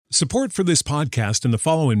Support for this podcast and the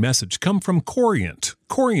following message come from Corient.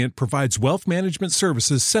 Corient provides wealth management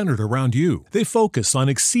services centered around you. They focus on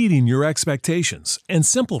exceeding your expectations and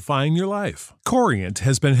simplifying your life. Corient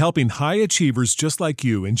has been helping high achievers just like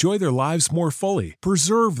you enjoy their lives more fully,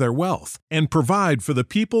 preserve their wealth, and provide for the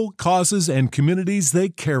people, causes, and communities they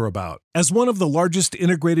care about. As one of the largest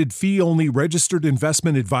integrated fee-only registered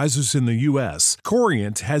investment advisors in the U.S.,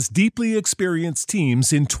 Corient has deeply experienced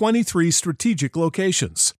teams in 23 strategic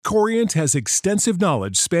locations. Corient has extensive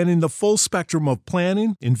knowledge spanning the full spectrum of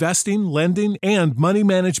planning, investing, lending, and money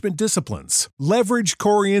management disciplines. Leverage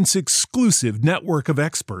Corient's exclusive network of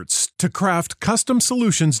experts to craft custom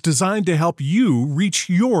solutions designed to help you reach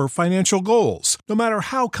your financial goals, no matter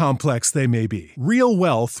how complex they may be. Real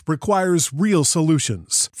wealth requires real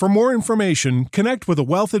solutions. For more information, connect with a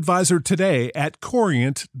wealth advisor today at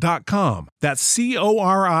Corient.com. That's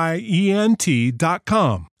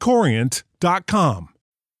Corient.com. Corient.com.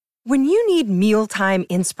 When you need mealtime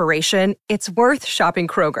inspiration, it's worth shopping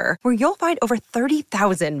Kroger, where you'll find over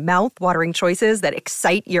 30,000 mouth-watering choices that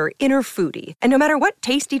excite your inner foodie. And no matter what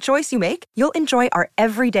tasty choice you make, you'll enjoy our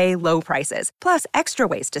everyday low prices, plus extra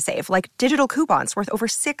ways to save, like digital coupons worth over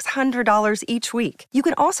 $600 each week. You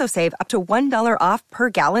can also save up to $1 off per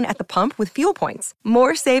gallon at the pump with fuel points.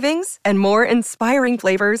 More savings and more inspiring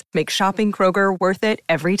flavors make shopping Kroger worth it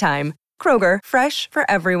every time. Kroger, fresh for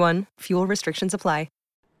everyone. Fuel restrictions apply.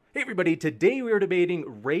 Hey everybody, today we are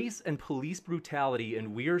debating race and police brutality,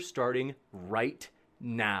 and we are starting right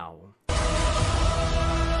now.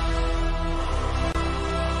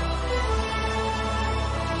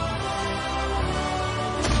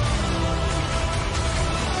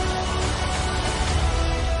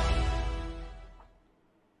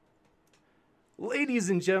 Ladies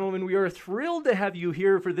and gentlemen, we are thrilled to have you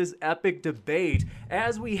here for this epic debate,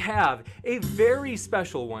 as we have a very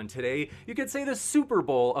special one today. You could say the Super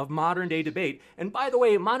Bowl of modern day debate. And by the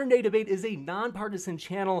way, Modern Day Debate is a nonpartisan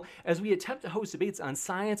channel as we attempt to host debates on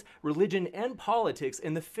science, religion, and politics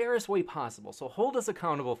in the fairest way possible. So hold us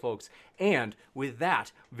accountable, folks. And with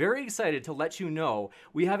that, very excited to let you know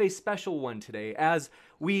we have a special one today as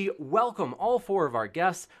we welcome all four of our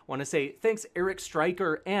guests. Want to say thanks, Eric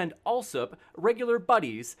Stryker and Alsup, regular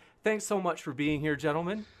buddies. Thanks so much for being here,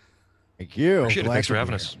 gentlemen. Thank you. Appreciate it. Thanks for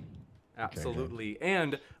having us. Absolutely. Okay.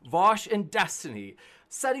 And Vosh and Destiny,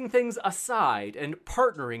 setting things aside and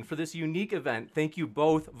partnering for this unique event. Thank you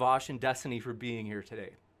both, Vosh and Destiny, for being here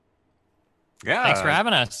today. Yeah. Thanks for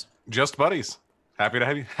having us. Just buddies. Happy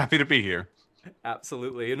to be here.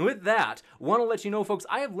 Absolutely. And with that, want to let you know, folks,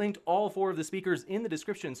 I have linked all four of the speakers in the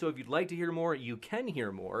description, so if you'd like to hear more, you can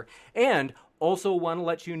hear more. And also want to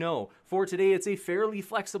let you know, for today, it's a fairly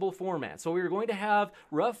flexible format. So we're going to have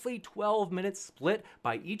roughly 12 minutes split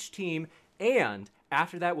by each team, and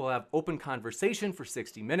after that, we'll have open conversation for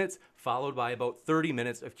 60 minutes, followed by about 30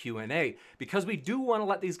 minutes of Q&A. Because we do want to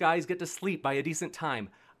let these guys get to sleep by a decent time,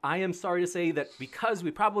 I am sorry to say that because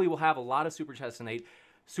we probably will have a lot of Super Chats tonight,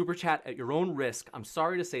 Super Chat at your own risk. I'm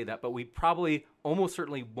sorry to say that, but we probably almost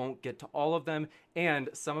certainly won't get to all of them. And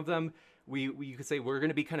some of them, you could say we're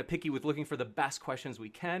going to be kind of picky with looking for the best questions we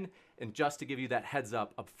can, and just to give you that heads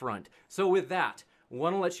up front. So with that, I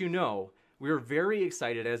want to let you know we are very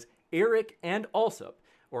excited as Eric and Alsup,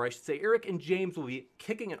 or I should say Eric and James, will be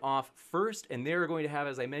kicking it off first, and they're going to have,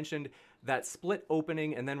 as I mentioned, that split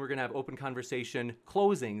opening, and then we're going to have open conversation,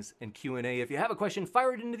 closings, and Q&A. If you have a question,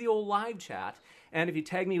 fire it into the old live chat. And if you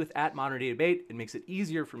tag me with @ModernDayDebate, it makes it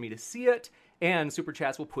easier for me to see it. And Super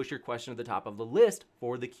Chats will push your question to the top of the list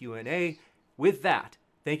for the Q&A. With that,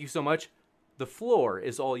 thank you so much. The floor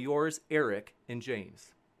is all yours, Eric and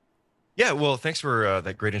James. Yeah, well, thanks for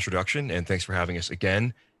that great introduction, and thanks for having us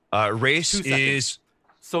again. Race is...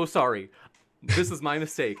 So sorry. This is my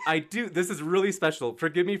mistake. This is really special.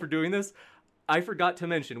 Forgive me for doing this. I forgot to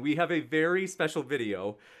mention, we have a very special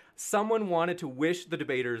video. Someone wanted to wish the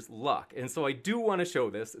debaters luck, and so I do want to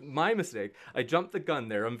show this. My mistake. I jumped the gun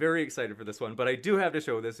there. I'm very excited for this one, but I do have to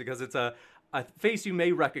show this because it's a face you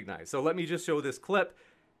may recognize. So let me just show this clip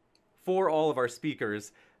for all of our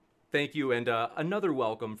speakers. Thank you, and another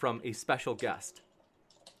welcome from a special guest.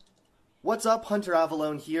 What's up, Hunter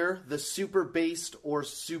Avalone here, the super based or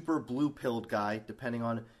super blue-pilled guy, depending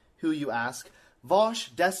on who you ask. Vosh,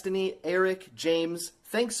 Destiny, Eric, James,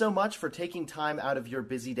 thanks so much for taking time out of your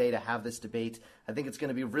busy day to have this debate. I think it's going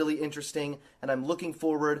to be really interesting, and I'm looking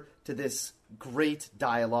forward to this great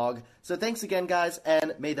dialogue. So thanks again, guys,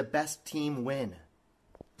 and may the best team win.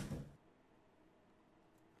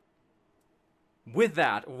 With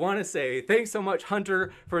that, want to say thanks so much,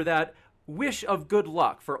 Hunter, for that wish of good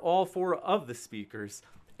luck for all four of the speakers.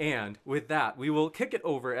 And with that, we will kick it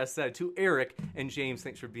over, as said, to Eric and James.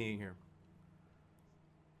 Thanks for being here.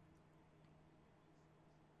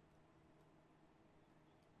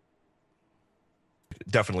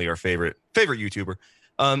 Definitely our favorite YouTuber.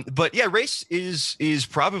 But yeah, race is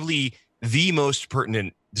probably the most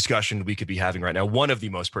pertinent discussion we could be having right now. One of the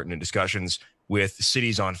most pertinent discussions, with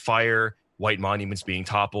cities on fire, white monuments being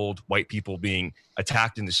toppled, white people being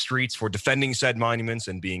attacked in the streets for defending said monuments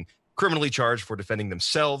and being criminally charged for defending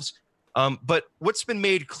themselves. But what's been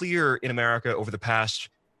made clear in America over the past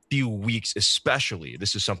few weeks, especially,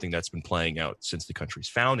 this is something that's been playing out since the country's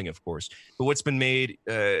founding, of course, but what's been made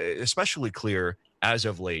especially clear as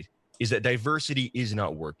of late is that diversity is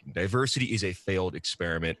not working. Diversity is a failed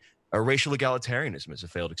experiment. Racial egalitarianism is a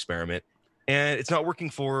failed experiment, and it's not working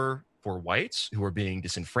for whites who are being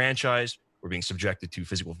disenfranchised, who are being subjected to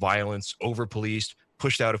physical violence, over-policed,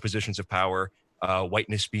 pushed out of positions of power,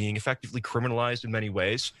 whiteness being effectively criminalized in many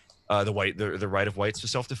ways, the right of whites to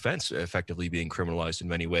self-defense effectively being criminalized in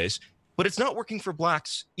many ways. But it's not working for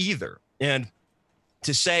blacks either. And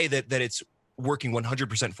to say that it's working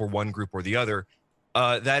 100% for one group or the other,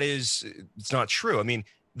 it's not true. I mean,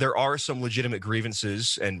 there are some legitimate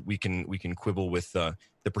grievances, and we can quibble with the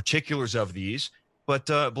particulars of these. But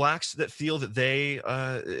blacks that feel that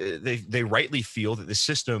they rightly feel that the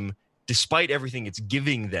system, despite everything it's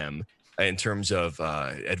giving them in terms of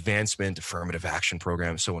advancement, affirmative action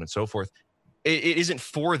programs, so on and so forth, it isn't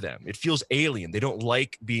for them. It feels alien. They don't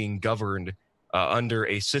like being governed under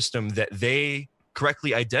a system that they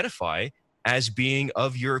correctly identify as being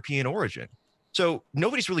of European origin. So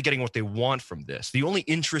nobody's really getting what they want from this. The only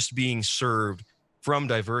interest being served from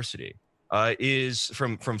diversity is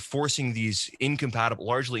from forcing these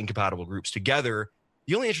largely incompatible groups together.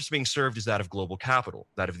 The only interest being served is that of global capital,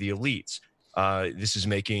 that of the elites. This is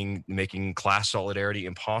making class solidarity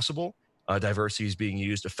impossible. Diversity is being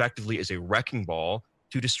used effectively as a wrecking ball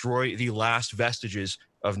to destroy the last vestiges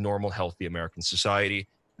of normal, healthy American society.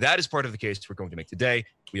 That is part of the case we're going to make today.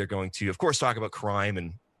 We are going to, of course, talk about crime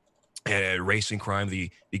and race and crime, the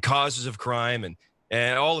causes of crime,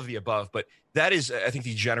 and all of the above. But that is, I think,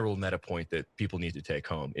 the general meta point that people need to take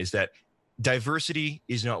home, is that diversity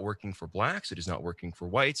is not working for blacks. It is not working for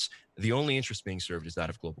whites. The only interest being served is that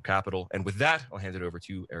of global capital. And with that, I'll hand it over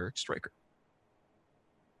to Eric Stryker.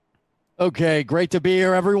 Okay, great to be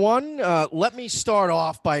here, everyone. Let me start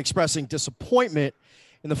off by expressing disappointment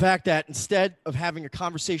in the fact that instead of having a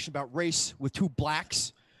conversation about race with two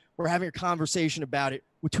blacks, we're having a conversation about it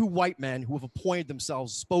with two white men who have appointed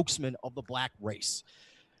themselves spokesmen of the black race.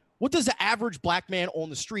 What does the average black man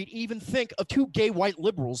on the street even think of two gay white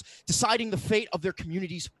liberals deciding the fate of their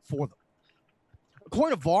communities for them?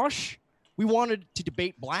 According to Vosh, we wanted to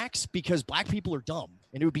debate blacks because black people are dumb,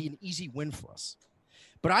 and it would be an easy win for us.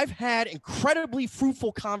 But I've had incredibly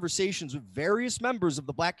fruitful conversations with various members of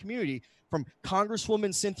the black community, from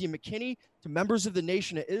Congresswoman Cynthia McKinney to members of the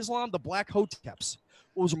Nation of Islam, the Black Hoteps.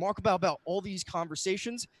 What was remarkable about all these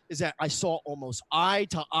conversations is that I saw almost eye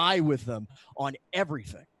to eye with them on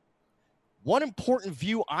everything. One important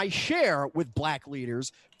view I share with black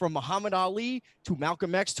leaders, from Muhammad Ali to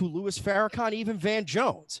Malcolm X to Louis Farrakhan, even Van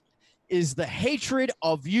Jones, is the hatred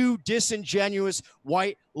of you disingenuous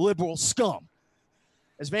white liberal scum.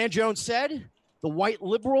 As Van Jones said, the white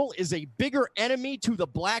liberal is a bigger enemy to the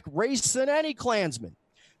black race than any Klansman.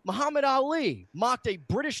 Muhammad Ali mocked a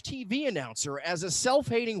British TV announcer as a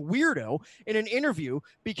self-hating weirdo in an interview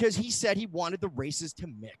because he said he wanted the races to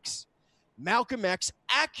mix. Malcolm X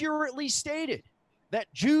accurately stated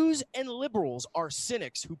that Jews and liberals are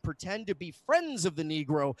cynics who pretend to be friends of the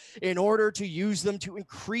Negro in order to use them to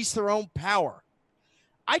increase their own power.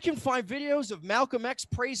 I can find videos of Malcolm X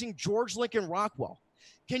praising George Lincoln Rockwell.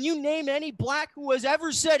 Can you name any black who has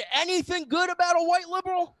ever said anything good about a white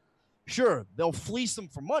liberal? Sure, they'll fleece them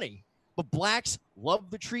for money, but blacks love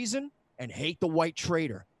the treason and hate the white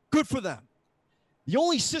traitor. Good for them. The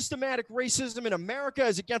only systematic racism in America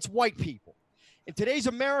is against white people. In today's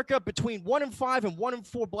America, between 1 in 5 and 1 in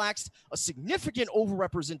 4 blacks, a significant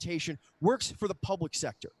overrepresentation works for the public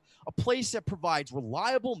sector, a place that provides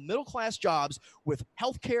reliable middle-class jobs with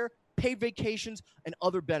health care, paid vacations, and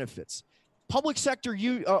other benefits. Public sector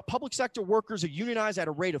workers are unionized at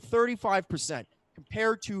a rate of 35%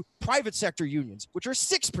 compared to private sector unions, which are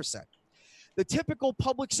 6%. The typical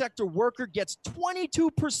public sector worker gets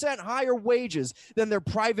 22% higher wages than their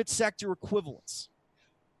private sector equivalents.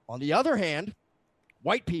 On the other hand,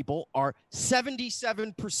 white people are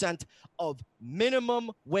 77% of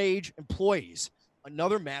minimum wage employees,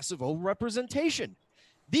 another massive overrepresentation.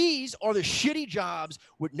 These are the shitty jobs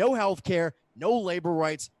with no health care, no labor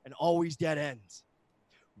rights, and always dead ends.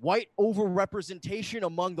 White overrepresentation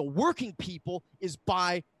among the working people is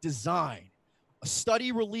by design. A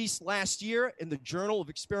study released last year in the Journal of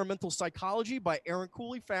Experimental Psychology by Aaron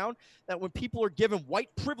Cooley found that when people are given white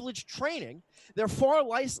privilege training, they're far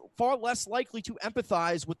less likely to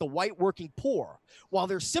empathize with the white working poor, while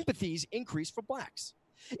their sympathies increase for blacks.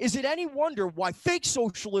 Is it any wonder why fake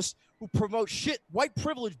socialists who promote white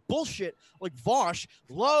privilege bullshit like Vosh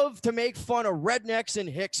love to make fun of rednecks and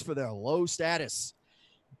hicks for their low status?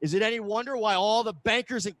 Is it any wonder why all the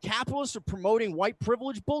bankers and capitalists are promoting white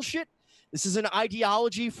privilege bullshit? This is an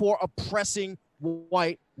ideology for oppressing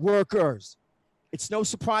white workers. It's no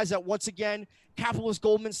surprise that once again, capitalist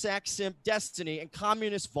Goldman Sachs simp Destiny and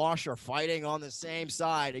communist Vosh are fighting on the same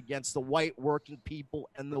side against the white working people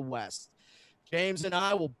in the West. James and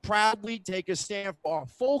I will proudly take a stand for our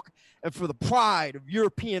folk and for the pride of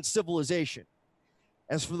European civilization.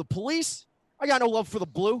 As for the police, I got no love for the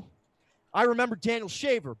blue. I remember Daniel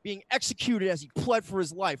Shaver being executed as he pled for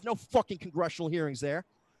his life. No fucking congressional hearings there.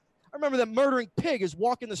 I remember that murdering pig is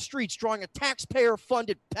walking the streets drawing a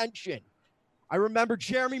taxpayer-funded pension. I remember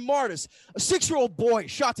Jeremy Martis, a 6-year-old boy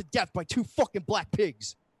shot to death by 2 fucking black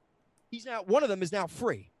pigs. One of them is now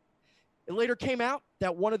free. It later came out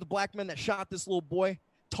that one of the black men that shot this little boy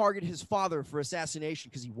targeted his father for assassination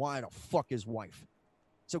because he wanted to fuck his wife.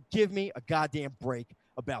 So give me a goddamn break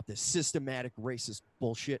about this systematic racist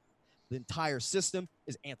bullshit. The entire system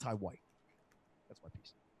is anti-white. That's my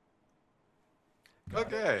piece.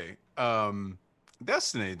 Okay.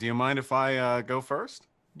 Destiny, do you mind if I go first?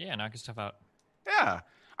 Yeah, knock your stuff out. Yeah.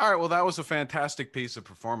 All right. Well, that was a fantastic piece of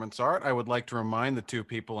performance art. I would like to remind the two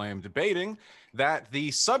people I am debating that the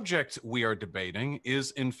subject we are debating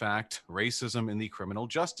is, in fact, racism in the criminal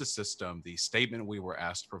justice system. The statement we were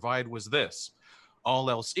asked to provide was this: all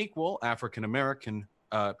else equal, African-American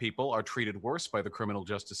people are treated worse by the criminal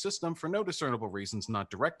justice system for no discernible reasons, not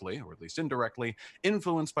directly, or at least indirectly,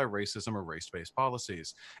 influenced by racism or race-based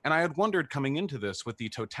policies. And I had wondered, coming into this, with the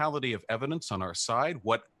totality of evidence on our side,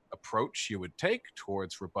 what approach you would take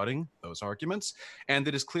towards rebutting those arguments. And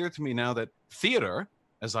it is clear to me now that theater,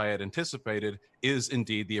 as I had anticipated, is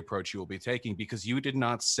indeed the approach you will be taking, because you did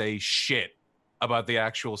not say shit about the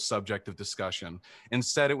actual subject of discussion.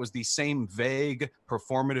 Instead, it was the same vague,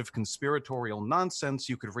 performative, conspiratorial nonsense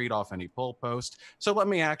you could read off any poll post. So let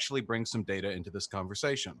me actually bring some data into this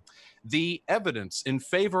conversation. The evidence in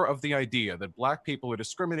favor of the idea that black people are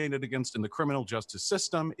discriminated against in the criminal justice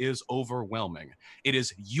system is overwhelming. It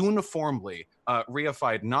is uniformly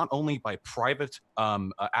reified not only by private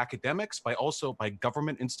academics, but also by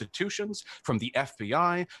government institutions, from the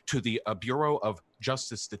FBI to the Bureau of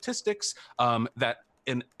Justice Statistics, that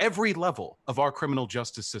in every level of our criminal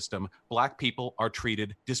justice system, black people are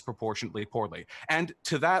treated disproportionately poorly. And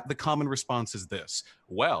to that, the common response is this: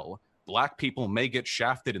 well, black people may get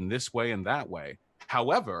shafted in this way and that way.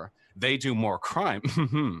 However, they do more crime.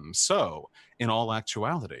 So, in all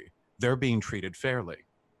actuality, they're being treated fairly.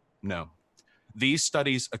 No. These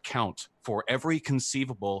studies account for every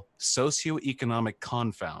conceivable socioeconomic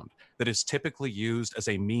confound that is typically used as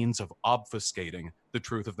a means of obfuscating the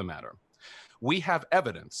truth of the matter. We have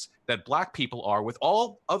evidence that black people are, with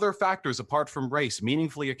all other factors apart from race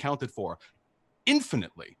meaningfully accounted for,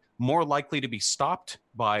 infinitely more likely to be stopped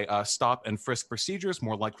by stop and frisk procedures,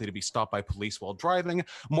 more likely to be stopped by police while driving,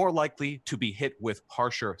 more likely to be hit with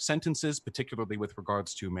harsher sentences, particularly with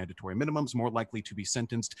regards to mandatory minimums, more likely to be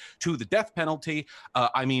sentenced to the death penalty.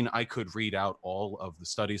 I mean, I could read out all of the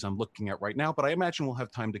studies I'm looking at right now, but I imagine we'll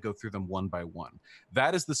have time to go through them one by one.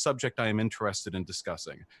 That is the subject I am interested in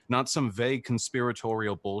discussing, not some vague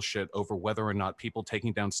conspiratorial bullshit over whether or not people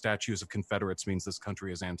taking down statues of Confederates means this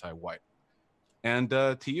country is anti-white. And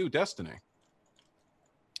to you, Destiny.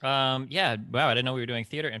 Yeah, wow, I didn't know we were doing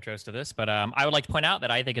theater intros to this, but I would like to point out that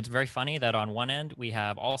I think it's very funny that on one end we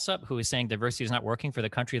have Alsup, who is saying diversity is not working for the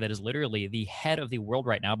country that is literally the head of the world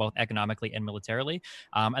right now, both economically and militarily.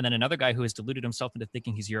 And then another guy who has deluded himself into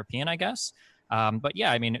thinking he's European, I guess. But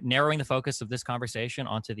yeah, I mean, narrowing the focus of this conversation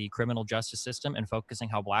onto the criminal justice system and focusing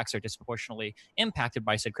how blacks are disproportionately impacted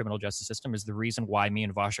by said criminal justice system is the reason why me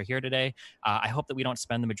and Vosh are here today. I hope that we don't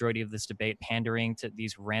spend the majority of this debate pandering to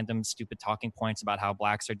these random, stupid talking points about how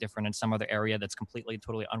blacks are different in some other area that's completely,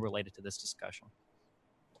 totally unrelated to this discussion.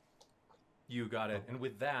 You got it. And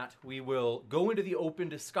with that, we will go into the open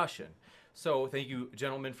discussion. So thank you,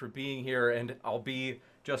 gentlemen, for being here. And I'll be,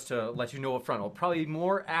 just to let you know up front, I'll probably be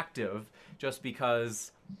more active just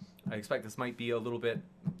because I expect this might be a little bit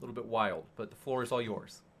wild. But the floor is all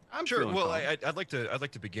yours. I'm sure. Well, I'd like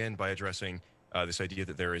to begin by addressing this idea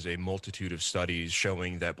that there is a multitude of studies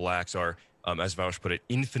showing that blacks are, as Vaush put it,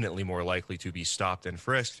 infinitely more likely to be stopped and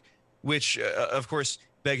frisked, which, of course,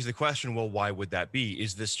 begs the question, well, why would that be?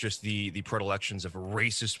 Is this just the predilections of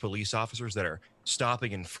racist police officers that are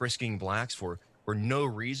stopping and frisking blacks for no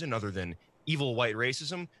reason other than evil white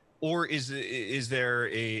racism? Or is there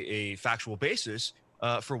a factual basis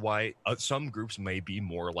for why some groups may be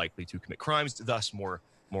more likely to commit crimes, thus more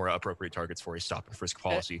appropriate targets for a stop and frisk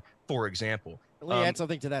policy, for example? Let me add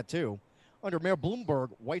something to that, too. Under Mayor Bloomberg,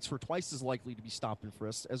 whites were twice as likely to be stopped and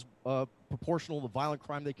frisked as proportional to the violent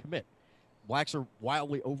crime they commit. Blacks are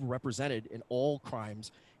wildly overrepresented in all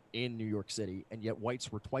crimes in New York City, and yet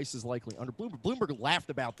whites were twice as likely under Bloomberg. Bloomberg laughed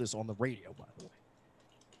about this on the radio, by the way.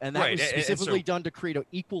 And that was specifically done to create an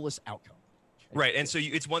equalist outcome. Right, and so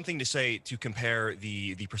it's one thing to say, to compare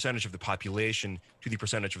the percentage of the population to the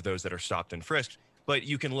percentage of those that are stopped and frisked, but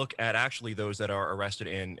you can look at actually those that are arrested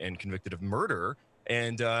and convicted of murder,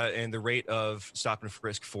 and the rate of stop and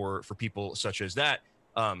frisk for people such as that,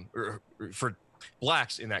 or for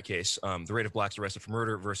blacks in that case, the rate of blacks arrested for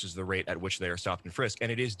murder versus the rate at which they are stopped and frisked,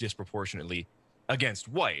 and it is disproportionately against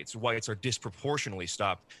whites. Whites are disproportionately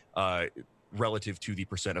stopped relative to the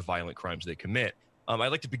percent of violent crimes they commit. I'd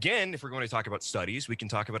like to begin, if we're going to talk about studies, we can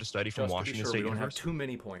talk about a study from Washington State We don't have University. too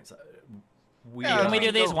many points. Can we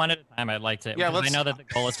do these one at a time? I'd like to. Yeah, I know that the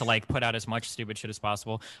goal is to like put out as much stupid shit as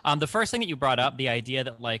possible. The first thing that you brought up, the idea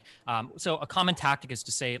that like, so a common tactic is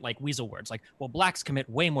to say like weasel words, like, well, blacks commit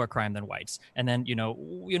way more crime than whites, and then you know,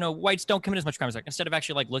 whites don't commit as much crime as like, instead of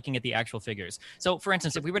actually like looking at the actual figures. So, for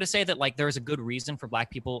instance, if we were to say that like there is a good reason for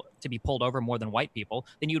black people to be pulled over more than white people,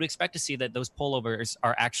 then you would expect to see that those pullovers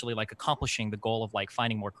are actually like accomplishing the goal of like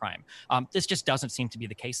finding more crime. This just doesn't seem to be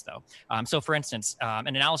the case though. So, for instance, an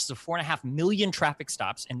analysis of 4.5 million traffic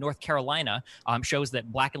stops in North Carolina shows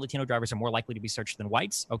that black and Latino drivers are more likely to be searched than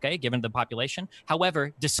whites, okay, given the population.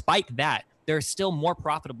 However, despite that, there are still more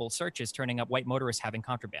profitable searches turning up white motorists having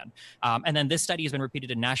contraband. And then this study has been repeated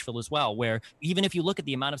in Nashville as well, where even if you look at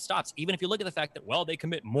the amount of stops, even if you look at the fact that, well, they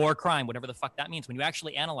commit more crime, whatever the fuck that means, when you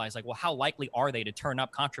actually analyze, like, well, how likely are they to turn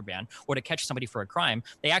up contraband or to catch somebody for a crime,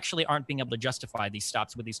 they actually aren't being able to justify these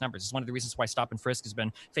stops with these numbers. It's one of the reasons why stop and frisk has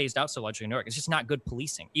been phased out so largely in New York. It's just not good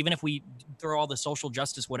policing. Even if we throw all the social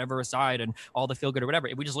justice, whatever aside, and all the feel good or whatever,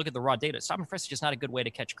 if we just look at the raw data, stop and frisk is just not a good way to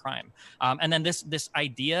catch crime. And then this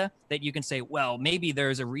idea that you can say, well, maybe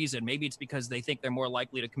there's a reason. Maybe it's because they think they're more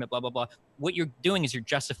likely to commit blah, blah, blah. What you're doing is you're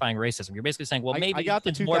justifying racism. You're basically saying, well, maybe I got the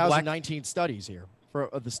it's more black. 2019 studies here for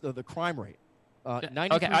the crime rate.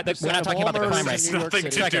 93% we're not talking about the crime rate. It's nothing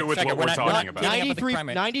to do with what we're talking about.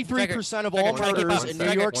 93% of all murders in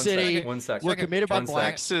New York City were committed by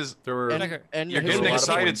blacks. And you're getting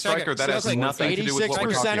excited, Stryker. That has nothing to do with what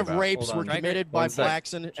we're talking 86% of about. rapes were committed by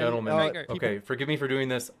blacks and gentlemen. Okay, forgive me for doing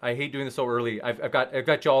this. I hate doing this so early. I've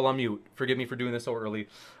got y'all on mute. Forgive me for doing this so early.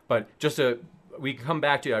 But we can come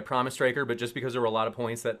back to you, I promise, Stryker, but just because there were a lot of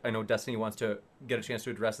points that I know Destiny wants to get a chance to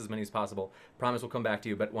address as many as possible, promise we'll come back to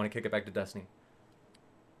you, but want to kick it back to Destiny.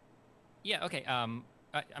 Yeah, okay.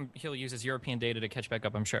 He'll use his European data to catch back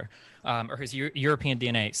up, I'm sure, or his European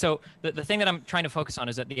DNA. So the thing that I'm trying to focus on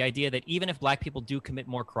is that the idea that even if black people do commit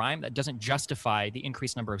more crime, that doesn't justify the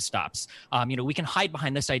increased number of stops. We can hide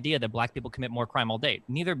behind this idea that black people commit more crime all day.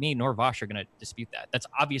 Neither me nor Vosh are going to dispute that. That's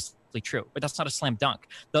obviously true, but that's not a slam dunk.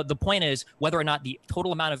 The point is whether or not the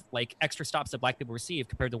total amount of like extra stops that black people receive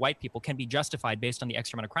compared to white people can be justified based on the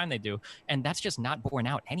extra amount of crime they do, and that's just not borne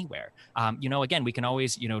out anywhere. Again, we can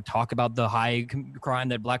always talk about the high crime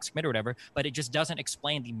that blacks commit or whatever, but it just doesn't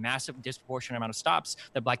explain the massive disproportionate amount of stops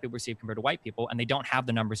that black people receive compared to white people, and they don't have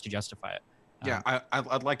the numbers to justify it. Yeah,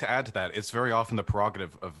 I'd like to add to that. It's very often the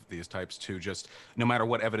prerogative of these types to just, no matter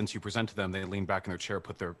what evidence you present to them, they lean back in their chair,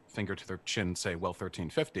 put their finger to their chin, and say, well,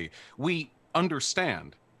 1350. We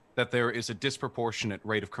understand that there is a disproportionate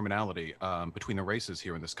rate of criminality between the races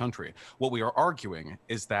here in this country. What we are arguing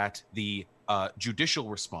is that the judicial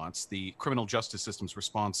response, the criminal justice system's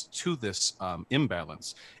response to this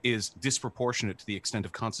imbalance is disproportionate to the extent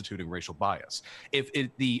of constituting racial bias. If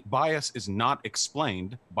the bias is not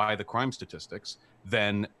explained by the crime statistics,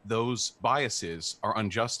 then those biases are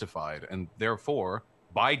unjustified and therefore,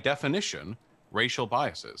 by definition, racial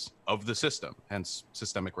biases of the system, hence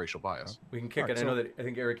systemic racial bias. We can kick it. I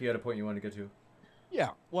think, Eric, you had a point you wanted to get to.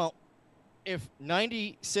 Yeah, well, if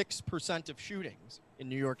 96% of shootings in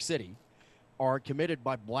New York City are committed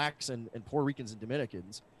by blacks and Puerto Ricans and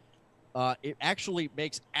Dominicans, it actually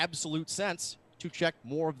makes absolute sense to check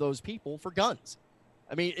more of those people for guns.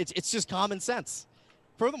 I mean, it's just common sense.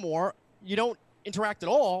 Furthermore, you don't interact at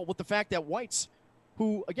all with the fact that whites,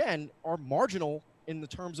 who, again, are marginal in the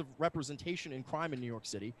terms of representation in crime in New York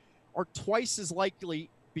City, are twice as likely,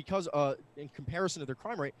 because in comparison to their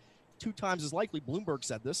crime rate, 2 times as likely, Bloomberg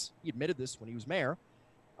said this, he admitted this when he was mayor,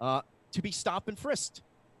 to be stopped and frisked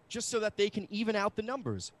just so that they can even out the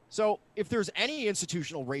numbers. So if there's any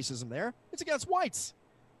institutional racism there, it's against whites.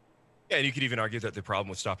 Yeah, and you could even argue that the problem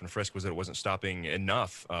with stop and frisk was that it wasn't stopping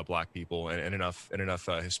enough black people and enough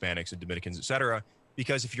Hispanics and Dominicans, et cetera.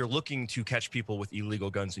 Because if you're looking to catch people with illegal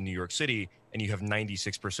guns in New York City and you have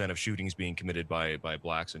 96% of shootings being committed by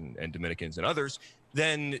blacks and Dominicans and others,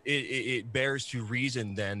 then it bears to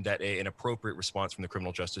reason then that an appropriate response from the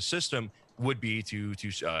criminal justice system would be to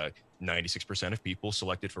 96% of people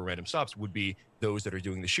selected for random stops would be those that are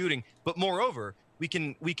doing the shooting. But moreover, we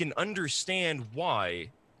can understand why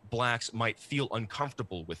blacks might feel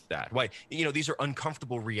uncomfortable with that. Why, these are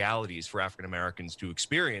uncomfortable realities for African Americans to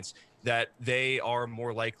experience, that they are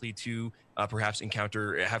more likely to perhaps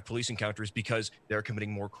have police encounters because they're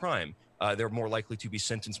committing more crime. They're more likely to be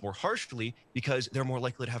sentenced more harshly because they're more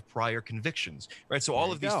likely to have prior convictions, right? So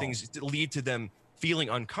all of these things lead to them feeling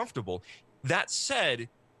uncomfortable. That said,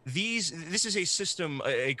 this is a system,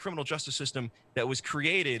 a criminal justice system that was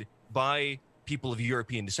created by people of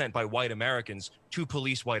European descent, by white Americans, to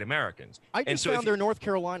police white Americans. I just found their North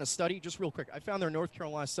Carolina study, just real quick. I found their North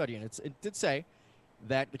Carolina study, and it did say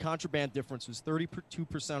that the contraband difference was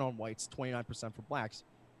 32% on whites, 29% for blacks.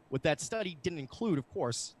 What that study didn't include, of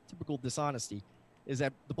course, typical dishonesty, is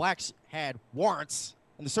that the blacks had warrants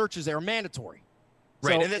and the searches there are mandatory.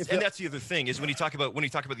 Right, So and that's the other thing is when you talk about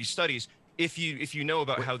these studies, if you know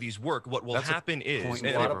about how these work, what will happen is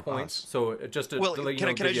a lot of points. So just to let you know, can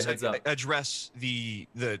I give you a just heads up. address the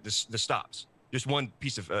stops? Just one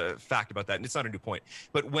piece of fact about that, and it's not a new point.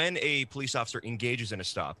 But when a police officer engages in a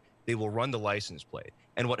stop, they will run the license plate,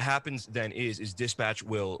 and what happens then is dispatch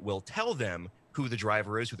will tell them who the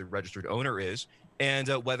driver is, who the registered owner is, and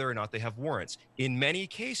whether or not they have warrants. In many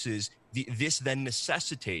cases, this then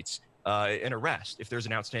necessitates an arrest if there's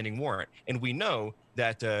an outstanding warrant. And we know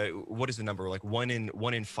that what is the number? Like one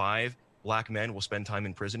in five black men will spend time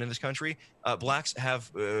in prison in this country. Blacks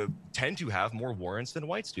tend to have more warrants than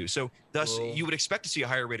whites do. So thus, you would expect to see a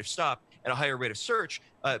higher rate of stop and a higher rate of search.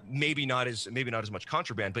 Maybe not as much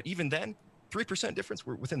contraband, but even then, 3% difference.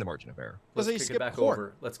 We're within the margin of error. Let's kick it back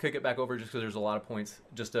over. Let's kick it back over just because there's a lot of points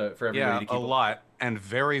just for everybody to keep. Yeah, a lot, and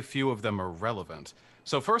very few of them are relevant.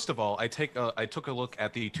 So first of all, I took a look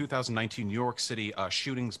at the 2019 New York City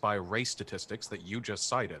shootings by race statistics that you just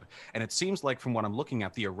cited, and it seems like from what I'm looking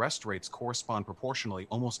at, the arrest rates correspond proportionally,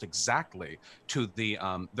 almost exactly, to the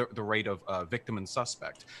rate of victim and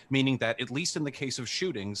suspect. Meaning that at least in the case of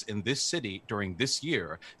shootings in this city during this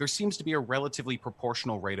year, there seems to be a relatively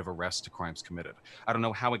proportional rate of arrests to crimes committed. I don't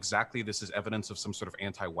know how exactly this is evidence of some sort of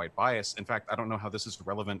anti-white bias. In fact, I don't know how this is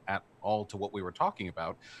relevant at all to what we were talking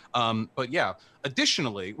about. But yeah.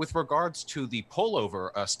 Additionally, with regards to the pullover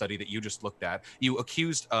study that you just looked at, you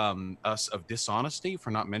accused us of dishonesty for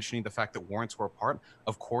not mentioning the fact that warrants were a part.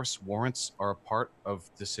 Of course, warrants are a part of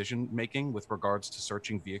decision making with regards to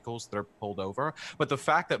searching vehicles that are pulled over. But the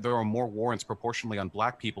fact that there are more warrants proportionally on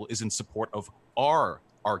black people is in support of our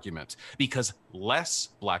argument, because less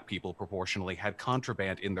black people proportionally had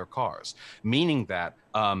contraband in their cars, meaning that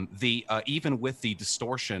even with the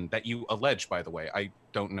distortion that you allege, by the way, I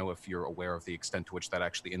don't know if you're aware of the extent to which that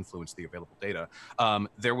actually influenced the available data,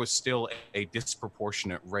 there was still a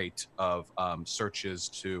disproportionate rate of searches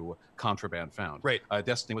to contraband found. Right.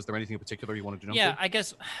 Destiny, was there anything in particular you wanted to know? Yeah, I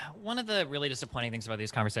guess one of the really disappointing things about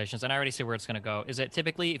these conversations, and I already see where it's going to go, is that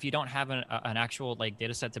typically if you don't have an actual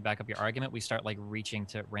data set to back up your argument, we start reaching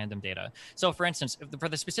to random data. So for instance, for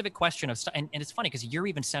the specific question of, and it's funny because you're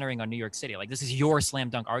even centering on New York City, this is your slam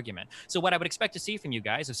dunk argument. So what I would expect to see from you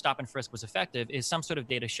guys if stop and frisk was effective is some sort of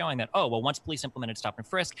data showing that, once police implemented stop and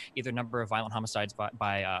frisk, either number of violent homicides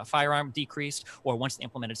by firearm decreased, or once they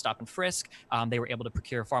implemented stop and frisk, they were able to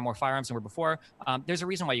procure far more firearms than were before. There's a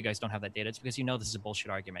reason why you guys don't have that data. It's because this is a bullshit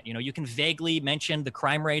argument. You can vaguely mention the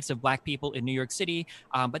crime rates of black people in New York City,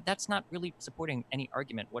 but that's not really supporting any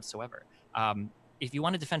argument whatsoever. If you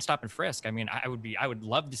want to defend stop and frisk, I would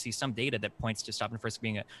love to see some data that points to stop and frisk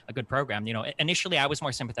being a good program. Initially I was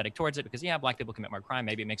more sympathetic towards it because black people commit more crime.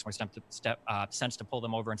 Maybe it makes more sense to pull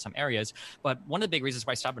them over in some areas. But one of the big reasons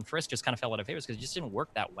why stop and frisk just kind of fell out of favor is because it just didn't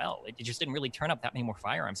work that well. It just didn't really turn up that many more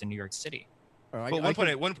firearms in New York City. Well,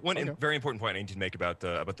 one very important point I need to make about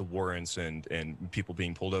the warrants and people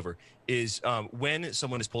being pulled over is when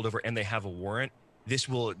someone is pulled over and they have a warrant, this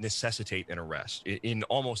will necessitate an arrest. In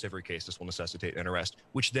almost every case, this will necessitate an arrest,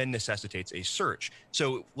 which then necessitates a search.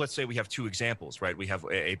 So let's say we have two examples, right? We have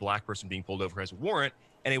a black person being pulled over who has a warrant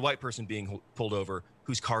and a white person being pulled over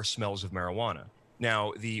whose car smells of marijuana.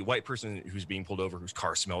 Now, the white person who's being pulled over whose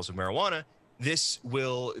car smells of marijuana, this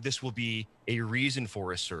will be a reason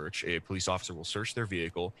for a search. A police officer will search their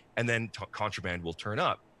vehicle and then contraband will turn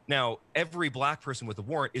up. Now, every black person with a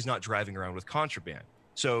warrant is not driving around with contraband.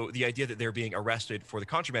 So the idea that they're being arrested for the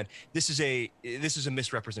contraband, this is a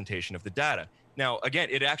misrepresentation of the data. Now, again,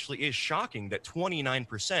 it actually is shocking that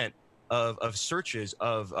 29% of searches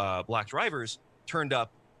of black drivers turned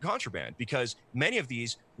up contraband, because many of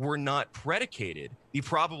these were not predicated. The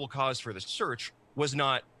probable cause for the search was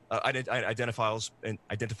not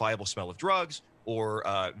identifiable smell of drugs or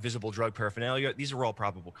visible drug paraphernalia. These are all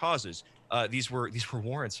probable causes. These were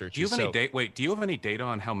warrant searches. Do you have any data? Do you have any data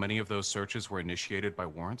on how many of those searches were initiated by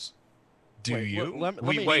warrants? Do you?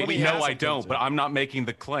 No, I don't. But I'm not making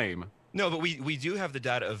the claim. No, but we do have the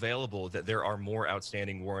data available that there are more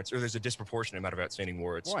outstanding warrants, or there's a disproportionate amount of outstanding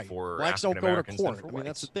warrants for blacks African don't go to Americans than court. for I mean, whites.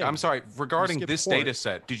 that's the thing. I'm sorry. Regarding this court. data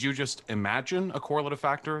set, did you just imagine a correlative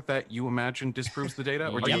factor that you imagine disproves the data,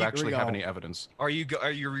 or do you actually have any evidence? Are you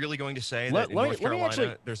really going to say that in North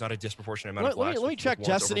Carolina there's not a disproportionate amount of blacks? Let me check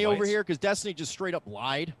Destiny over here, because Destiny just straight up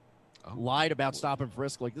lied. Oh. Lied about stop and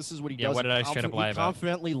frisk. Like, this is what he does. What did I straight up lie about?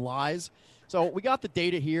 Confidently lies. So we got the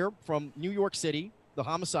data here from New York City. The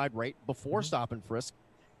homicide rate before stop and frisk.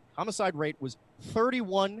 Homicide rate was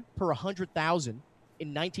 31 per 100,000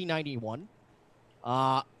 in 1991.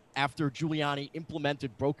 After Giuliani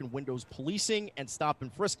implemented broken windows policing and stop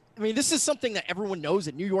and frisk. I mean, this is something that everyone knows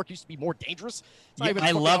that New York used to be more dangerous.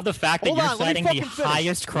 I love the fact that you're citing the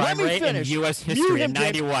highest crime rate in U.S. history in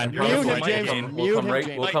 91. We'll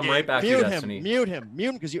come right back to you, Destiny. Mute him,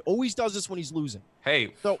 because he always does this when he's losing.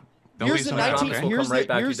 Hey, so here's the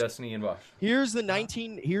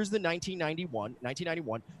 1991,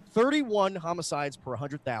 31 homicides per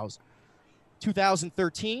 100,000.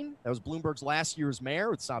 2013, that was Bloomberg's last year as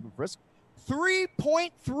mayor with stop and frisk,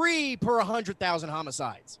 3.3 per 100,000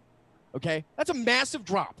 homicides. Okay, that's a massive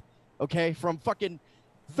drop. Okay, from fucking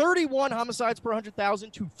 31 homicides per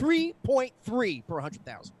 100,000 to 3.3 per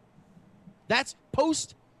 100,000. That's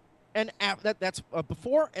post and that's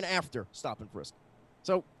before and after stop and frisk.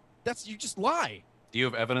 So you just lie. Do you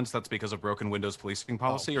have evidence that's because of broken windows policing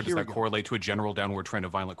policy, or does that correlate to a general downward trend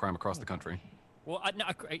of violent crime across the country? Well,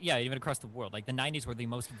 yeah, even across the world. Like, the 90s were the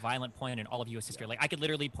most violent point in all of U.S. history. Like, I could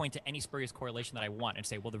literally point to any spurious correlation that I want and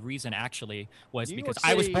say, well, the reason actually was because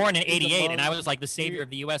I was born in 88 and I was like the savior of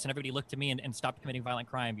the U.S. and everybody looked to me and stopped committing violent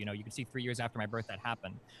crime. You know, you can see 3 years after my birth that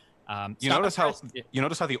happened. You notice how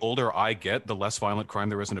the older I get, the less violent crime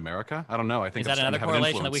there is in America? I don't know. I think is that another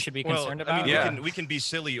correlation that we should be concerned about? I mean, we can be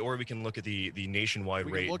silly, or we can look at the nationwide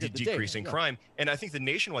rate, the decrease in crime. And I think the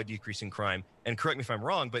nationwide decrease in crime, and correct me if I'm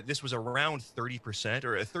wrong, but this was around 30%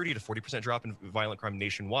 or a 30 to 40% drop in violent crime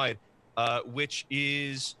nationwide, which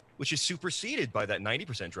is superseded by that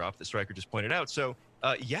 90% drop that Stryker just pointed out. So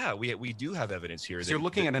we do have evidence here. So you're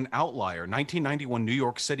looking at an outlier. 1991 New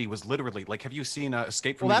York City was literally like, have you seen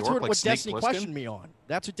Escape from New York? Well, that's like what Snake Destiny Plissken? questioned me on.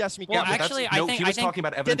 That's what Destiny well, questioned actually, me on. He was talking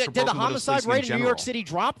about evidence for did the broken windows homicide policing rate in in New York general. City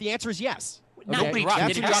drop? The answer is yes. Nobody Okay.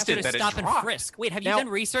 did it drop to that it stop and dropped. frisk. Wait, have you done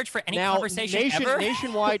research for any conversation ever?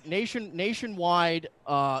 Nationwide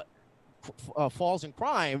falls in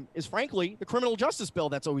crime is frankly the criminal justice bill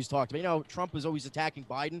that's always talked about. You know, Trump is always attacking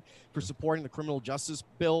Biden for supporting the criminal justice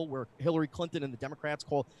bill, where Hillary Clinton and the Democrats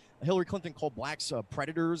called blacks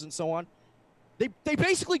predators and so on. They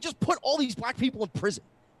basically just put all these black people in prison.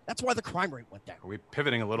 That's why the crime rate went down. Are we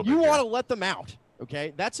pivoting a little bit? You want to let them out,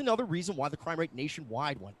 okay? That's another reason why the crime rate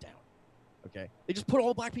nationwide went down. Okay, they just put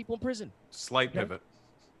all black people in prison. Slight pivot.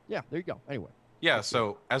 Yeah, there you go. Anyway. Yeah,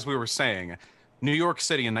 so as we were saying, New York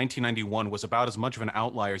City in 1991 was about as much of an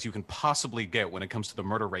outlier as you can possibly get when it comes to the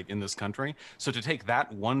murder rate in this country. So to take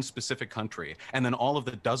that one specific country and then all of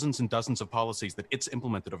the dozens and dozens of policies that it's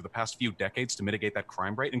implemented over the past few decades to mitigate that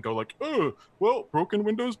crime rate and go like, well, broken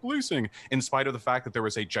windows policing, in spite of the fact that there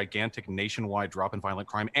was a gigantic nationwide drop in violent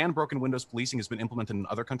crime, and broken windows policing has been implemented in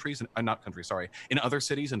other countries, in other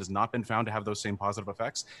cities, and has not been found to have those same positive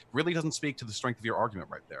effects, really doesn't speak to the strength of your argument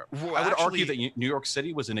right there. Well, I would argue that New York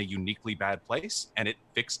City was in a uniquely bad place, and it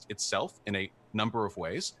fixed itself in a number of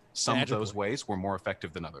ways. Some of those ways were more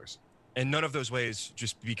effective than others. And none of those ways,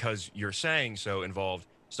 just because you're saying so, involved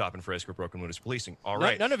stop and frisk or broken windows policing. All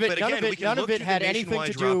right. None of it had anything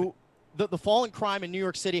to do. The fall in crime in New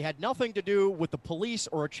York City had nothing to do with the police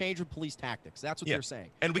or a change of police tactics. That's what they're saying.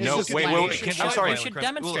 And we should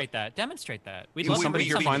demonstrate that. Demonstrate that. We'd love somebody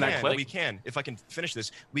here to find that clip. We can. If I can finish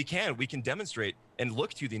this, we can demonstrate and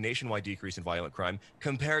look to the nationwide decrease in violent crime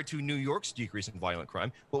compared to New York's decrease in violent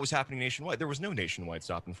crime. What was happening nationwide? There was no nationwide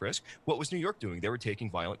stop and frisk. What was New York doing? They were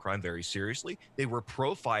taking violent crime very seriously. They were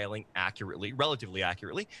profiling relatively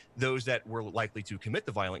accurately, those that were likely to commit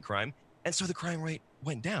the violent crime. And so the crime rate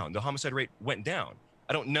went down. The homicide rate went down.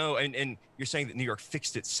 I don't know. And you're saying that New York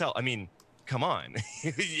fixed itself. I mean, come on.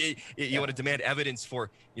 You want to demand evidence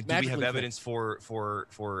for, do we have evidence for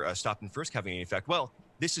stop and frisk having any effect? Well,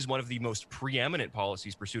 this is one of the most preeminent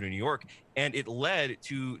policies pursued in New York, and it led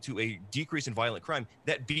to a decrease in violent crime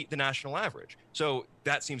that beat the national average. So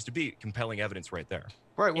that seems to be compelling evidence right there.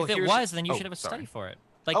 Right. Well, if it was, then you should have a study for it.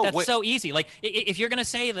 Like, that's so easy. Like, if you're going to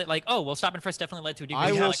say that, like, oh, well, stop and frisk definitely led to a decrease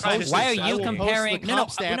in violent crime, why are you comparing? No,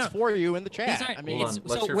 stats for you in the chat. I mean,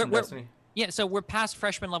 so we're past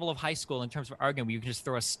freshman level of high school in terms of arguing where you can just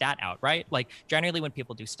throw a stat out, right? Like, generally when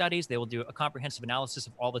people do studies, they will do a comprehensive analysis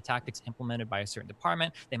of all the tactics implemented by a certain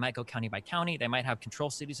department. They might go county by county. They might have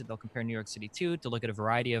control cities that they'll compare New York City to look at a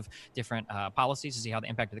variety of different policies to see how they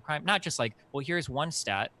impacted the crime. Not just like, well, here's one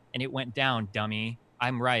stat and it went down, dummy.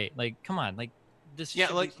 I'm right. Like, come on. Like, this is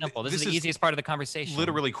simple. This is the easiest part of the conversation.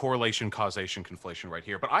 Literally correlation, causation, conflation right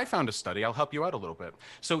here. But I found a study. I'll help you out a little bit.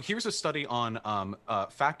 So here's a study on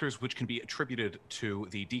factors which can be attributed to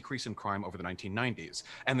the decrease in crime over the 1990s.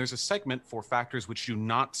 And there's a segment for factors which do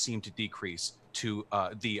not seem to decrease to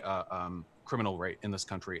the criminal rate in this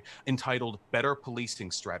country, entitled Better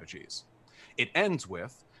Policing Strategies. It ends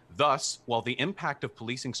with, thus, while the impact of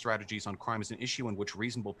policing strategies on crime is an issue in which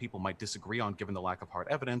reasonable people might disagree on given the lack of hard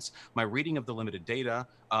evidence, my reading of the limited data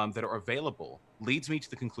that are available leads me to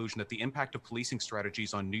the conclusion that the impact of policing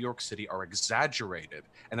strategies on New York City are exaggerated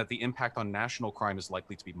and that the impact on national crime is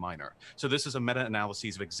likely to be minor. So this is a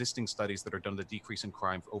meta-analysis of existing studies that are done on the decrease in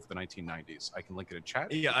crime over the 1990s. I can link it in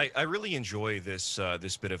chat. Yeah, I really enjoy this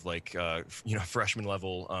this bit of like freshman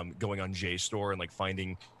level going on JSTOR and like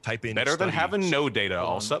type in better than having no data.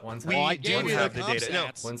 Also, we do have the data. No,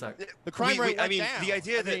 1 sec. The crime rate went down. The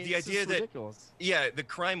idea that the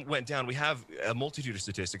crime went down. We have a multitude of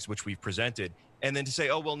statistics which we've presented. And then to say,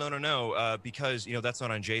 oh, well, no, because, that's not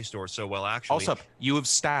on JSTOR. So, well, actually. Also, you have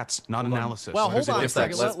stats, not analysis. Well, hold on a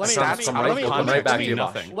second. Let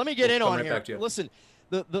me get in on here. Listen,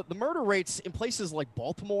 the murder rates in places like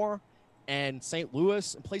Baltimore and St.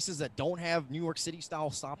 Louis, and places that don't have New York City-style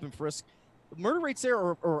stop and frisk, the murder rates there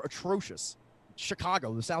are atrocious.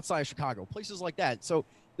 Chicago, the south side of Chicago, places like that. So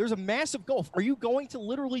there's a massive gulf. Are you going to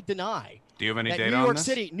literally deny Do you have any that data New York on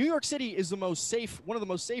this? New York City is one of the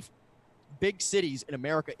most safe big cities in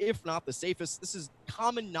America, if not the safest? This is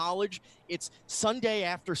common knowledge. It's Sunday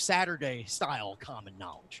after Saturday style common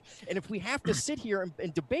knowledge. And if we have to sit here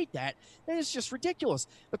and debate that, then it's just ridiculous.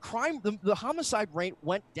 The homicide rate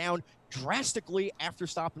went down drastically after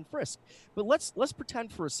stop and frisk. But let's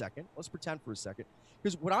pretend for a second.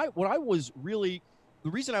 Because what I was really, the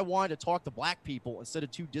reason I wanted to talk to black people instead of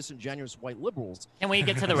two disingenuous white liberals. Can we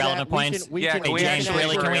get to the relevant points? Can we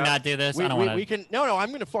not do this? I don't want to. No, I'm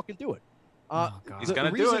going to fucking do it. He's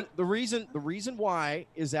going to do it. The reason why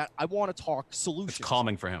is that I want to talk solutions. It's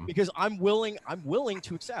calming for him. Because I'm willing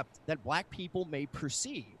to accept that black people may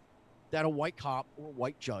perceive that a white cop or a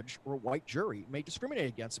white judge or a white jury may discriminate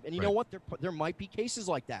against them. And you know what? There might be cases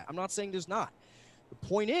like that. I'm not saying there's not. The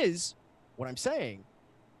point is, what I'm saying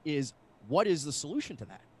is, what is the solution to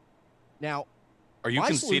that? Now, are you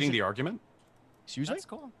conceding the argument? Excuse me? That's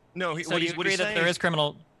cool. No, so you agree that there is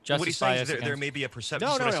criminal justice what he's saying is there may be a perception.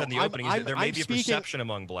 No, I said in the opening is that there may be a perception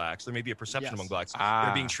among blacks. There may be a perception among blacks that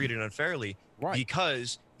are being treated unfairly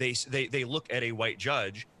because they look at a white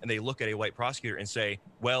judge and they look at a white prosecutor and say,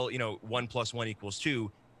 well, 1 + 1 =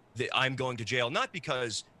 2. I'm going to jail not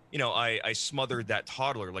because I smothered that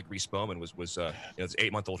toddler like Reese Bowman was this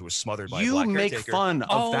 8-month-old who was smothered by a black caretaker. You make fun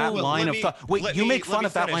of that line of thought. Wait, you make fun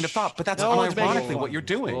of that line of thought, but that's unironically what you're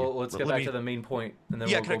doing. Well, let's get back to the main point, and then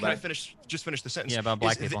can I finish the sentence? Yeah, about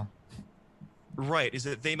black people. Right, is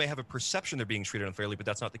that they may have a perception they're being treated unfairly, but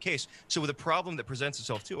that's not the case. So the problem that presents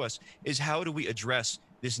itself to us is how do we address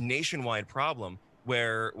this nationwide problem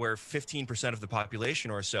where 15% of the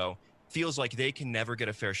population or so feels like they can never get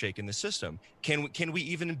a fair shake in the system? Can we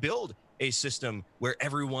even build a system where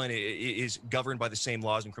everyone is governed by the same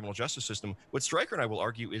laws and criminal justice system? What Stryker and I will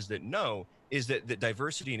argue is that that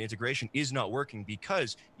diversity and integration is not working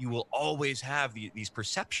because you will always have these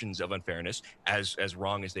perceptions of unfairness, as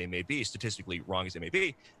wrong as they may be, statistically wrong as they may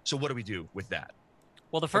be. So what do we do with that?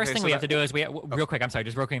 Well, the first thing we have to do is real quick. I'm sorry,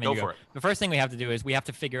 just real quick. Go for it. The first thing we have to do is we have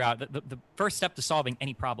to figure out that the first step to solving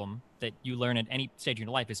any problem that you learn at any stage in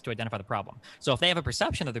your life is to identify the problem. So if they have a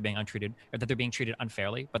perception that they're being untreated or that they're being treated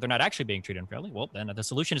unfairly, but they're not actually being treated unfairly, well, then the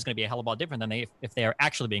solution is going to be a hell of a lot different than if they are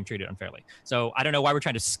actually being treated unfairly. So I don't know why we're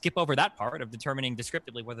trying to skip over that part of determining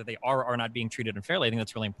descriptively whether they are or not being treated unfairly. I think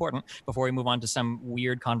that's really important before we move on to some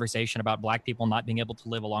weird conversation about black people not being able to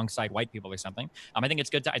live alongside white people or something. I think it's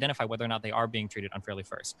good to identify whether or not they are being treated unfairly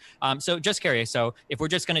first. So just curious. So if we're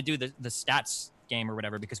just going to do the stats game or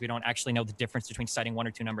whatever, because we don't actually know the difference between citing one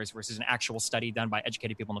or two numbers versus an actual study done by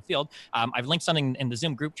educated people in the field. I've linked something in the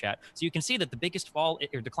Zoom group chat. So you can see that the biggest fall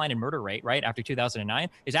or decline in murder rate, right, after 2009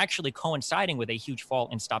 is actually coinciding with a huge fall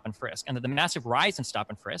in stop and frisk. And that the massive rise in stop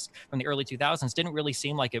and frisk from the early 2000s didn't really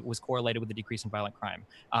seem like it was correlated with the decrease in violent crime.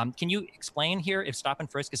 Can you explain here, if stop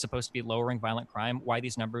and frisk is supposed to be lowering violent crime, why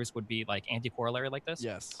these numbers would be like anti-corollary like this?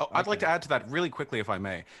 Yes. Oh, I'd like to add to that really quickly, if I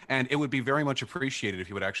may. And it would be very much appreciated if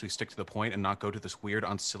you would actually stick to the point and not go to this weird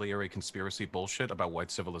ancillary conspiracy bullshit about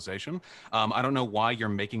white civilization. I don't know why you're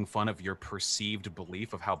making fun of your perceived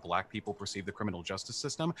belief of how black people perceive the criminal justice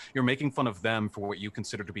system. You're making fun of them for what you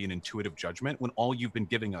consider to be an intuitive judgment, when all you've been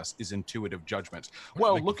giving us is intuitive judgment.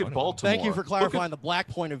 Well, look at Baltimore. Thank you for clarifying the black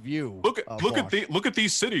point of view. Look at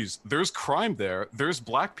these cities. There's crime there. There's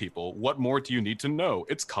black people. What more do you need to know?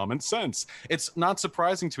 It's common sense. It's not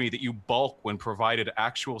surprising to me that you balk when provided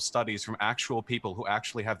actual studies from actual people who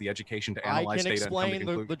actually have the education to analyze data. I can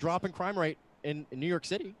explain the drop in crime rate in New York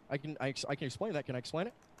City. I can explain that. Can I explain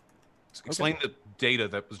it? Explain the data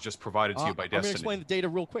that was just provided to you by Destiny. I'm going to explain the data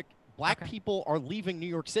real quick. Black people are leaving New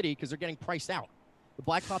York City because they're getting priced out. The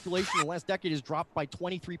black population in the last decade has dropped by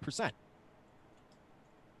 23%.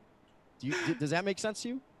 Does that make sense to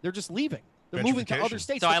you? They're just leaving. They're moving to other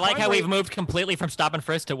states. So I like how we've moved completely from stop and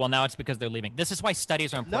frisk to, well, now it's because they're leaving. This is why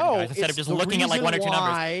studies are important, guys, instead of just looking at like one or two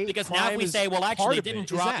numbers. Because now if we say, well, actually, it didn't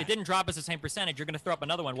drop as the same percentage, you're going to throw up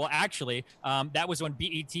another one. Well, actually, that was when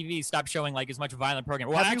BETV stopped showing like as much violent program.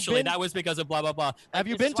 Well, actually, that was because of blah, blah, blah. Have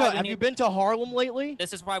you been to Harlem lately?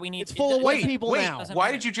 This is why we need. It's full of white people now.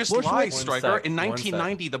 Why did you just lie, Stryker? In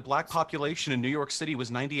 1990, the black population in New York City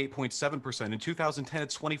was 98.7%. In 2010,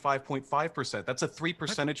 it's 25.5%. That's a 3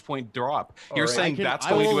 percentage point drop. You're saying that's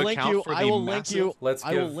I will link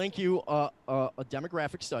you a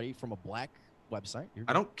demographic study from a black website.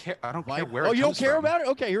 I don't care. I don't care where. Oh, you don't care about it?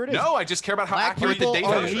 Okay, here it is. No, I just care about how accurate the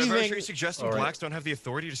data is. Are you suggesting blacks don't have the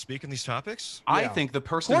authority to speak on these topics? I think the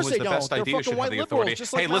person who has the best idea should have the authority.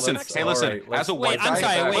 Hey, listen. As a white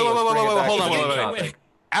guy, hold on.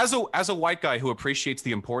 As a white guy who appreciates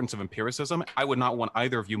the importance of empiricism, I would not want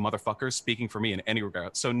either of you motherfuckers speaking for me in any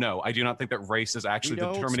regard. So no, I do not think that race is actually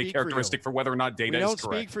the determining characteristic for whether or not data is correct. We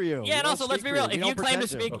don't speak for you. Yeah, and also let's be real. If you claim to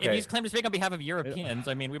speak on behalf of Europeans,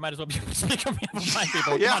 I mean, we might as well speak on behalf of black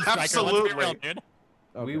people. Yeah, absolutely. Let's be real, dude.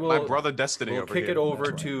 We will, my brother Destiny we'll over kick here. it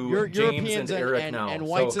over to James and Eric now. And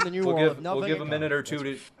whites in the New World. We'll give a minute or two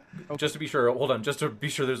to, just to be sure. Hold on, just to be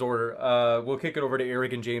sure there's order. We'll kick it over to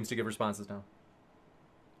Eric and James to give responses now.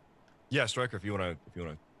 Yeah, Stryker, if you want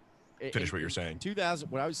to finish what you're saying.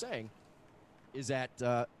 2000, what I was saying is that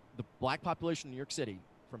the black population in New York City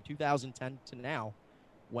from 2010 to now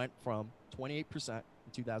went from 28% in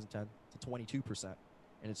 2010 to 22%,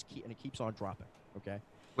 and it keeps on dropping. Okay.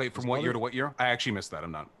 Wait, from what year to what year? I actually missed that.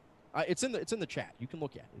 I'm not. It's in the chat. You can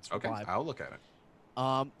look at it. It's okay. live. I'll look at it.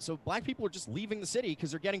 So black people are just leaving the city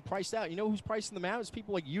because they're getting priced out. You know who's pricing them out? It's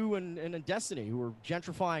people like you and Destiny who are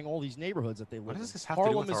gentrifying all these neighborhoods that they live in. What does this have to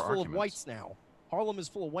do with our Harlem is full arguments? of whites now. Harlem is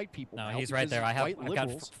full of white people. No, now he's right there. I've got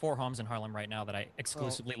liberals. 4 homes in Harlem right now that I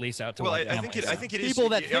exclusively lease out to. Well, I think it is. People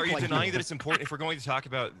that are you like denying that it's important if we're going to talk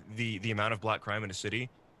about the amount of black crime in a city?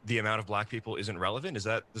 The amount of black people isn't relevant. Is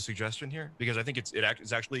that the suggestion here? Because I think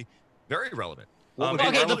it's actually very relevant.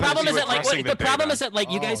 Okay, the problem is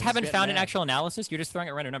that you guys haven't found an actual analysis. You're just throwing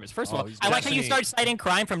out random numbers. First of all, I like how you started citing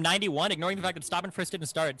crime from 91, ignoring the fact that stop and frisk didn't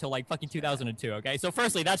start until like fucking 2002. Okay, so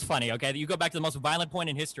firstly, that's funny. Okay, that you go back to the most violent point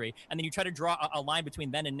in history, and then you try to draw a line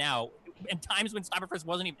between then and now, in times when stop and frisk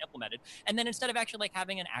wasn't even implemented. And then instead of actually like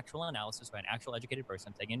having an actual analysis by an actual educated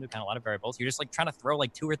person taking into account a lot of variables, you're just like trying to throw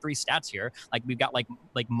like 2 or 3 stats here. Like we've got like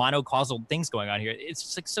monocausal things going on here. It's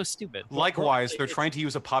just like so stupid. Likewise, they're trying to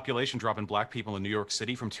use a population drop in black people in New York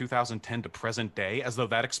City from 2010 to present day, as though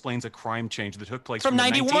that explains a crime change that took place from the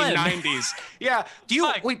 1990s. Yeah. Do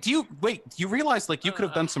you realize like you could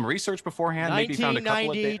have done some research beforehand? Maybe found a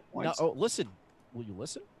couple of data points? Listen. Will you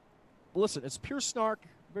listen? Listen. It's pure snark.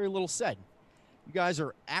 Very little said. You guys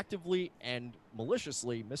are actively and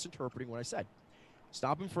maliciously misinterpreting what I said.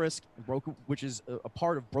 Stop and frisk, which is a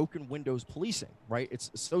part of broken windows policing, right? It's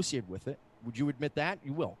associated with it. Would you admit that?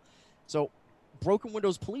 You will. So, broken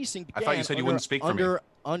windows policing began I thought you said you wouldn't speak for me.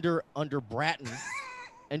 Under Bratton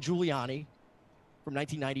and Giuliani from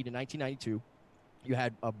 1990 to 1992. You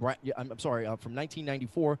had from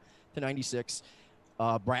 1994 to 96,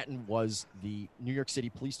 Bratton was the New York City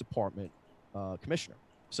Police Department commissioner.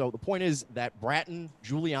 So the point is that Bratton,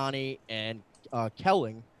 Giuliani, and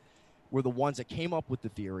Kelling were the ones that came up with the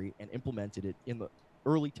theory and implemented it in the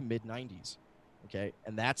early to mid 90s. Okay,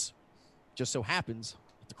 and that's just so happens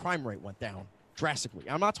that the crime rate went down drastically.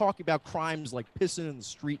 I'm not talking about crimes like pissing in the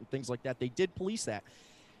street and things like that. They did police that.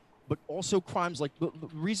 But also crimes like the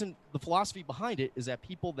reason, the philosophy behind it is that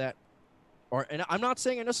people that are, and I'm not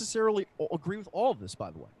saying I necessarily agree with all of this,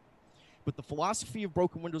 by the way, but the philosophy of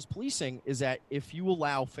broken windows policing is that if you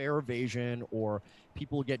allow fare evasion or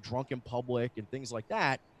people get drunk in public and things like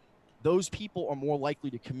that, those people are more likely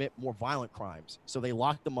to commit more violent crimes. So they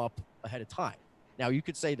lock them up ahead of time. Now, you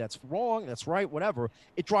could say that's wrong, that's right, whatever.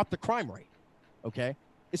 It dropped the crime rate, okay?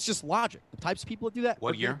 It's just logic. The types of people that do that.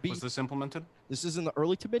 What year was this implemented? This is in the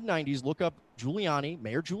early to mid 90s. Look up Giuliani,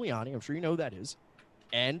 Mayor Giuliani. I'm sure you know who that is,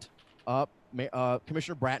 and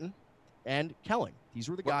Commissioner Bratton and Kelling. These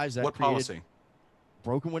were the guys that what created policy?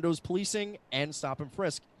 Broken windows policing and stop and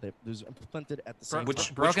frisk that was implemented at the same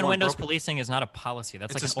time. Broken windows policing is not a policy.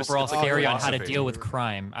 That's like an overall theory on how to deal with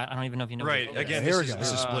crime. I don't even know if you know. Right. Again,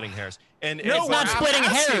 this is splitting hairs. And no, it's not splitting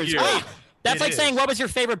hairs. Wait. That's like saying, what was your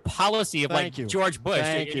favorite policy of George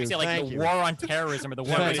Bush? You say like the war on terrorism or the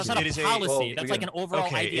war. That's not a policy. That's like an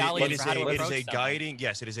overall ideology for how to approach something.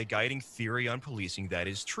 It is a guiding theory on policing. That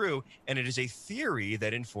is true, and it is a theory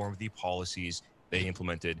that informed the policies they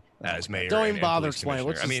implemented as mayor. Don't even bother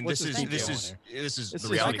explaining. I mean, this is the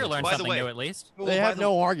reality. By the way, at least they have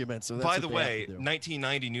no arguments. So by the way,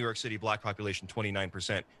 1990 New York City black population 29%,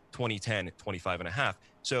 2010 25.5%.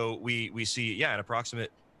 So we see an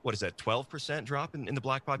approximate, what is that, 12% drop in the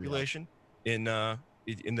black population in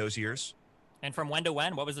those years. And from when to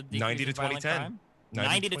when? What was the decrease 90 to 2010.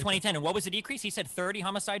 90 to 2010. And what was the decrease? He said 30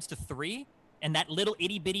 homicides to 3. And that little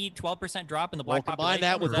itty bitty 12% drop in the black population. Combine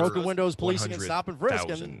that with broken windows policing and stop and frisk.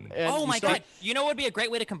 Oh my God! You know what would be a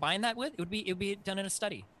great way to combine that with? It would be done in a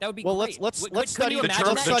study. That would be great. Let's study the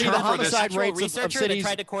homicide rates of cities. That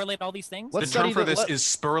tried to correlate all these things. The term for this is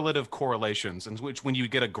superlative correlations, in which when you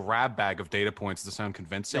get a grab bag of data points that sound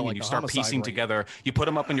convincing, and you start piecing together, you put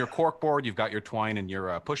them up in your corkboard, you've got your twine and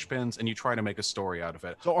your push pins, and you try to make a story out of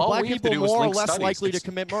it. So are black people more or less likely to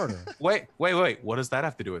commit murder? Wait. What does that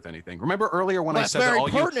have to do with anything? Remember earlier when I said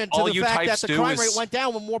that all you types do is... the crime rate went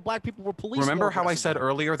down when more black people were policed. Remember how I said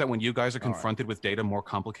earlier that when you guys are confronted with data more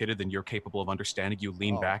complicated than you're capable of understanding, you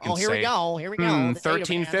lean back and say, here we go.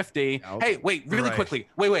 1350. Hey, wait, really quickly.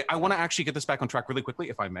 Wait. I want to actually get this back on track really quickly,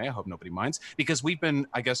 if I may. I hope nobody minds. Because we've been,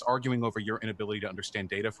 I guess, arguing over your inability to understand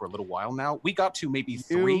data for a little while now. We got to maybe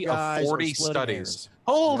 3 of 40 studies.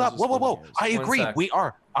 Hold up. Whoa. I agree.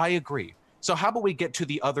 I agree. So how about we get to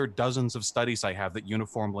the other dozens of studies I have that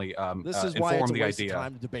uniformly this is why it's a waste of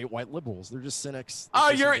time to debate white liberals. They're just cynics. Oh,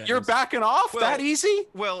 you're backing off that easy?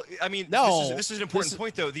 Well, I mean, no. This is an important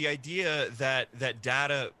point, though. The idea that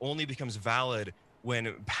data only becomes valid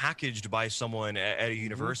when packaged by someone at a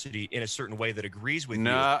university in a certain way that agrees with you.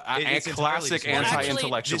 It's classic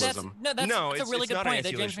anti-intellectualism. That's a really good point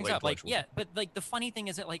that James brings up. But like the funny thing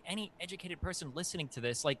is that like any educated person listening to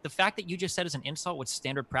this, like the fact that you just said is an insult with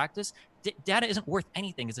standard practice, data isn't worth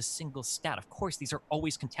anything as a single stat. Of course, these are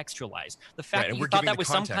always contextualized. The fact that you thought that was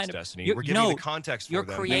some kind of we're giving the context for them.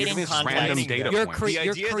 You're creating context.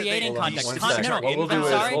 You're creating context. What we'll do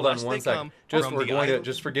is hold on one second.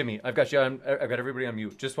 Just forgive me. I've got everybody on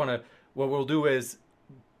mute. What we'll do is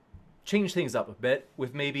change things up a bit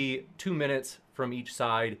with maybe 2 minutes from each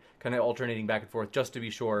side, kind of alternating back and forth, just to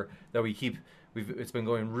be sure that it's been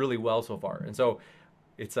going really well so far. And so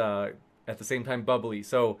it's at the same time bubbly.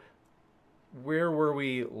 So where were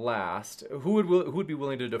we last? Who would be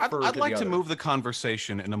willing to defer? I'd like to move the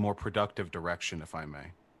conversation in a more productive direction, if I may.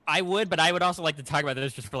 I would, but I would also like to talk about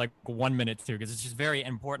this just for like 1 minute too, because it's just very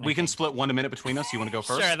important. We can split 1 minute between us. You want to go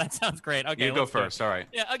first? Sure, that sounds great. Okay, you go first. All right.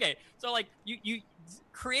 Yeah. Okay. So like you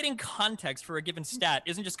creating context for a given stat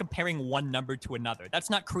isn't just comparing one number to another. That's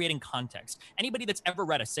not creating context. Anybody that's ever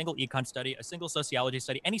read a single econ study, a single sociology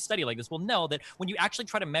study, any study like this will know that when you actually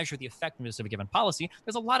try to measure the effectiveness of a given policy,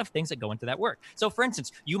 there's a lot of things that go into that work. So for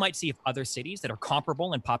instance, you might see if other cities that are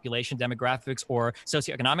comparable in population demographics or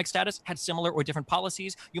socioeconomic status had similar or different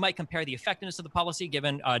policies. You might compare the effectiveness of the policy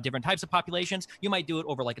given different types of populations. You might do it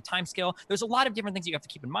over like a time scale. There's a lot of different things you have to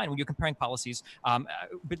keep in mind when you're comparing policies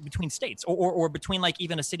between states or between like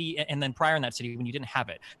even a city and then prior in that city when you didn't have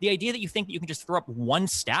it. The idea that you think that you can just throw up one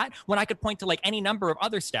stat when I could point to like any number of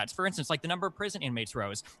other stats, for instance, like the number of prison inmates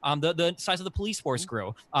rose, the size of the police force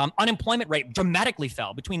grew, unemployment rate dramatically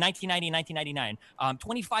fell between 1990 and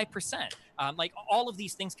 1999, 25%. Like all of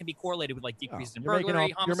these things can be correlated with like decreases in You're making burglary, our-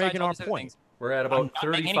 you're homicides, making all our these other point. things. We're at about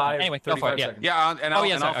 35, anyway, go for 35 it, seconds. Yeah, and I'll, Oh,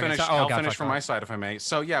 yeah, and I'll sorry, okay, finish. sorry. Oh, I'll God, finish fuck, from fuck. my side if I may.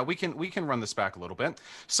 So yeah, we can run this back a little bit.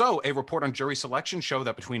 So a report on jury selection showed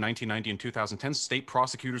that between 1990 and 2010, state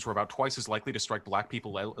prosecutors were about twice as likely to strike black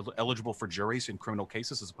people eligible for juries in criminal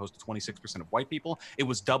cases as opposed to 26% of white people. It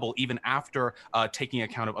was double even after taking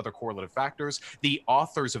account of other correlative factors. The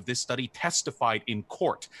authors of this study testified in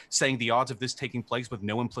court, saying the odds of this taking place with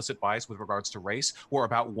no implicit bias with regards to race were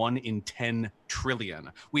about 1 in 10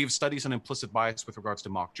 trillion. We have studies on implicit bias with regards to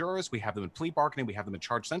mock jurors. We have them in plea bargaining. We have them in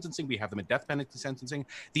charge sentencing. We have them in death penalty sentencing.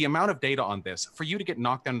 The amount of data on this, for you to get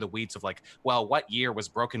knocked down in the weeds of like, well, what year was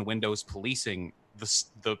broken windows policing,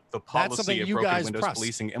 the policy of broken windows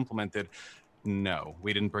policing implemented? No,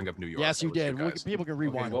 we didn't bring up New York. Yes, you did. People can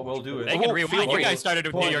rewind. Okay, what we'll do is They can rewind. You guys started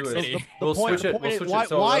with New York City. We'll switch it.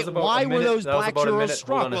 So why were those black jurors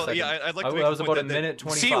struck? Well, yeah, I'd like to that was about a minute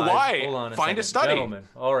 25. See why? Hold on Find a second. study. Gentlemen.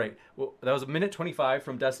 All right. Well, that was a minute 25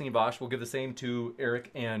 from Destiny Vosh. We'll give the same to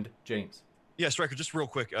Eric and James. Yeah, Stryker, just real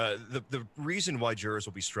quick. The reason why jurors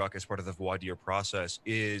will be struck as part of the voir dire process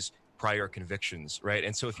is prior convictions, right?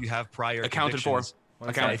 And so if you have prior Accounted convictions, for.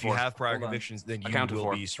 if you have prior convictions, then you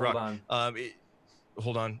will be struck.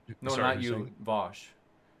 Hold on. No, Sorry, not you, Vosh.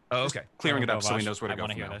 Oh, okay. Clearing it up so he knows where to go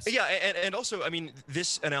from now. Yeah, and also, I mean,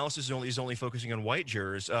 this analysis is only focusing on white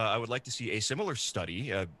jurors. I would like to see a similar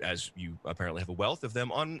study, as you apparently have a wealth of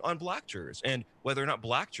them, on black jurors and whether or not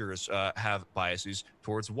black jurors have biases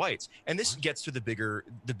towards whites. And this gets to the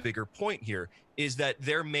bigger point here is that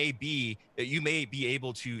you may be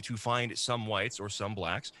able to find some whites or some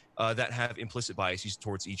blacks that have implicit biases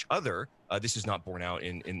towards each other. This is not borne out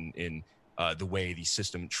in the way the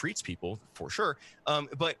system treats people, for sure.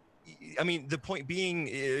 But I mean, the point being,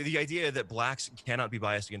 the idea that blacks cannot be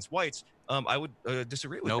biased against whites, I would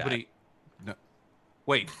disagree with that. No.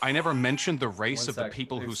 Wait, I never mentioned the race of the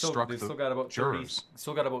people who struck the jurors.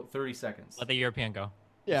 Still got about 30 seconds. Let the European go.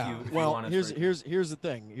 Yeah. Well, here's the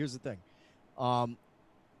thing. Here's the thing.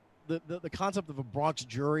 The concept of a Bronx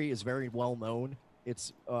jury is very well known.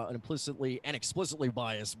 It's an implicitly and explicitly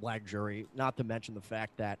biased black jury, not to mention the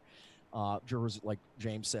fact that jurors, like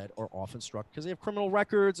James said, are often struck because they have criminal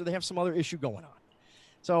records or they have some other issue going on.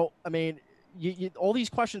 So, I mean, all these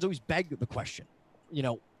questions always beg the question,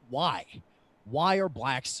 why? Why are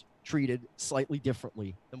blacks treated slightly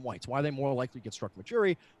differently than whites? Why are they more likely to get struck from a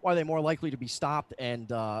jury? Why are they more likely to be stopped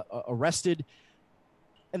and arrested?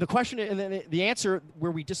 And the question, and then the answer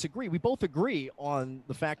where we disagree, we both agree on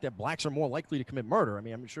the fact that blacks are more likely to commit murder. I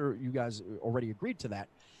mean, I'm sure you guys already agreed to that.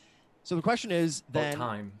 So the question is then...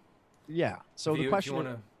 time. Yeah. So the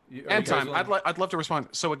question... And time. I'd love to respond.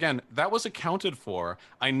 So again, that was accounted for.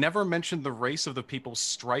 I never mentioned the race of the people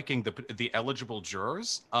striking the eligible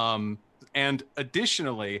jurors. And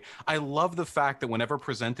additionally, I love the fact that whenever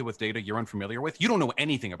presented with data you're unfamiliar with, you don't know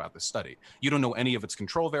anything about this study. You don't know any of its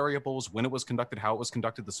control variables, when it was conducted, how it was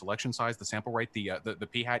conducted, the selection size, the sample rate, the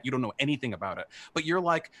p-hat. You don't know anything about it. But you're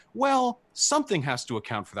like, well, something has to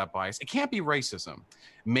account for that bias. It can't be racism.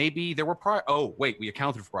 Maybe there were prior. Oh, wait, we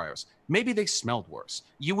accounted for priors. Maybe they smelled worse.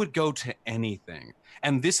 You would go to anything.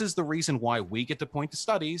 And this is the reason why we get to point to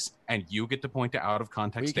studies and you get to point to out of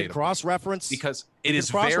context data. Cross-reference. Because it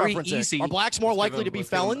is very easy. Are blacks more likely to be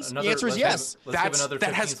felons? The answer is yes. Wait.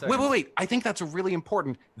 I think that's really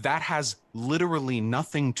important. That has literally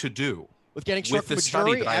nothing to do with getting struck from a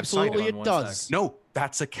jury. Absolutely, it does. No,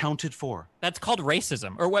 that's accounted for. That's called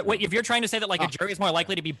racism. Or what if you're trying to say that like a jury is more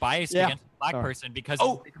likely to be biased against a black person because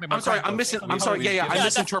I'm sorry, I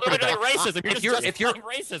misinterpreted that. Racism.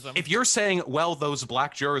 If you're saying, well, those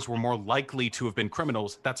black jurors were more likely to have been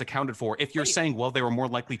criminals, that's accounted for. If you're saying, well, they were more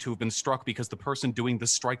likely to have been struck because the person doing the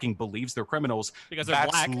striking believes they're criminals,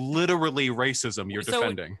 that's literally racism you're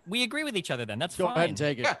defending. We agree with each other then. That's fine. Go ahead and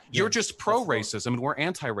take it. Yeah, you're just pro-racism and we're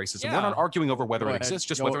anti-racism. We're not arguing over whether it exists,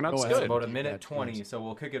 just whether or not it's good. About a minute 20, so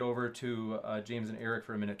we'll kick it over to James and Eric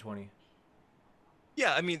for a minute 20.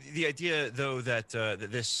 Yeah, I mean, the idea, though, that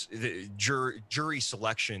the jury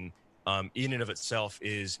selection in and of itself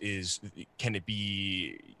can it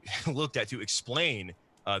be looked at to explain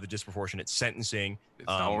the disproportionate sentencing?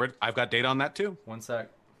 I've got data on that, too. One sec.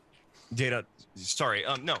 Data. Sorry.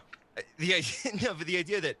 No. The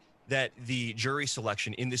idea that the jury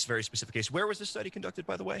selection in this very specific case, where was this study conducted,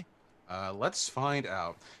 by the way? Let's find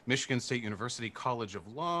out. Michigan State University College of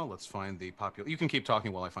Law. Let's find the population. You can keep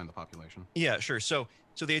talking while I find the population. Yeah, sure. So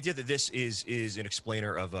the idea that this is an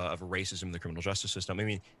explainer of a racism in the criminal justice system. I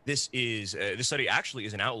mean, this study actually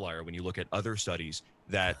is an outlier when you look at other studies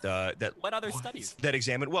that what other studies that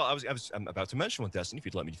examined. Well, I'm about to mention one, Destiny, if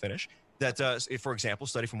you'd let me finish. That, if, for example, a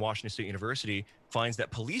study from Washington State University finds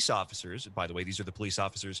that police officers, by the way, these are the police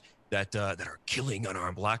officers that are killing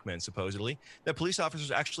unarmed black men, supposedly, that police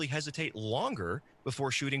officers actually hesitate longer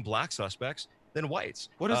before shooting black suspects than whites.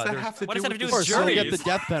 What does that have to do with the jury? Get the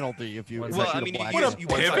death penalty if you. Well, I mean, you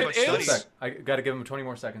pivot is. I got to give him 20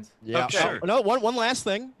 more seconds. Yeah, okay. Sure. No, one last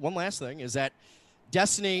thing. One last thing is that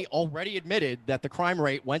Destiny already admitted that the crime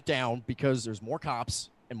rate went down because there's more cops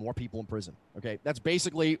and more people in prison. Okay, that's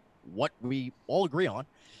basically what we all agree on.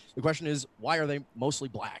 The question is, why are they mostly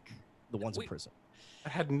black, the ones in prison? It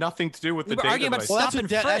had nothing to do with the data. Arguing about stop and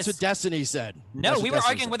frisk. That's what Destiny said. No, we were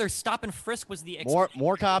arguing whether stop and frisk was the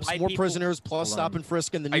more cops, more prisoners, plus stop and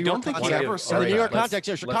frisk in the New York context. In the New York context,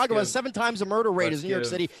 yeah, Chicago has 7 times the murder rate as New York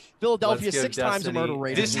City. Philadelphia 6 times the murder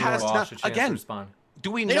rate. This has not again. Do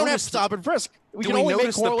we? They don't have stop and frisk. We can only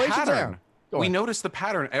make correlations there. We notice the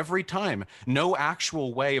pattern every time. No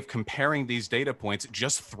actual way of comparing these data points,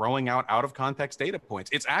 just throwing out of context data points.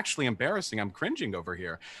 It's actually embarrassing. I'm cringing over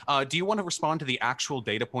here. Do you want to respond to the actual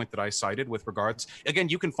data point that I cited with regards? Again,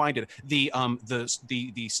 you can find it.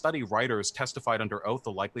 The study writers testified under oath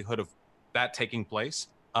the likelihood of that taking place.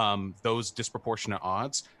 Those disproportionate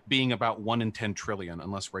odds being about 1 in 10 trillion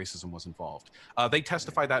unless racism was involved. They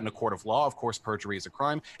testified that in a court of law. Of course, perjury is a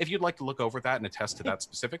crime. If you'd like to look over that and attest to that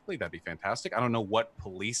specifically, that'd be fantastic. I don't know what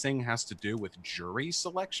policing has to do with jury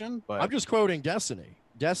selection, but I'm just quoting Destiny.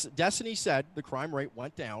 Destiny said the crime rate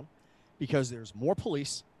went down because there's more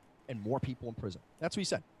police and more people in prison. That's what he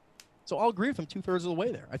said. So I'll agree with him 2/3 of the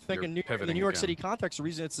way there. I think in the New York City context, the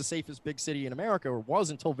reason it's the safest big city in America, or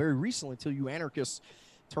was until very recently, until you anarchists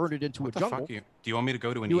turned it into a jungle. Do you want me to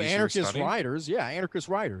go to an easier anarchist study? Riders, yeah, anarchist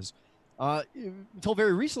riders. Until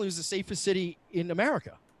very recently, it was the safest city in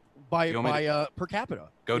America by per capita.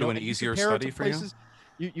 Go to an easier study for you?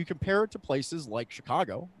 You compare it to places like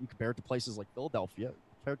Chicago. You compare it to places like Philadelphia.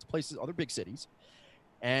 Compare it to places, other big cities,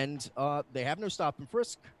 and they have no stop and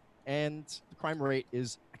frisk, and the crime rate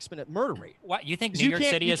is exponent. Murder rate. What you think New York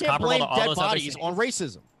City is comparable to all those other cities on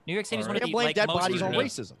racism? New York City is one of the blame dead bodies on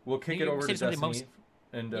racism. We'll kick it over to Destiny.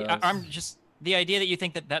 And I'm just the idea that you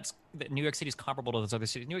think that New York City is comparable to those other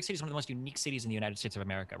cities. New York City is one of the most unique cities in the United States of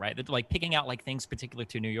America, right? That, like picking out like things particular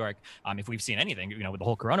to New York. If we've seen anything, with the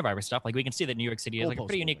whole coronavirus stuff, like we can see that New York City is like a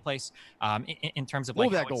pretty unique place in terms of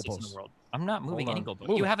like how it sits in the world. I'm not moving any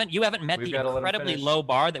goalpost. You haven't met the incredibly low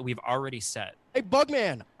bar that we've already set. Hey,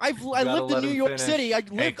 Bugman, I lived in New York City. I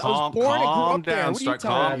was born and grew up there. What are you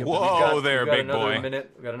telling me? Whoa there, big boy.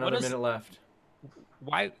 We got another minute left.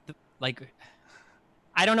 Why,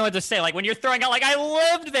 I don't know what to say. Like when you're throwing out, like I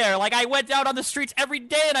lived there, like I went out on the streets every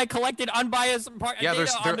day and I collected unbiased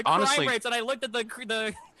data on the crime rates, and I looked at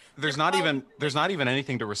the. There's not even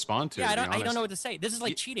anything to respond to. Yeah, I don't know what to say. This is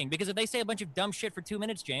like cheating, because if they say a bunch of dumb shit for 2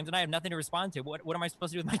 minutes, James, and I have nothing to respond to, what am I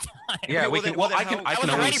supposed to do with my time? Yeah, I was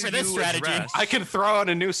ready for this strategy. I can throw out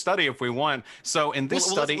a new study if we want. So in this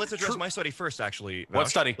study, let's address my study first. Actually, what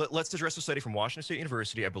study? Let's address the study from Washington State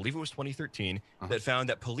University. I believe it was 2013 that found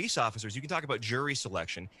that police officers. You can talk about jury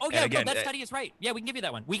selection. Oh yeah, again, that study is right. Yeah, we can give you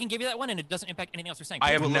that one. We can give you that one, and it doesn't impact anything else we're saying.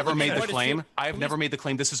 I have never made the claim. I have never made the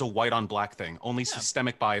claim. This is a white on black thing. Only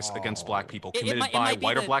systemic bias against black people. Committed by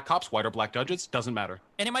white or black cops, white or black judges, doesn't matter.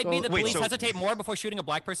 And it might be that police hesitate more before shooting a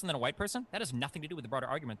black person than a white person. That has nothing to do with the broader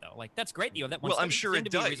argument, though. Like, that's great that you have that one. Well, I'm sure it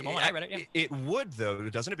does. It would, though,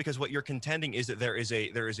 doesn't it? Because what you're contending is that there is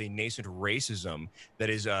a nascent racism that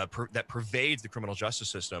is that pervades the criminal justice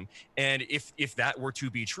system, and if that were to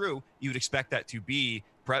be true, you would expect that to be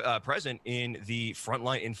present in the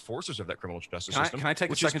frontline enforcers of that criminal justice system. Can I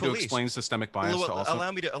take a second to explain systemic bias?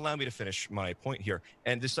 Allow me to finish my point here.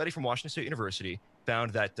 And the study from Washington State University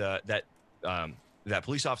found that that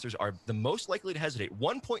police officers are the most likely to hesitate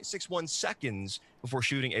 1.61 seconds before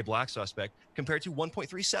shooting a black suspect compared to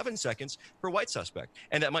 1.37 seconds for a white suspect.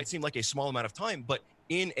 And that might seem like a small amount of time, but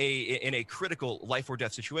in a critical life or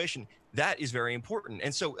death situation, that is very important.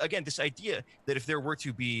 And so again, this idea that if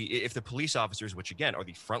the police officers, which again are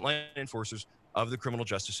the frontline enforcers of the criminal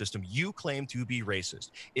justice system, you claim to be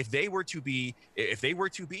racist. If they were to be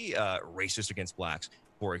racist against blacks,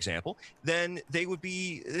 for example, then they would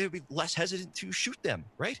be less hesitant to shoot them,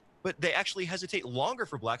 right? But they actually hesitate longer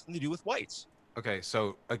for blacks than they do with whites. Okay,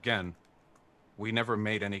 so again, we never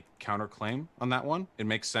made any counterclaim on that one. It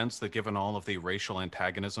makes sense that given all of the racial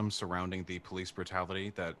antagonism surrounding the police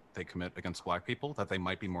brutality that they commit against black people, that they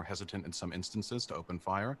might be more hesitant in some instances to open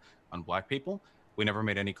fire on black people. We never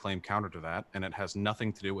made any claim counter to that, and it has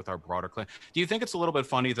nothing to do with our broader claim. Do you think it's a little bit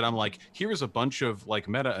funny that I'm like, here's a bunch of like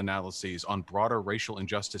meta-analyses on broader racial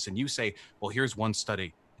injustice, and you say, well, here's one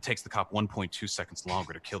study. takes the cop 1.2 seconds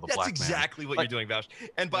longer to kill the That's black man. That's exactly what you're doing, Vaush.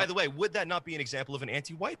 And by the way, would that not be an example of an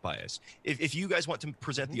anti-white bias? If you guys want to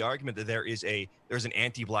present the argument that there's an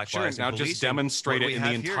anti-black bias in now policing, just demonstrate it in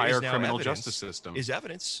the entire criminal justice system. Is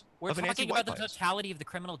evidence. We're talking about the totality of the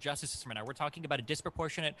criminal justice system right now. We're talking about a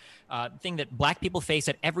disproportionate thing that black people face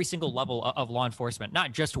at every single level of law enforcement,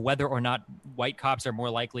 not just whether or not white cops are more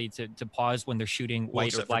likely to pause when they're shooting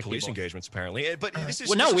white or black police people. engagements, apparently. But this is,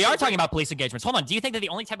 well, no, we are talking about police engagements. Hold on. Do you think that the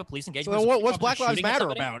only type of police engagement? So what's Black Lives Matter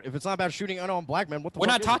about? If it's not about shooting unarmed black men, what the We're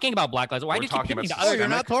not talking about Black Lives. Why do you keep picking Oh, you're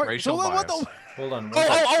not talking. So what the? Hold on.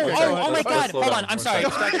 Oh my God! Hold on. I'm sorry.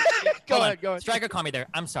 Go ahead. Stryker, call me there.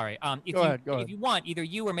 I'm sorry. Go ahead. If you want, either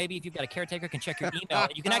you or maybe if you've got a caretaker can check your email.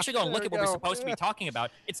 You can actually go and look at what we're supposed to be talking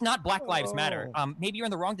about. It's not Black Lives Matter. Maybe you're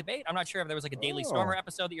in the wrong debate. I'm not sure if there was like a Daily Stormer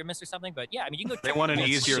episode that you missed or something. But yeah, I mean, you can go. They want an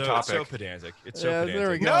easier topic. It's so pedantic. It's so pedantic. There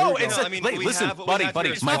we go. No, it's listen, buddy.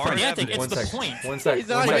 It's not pedantic. It's the point. One sec.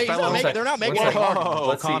 They're not making it hard.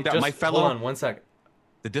 Oh, calm down, my fellow. Hold on 1 sec.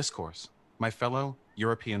 The discourse, my fellow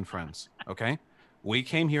European friends. Okay. We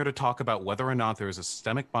came here to talk about whether or not there is a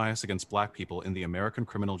systemic bias against black people in the American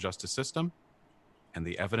criminal justice system, and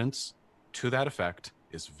the evidence to that effect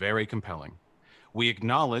is very compelling. We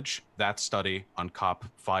acknowledge that study on cop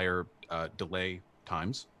fire delay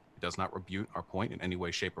times. It does not rebuke our point in any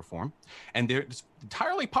way, shape, or form. And it's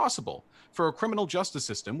entirely possible for a criminal justice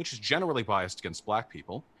system, which is generally biased against black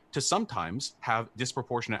people, to sometimes have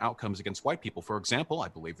disproportionate outcomes against white people. For example, I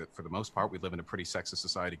believe that for the most part, we live in a pretty sexist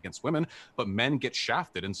society against women, but men get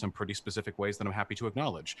shafted in some pretty specific ways that I'm happy to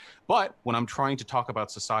acknowledge. But when I'm trying to talk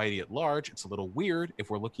about society at large, it's a little weird if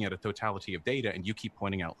we're looking at a totality of data and you keep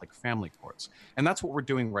pointing out like family courts. And that's what we're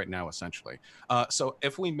doing right now, essentially. So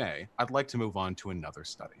if we may, I'd like to move on to another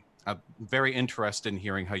study. I'm very interested in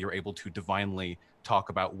hearing how you're able to divinely talk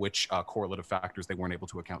about which correlative factors they weren't able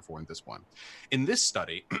to account for in this one. In this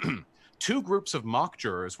study, 2 groups of mock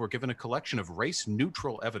jurors were given a collection of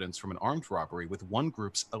race-neutral evidence from an armed robbery, with one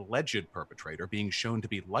group's alleged perpetrator being shown to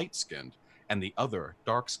be light-skinned and the other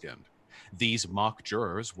dark-skinned. These mock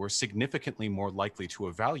jurors were significantly more likely to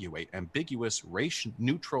evaluate ambiguous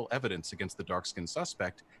race-neutral evidence against the dark-skinned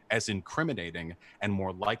suspect as incriminating and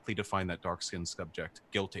more likely to find that dark-skinned subject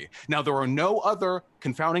guilty. Now, there are no other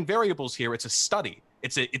confounding variables here. It's a study.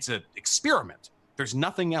 It's an experiment. There's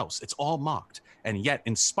nothing else. It's all mocked. And yet,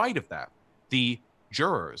 in spite of that, the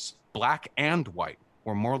jurors, black and white,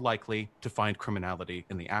 were more likely to find criminality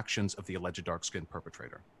in the actions of the alleged dark-skinned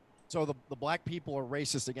perpetrator. So the black people are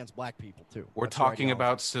racist against black people too. We're talking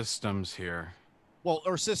about systems here. Well,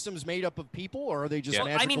 are systems made up of people, or are they just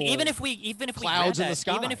magical? I mean, even if we clouds in the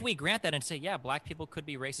sky? even if we grant that and say, yeah, black people could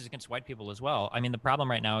be racist against white people as well. I mean, the problem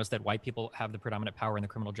right now is that white people have the predominant power in the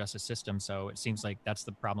criminal justice system. So it seems like that's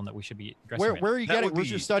the problem that we should be addressing. Where are you getting? Where's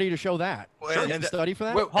your study to show that? Study for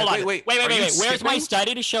that? Hold on. Wait. Where's my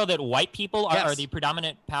study to show that white people are the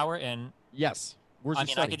predominant power in? Yes. I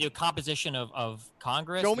could do a composition of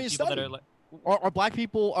Congress. Show me a study. Are black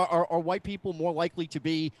people, are white people more likely to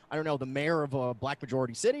be, I don't know, the mayor of a black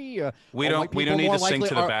majority city? We don't need to sink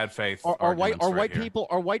to the bad faith. Are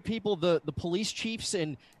white people the police chiefs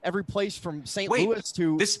in every place from St. Louis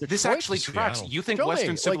to this actually tracks. You think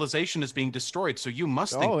Western civilization is being destroyed, so you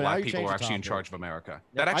must think black people are actually in charge of America.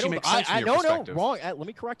 That actually makes sense from your perspective. No, wrong. Let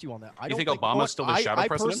me correct you on that. You think Obama's still the shadow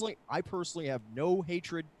president? I personally have no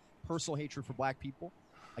personal hatred for black people.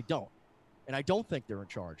 I don't. And I don't think they're in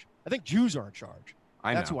charge. I think Jews are in charge.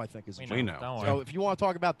 That's who I think is in charge. We know. So if you want to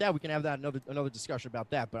talk about that, we can have that another discussion about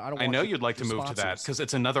that. But I know you'd like to move to that because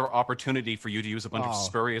it's another opportunity for you to use a bunch of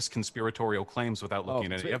spurious conspiratorial claims without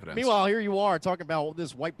looking at any evidence. Meanwhile, here you are talking about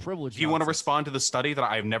this white privilege. Do you want to respond to the study that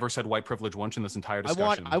I've never said white privilege once in this entire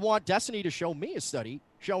discussion? I want Destiny to show me a study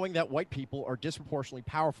showing that white people are disproportionately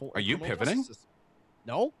powerful. Are you pivoting?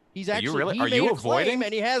 No, he's actually. Are you really? Are you avoiding?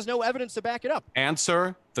 And he has no evidence to back it up.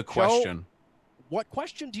 Answer the question. What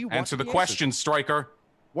question do you want? Answer the question, Stryker.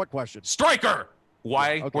 What question? Stryker!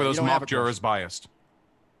 Why were those mock jurors biased?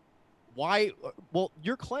 Why? Well,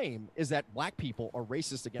 your claim is that black people are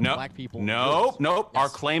racist against black people. No. Yes. Our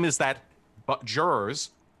claim is that jurors,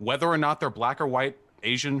 whether or not they're black or white,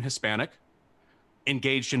 Asian, Hispanic,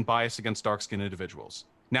 engaged in bias against dark-skinned individuals.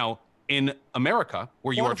 Now, in America,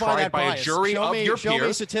 where you are tried by a jury of your peers... Show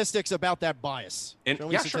me statistics about that bias. Show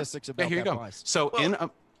me statistics about that bias. So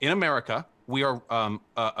in America... We are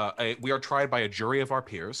tried by a jury of our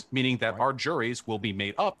peers, meaning that our juries will be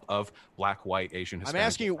made up of black, white, Asian, Hispanic. I'm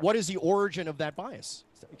asking you, what is the origin of that bias?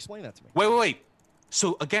 Explain that to me. Wait.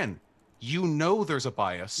 So again, you know there's a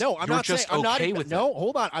bias. No, I'm You're not just saying. okay with it. No,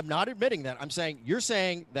 hold on. I'm not admitting that. You're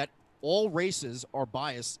saying that all races are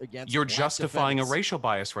biased against. You're black justifying defendants. a racial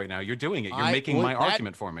bias right now. You're doing it. You're making my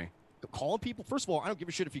argument for me. Calling people, first of all, I don't give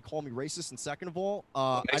a shit if you call me racist, and second of all, makes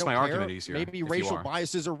I don't my care. argument easier. Maybe racial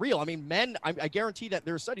biases are real. I mean, men. I guarantee that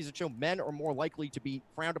there are studies that show men are more likely to be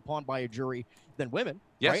frowned upon by a jury than women.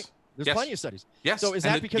 Yes. Right? There's plenty of studies. Yes. So is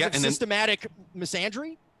that because of systematic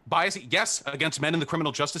misandry? Bias, yes, against men in the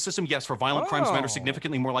criminal justice system. Yes, for violent crimes, men are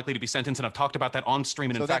significantly more likely to be sentenced, and I've talked about that on stream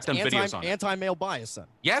and in fact done videos on it. Anti-male bias, then.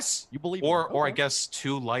 Yes, you believe, or I guess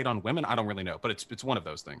too light on women. I don't really know, but it's one of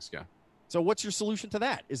those things. Yeah. So what's your solution to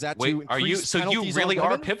that? Is that to increase are you? So you penalties really on are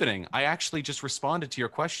women? pivoting. I actually just responded to your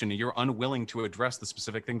question, and you're unwilling to address the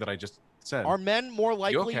specific thing that I just said. Are men more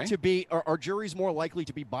likely to be? Are juries more likely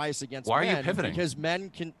to be biased against men? Why are you pivoting? Because men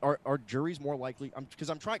can. Are juries more likely? Because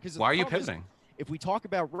I'm trying. Why are you pivoting? If we talk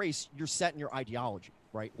about race, you're set in your ideology,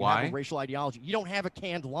 right? You Why? have a racial ideology. You don't have a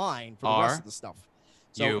canned line for the rest of the stuff.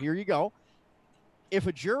 So here you go. If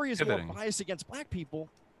a jury is more biased against black people,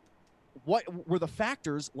 what were the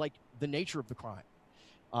factors like the nature of the crime,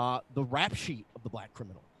 the rap sheet of the black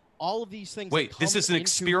criminal? All of these things. Wait, this is an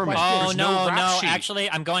experiment. Oh, no. Actually,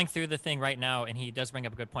 I'm going through the thing right now, and he does bring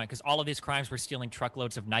up a good point, because all of these crimes were stealing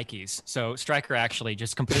truckloads of Nikes. So Stryker actually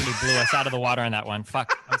just completely blew us out of the water on that one.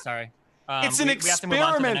 Fuck. I'm sorry. It's an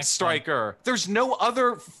experiment, Stryker. There's no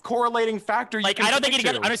other correlating factor. Like, I don't think he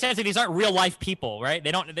understands that these aren't real life people, right?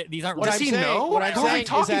 They don't. These aren't. Does he know? What I'm Who are we saying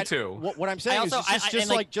talking is that, to? What I'm saying is just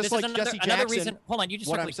like Jesse Jackson. Hold on, you just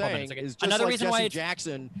what I'm saying is just another like reason why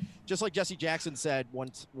Jesse Jackson said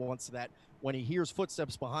once that when he hears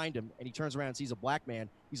footsteps behind him and he turns around and sees a black man,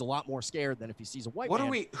 he's a lot more scared than if he sees a white man. What are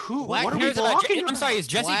we talking about? I'm sorry, is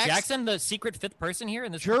Jesse Jackson the secret fifth person here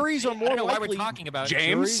in this? Juries are more likely. Why we're talking about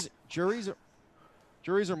James? Juries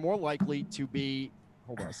are more likely to be.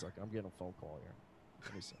 Hold on a second. I'm getting a phone call here.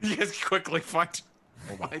 Let me see. Yes, quickly find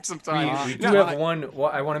some time. We do have one. Well,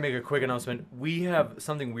 I want to make a quick announcement. We have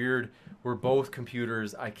something weird. We're both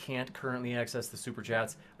computers. I can't currently access the super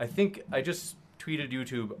chats. I think I just tweeted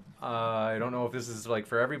YouTube. I don't know if this is like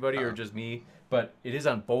for everybody or just me, but it is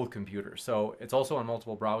on both computers. So it's also on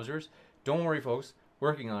multiple browsers. Don't worry, folks.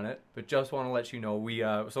 Working on it, but just want to let you know we.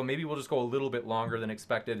 So maybe we'll just go a little bit longer than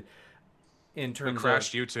expected. In terms of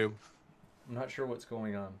crashed YouTube. I'm not sure what's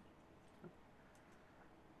going on.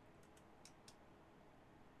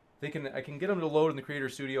 I can get them to load in the Creator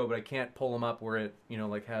Studio, but I can't pull them up where it,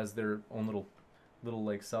 like has their own little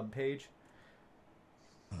like sub page.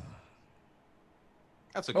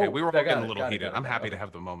 That's okay. We were all getting a little heated. I'm happy to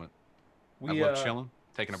have the moment. I'm chilling,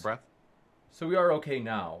 taking a breath. So we are okay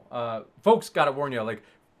now. Folks, gotta warn you, like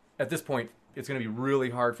at this point, it's going to be really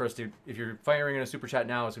hard for us to, if you're firing in a super chat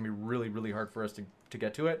now, it's going to be really, really hard for us to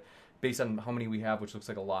get to it based on how many we have, which looks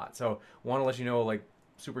like a lot. So want to let you know, like,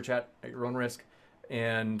 super chat at your own risk.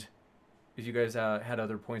 And if you guys had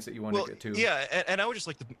other points that you wanted to get to. Yeah, and I would just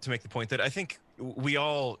like to make the point that I think we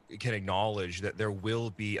all can acknowledge that there will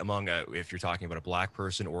be among, if you're talking about a black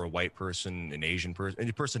person or a white person, an Asian person,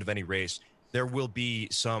 any person of any race, there will be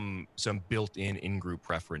some built-in in-group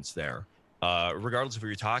preference there. Regardless of who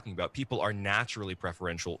you're talking about, people are naturally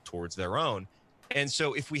preferential towards their own. And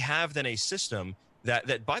so if we have then a system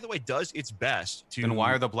that by the way, does its best to... Then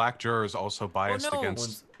why are the black jurors also biased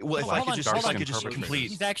against... Well, if I could just complete...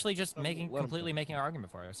 He's actually just completely making our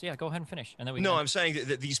argument for us. Yeah, go ahead and finish. And then we I'm saying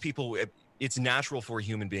that these people, it's natural for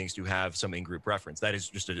human beings to have some in-group preference. That is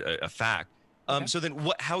just a fact. Okay. So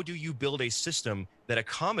then how do you build a system that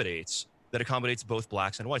accommodates both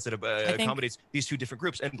blacks and whites, that accommodates these two different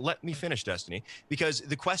groups? And let me finish, Destiny, because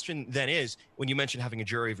the question then is, when you mention having a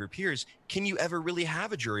jury of your peers, can you ever really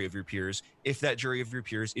have a jury of your peers if that jury of your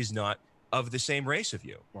peers is not of the same race of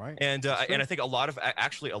you? Right. And I think a lot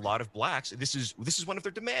of blacks, this is one of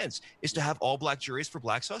their demands, is to have all black juries for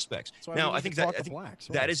black suspects. Now, I think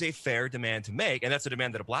that is a fair demand to make, and that's a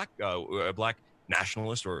demand that a black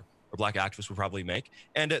nationalist or black activists would probably make,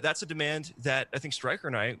 and that's a demand that I think Stryker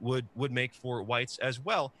and I would make for whites as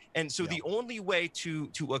well. And so the only way to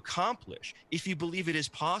accomplish, if you believe it is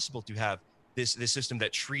possible to have this system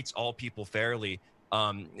that treats all people fairly,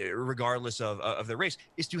 regardless of their race,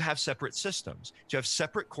 is to have separate systems, to have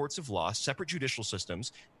separate courts of law, separate judicial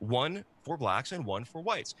systems, one for blacks and one for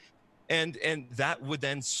whites. And that would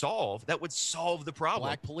then solve the problem.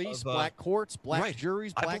 Black police, black courts, black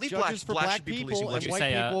juries, black judges for black people, and white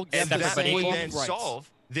people get the that same would then rights.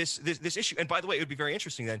 solve this issue. And by the way, it would be very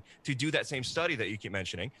interesting then to do that same study that you keep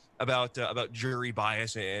mentioning about jury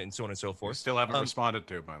bias and so on and so forth. You still haven't responded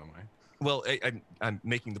to, by the way. Well, I'm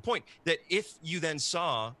making the point that if you then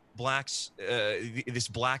saw blacks, this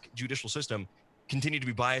black judicial system continue to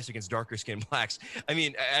be biased against darker skinned blacks, I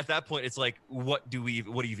mean, at that point, it's like, what do you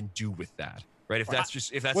even do with that, right? If that's What's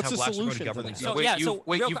how the blacks are going to solution govern to themselves.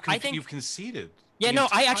 that? You've conceded. Yeah, no,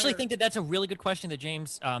 I actually think that that's a really good question that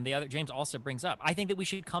James also brings up. I think that we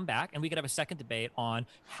should come back and we could have a second debate on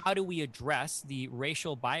how do we address the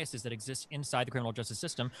racial biases that exist inside the criminal justice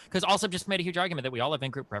system. Because also just made a huge argument that we all have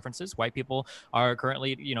in-group preferences. White people are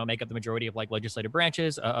currently, make up the majority of like legislative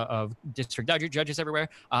branches of district judges everywhere.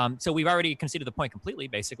 So we've already conceded the point completely,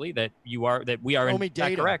 basically, that we are in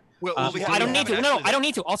fact correct. I don't need to. No, I don't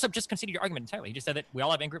need to. Also, just conceded your argument entirely. He just said that we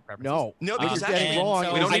all have in-group preferences. No, because actually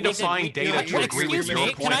wrong. We don't need to find data to agree with your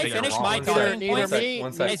point. Can I finish my talking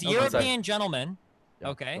point? As European gentlemen,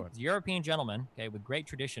 okay, European gentlemen, okay, with great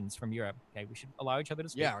traditions from Europe, okay, we should allow each other to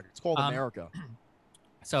speak. Yeah, it's called America.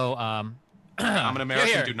 So, I'm an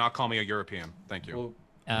American. Do not call me a European. Thank you.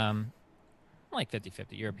 Like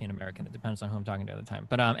 50-50 European American. It depends on who I'm talking to at the time.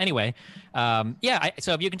 But anyway,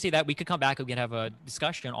 so if you can see that, we could come back and we can have a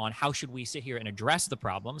discussion on how should we sit here and address the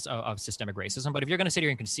problems of systemic racism. But if you're going to sit here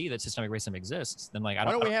and concede that systemic racism exists, then like why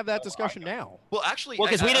don't we have that discussion now? Well, actually,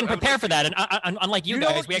 because we didn't prepare for that, and unlike you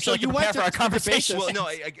guys, we actually prepare for our conversation. Well, no,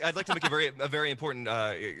 I'd like to make a very important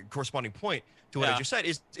corresponding point to what I just said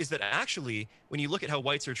is that actually, when you look at how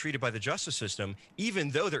whites are treated by the justice system, even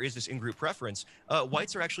though there is this in-group preference,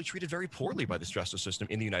 whites are actually treated very poorly by this justice system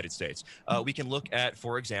in the United States. We can look at,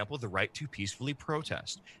 for example, the right to peacefully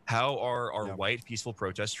protest. How are white peaceful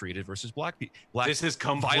protests treated versus black people? This is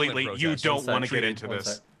completely. You don't want to get into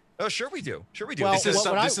this. Oh, sure we do. Sure we do. Well,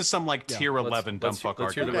 this is some like tier 11 dumb fuck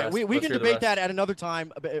argument. We can debate that at another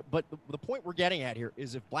time. But the point we're getting at here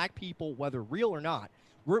is if black people, whether real or not,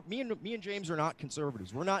 me and James are not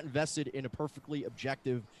conservatives. We're not invested in a perfectly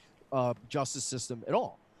objective justice system at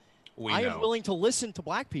all. I am willing to listen to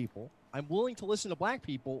black people. I'm willing to listen to black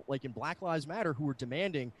people, like in Black Lives Matter, who are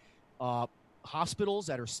demanding hospitals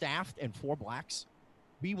that are staffed and for blacks.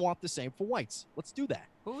 We want the same for whites. Let's do that.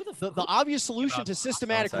 The obvious solution to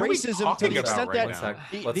systematic racism, to the extent that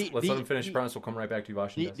let's let him finish. Promise we'll come right back to you,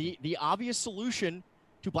 Vash. The obvious solution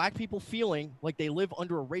to black people feeling like they live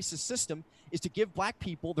under a racist system is to give black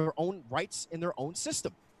people their own rights in their own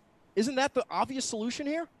system. Isn't that the obvious solution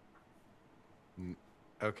here?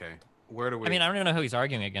 Okay. Where do we? I mean, I don't even know who he's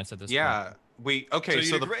arguing against at this point. Okay.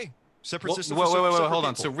 So separate system. Wait, hold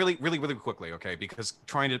on. So really quickly, okay, because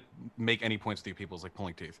trying to make any points to you people is like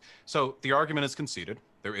pulling teeth. So the argument is conceded.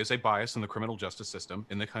 There is a bias in the criminal justice system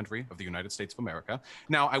in the country of the United States of America.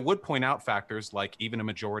 Now, I would point out factors like even a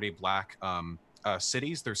majority black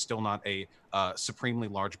cities, there's still not a supremely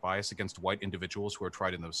large bias against white individuals who are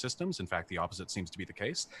tried in those systems. In fact, the opposite seems to be the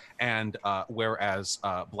case. And whereas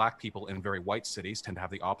black people in very white cities tend to have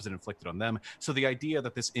the opposite inflicted on them. So the idea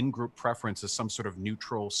that this in-group preference is some sort of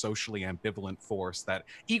neutral, socially ambivalent force that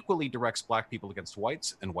equally directs black people against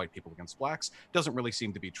whites and white people against blacks doesn't really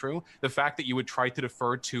seem to be true. The fact that you would try to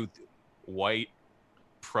defer to white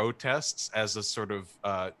protests as a sort of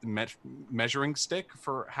measuring stick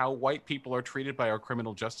for how white people are treated by our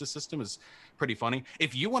criminal justice system is pretty funny.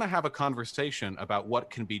 If you want to have a conversation about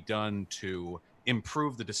what can be done to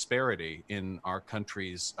improve the disparity in our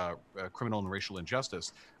country's criminal and racial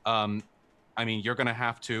injustice, I mean, you're going to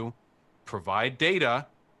have to provide data.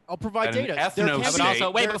 I'll provide data.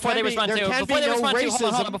 Before they respond to,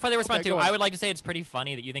 I would like to say it's pretty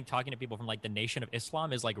funny that you think talking to people from like the Nation of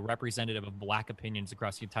Islam is like representative of black opinions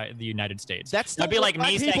across the United States. That'd be like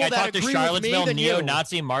me saying I talked to Charlottesville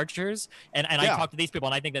neo-Nazi marchers, and I talked to these people,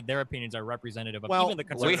 and I think that their opinions are representative of even the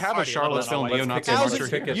conservative party. We have a Charlottesville neo-Nazi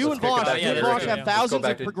marcher. You and Vosh have thousands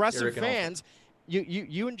of progressive fans.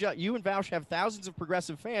 You and Vaush have thousands of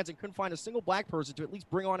progressive fans and couldn't find a single black person to at least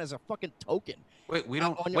bring on as a fucking token. We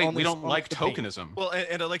don't like tokenism. Well,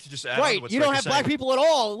 and I'd like to just add right. On to you don't have black people at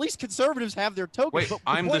all. At least conservatives have their tokens. Wait, but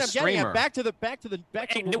I'm the streamer. Back to what we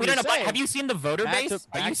were saying. Have you seen the voter base?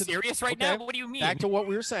 Are you serious right now? What do you mean? Back to what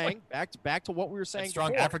we were saying. Back to what we were saying.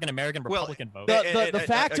 Strong African American Republican vote. The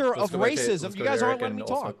factor of racism. You guys aren't letting me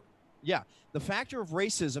talk. Yeah, the factor of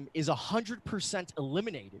racism is 100%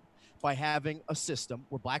 eliminated by having a system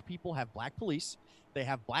where black people have black police, they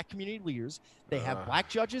have black community leaders, they have black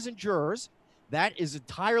judges and jurors. That is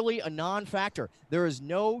entirely a non-factor. There is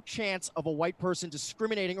no chance of a white person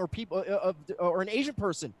discriminating or or an Asian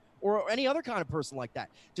person or any other kind of person like that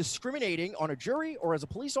discriminating on a jury or as a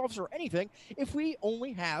police officer or anything if we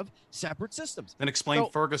only have separate systems. Then explain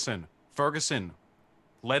Ferguson. Ferguson,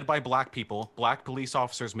 led by black people, black police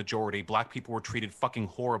officers majority, black people were treated fucking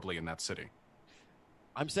horribly in that city.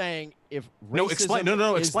 I'm saying if No, explain.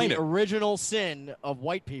 No, is explain the it. original sin of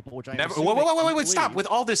white people, which I Never. never. Wait! Stop with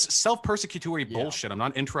all this self-persecutory bullshit. I'm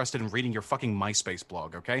not interested in reading your fucking MySpace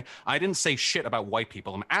blog. Okay, I didn't say shit about white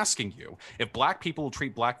people. I'm asking you if black people will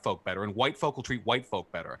treat black folk better and white folk will treat white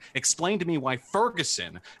folk better. Explain to me why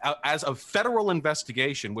Ferguson, as a federal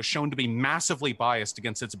investigation, was shown to be massively biased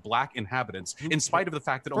against its black inhabitants, in spite of the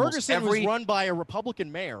fact that Ferguson was run by a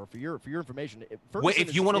Republican mayor. For your information,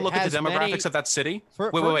 if you want to look at the demographics of that city,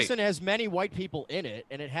 Ferguson has many white people in it,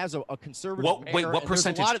 and it has a conservative mayor. What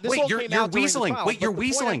percentage? You're weaseling. Wait, you're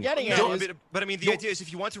weaseling. But I mean, the idea is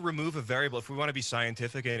if you want to remove a variable, if we want to be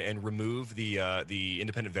scientific and remove the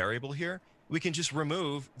independent variable here, we can just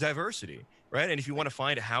remove diversity, right? And if you want to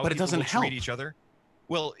find how people will treat each other,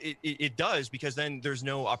 well, it does, because then there's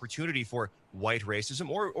no opportunity for white racism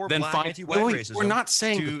or black anti-white racism. We're not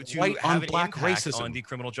saying white on black racism. On the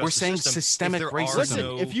criminal justice We're saying system systemic racism.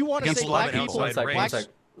 Listen, if you want to say black people,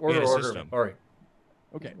 order. All right.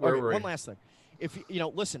 Okay. One last thing. If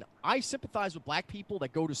listen, I sympathize with black people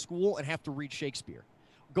that go to school and have to read Shakespeare,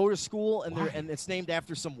 go to school and it's named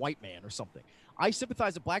after some white man or something. I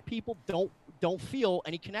sympathize that black people don't feel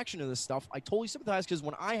any connection to this stuff. I totally sympathize, because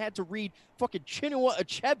when I had to read fucking Chinua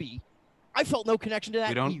Achebe, I felt no connection to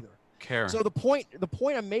that either. Care. So the point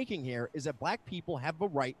I'm making here is that black people have a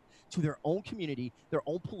right to their own community, their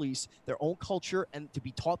own police, their own culture, and to be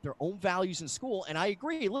taught their own values in school. And I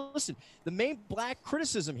agree. Listen, the main black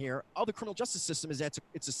criticism here of the criminal justice system is that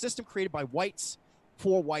it's a system created by whites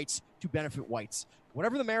for whites to benefit whites.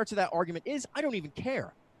 Whatever the merits of that argument is, I don't even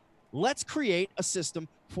care. Let's create a system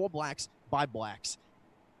for blacks by blacks.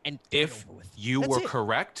 And if you were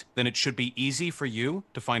correct, then it should be easy for you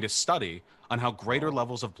to find a study on how greater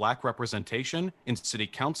levels of black representation in city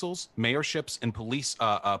councils, mayorships, and police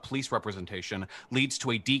representation leads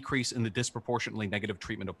to a decrease in the disproportionately negative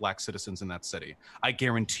treatment of black citizens in that city. I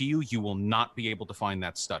guarantee you will not be able to find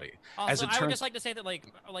that study. Also, I would just like to say that,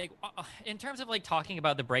 in terms of talking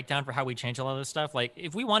about the breakdown for how we change a lot of this stuff,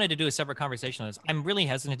 if we wanted to do a separate conversation on this, I'm really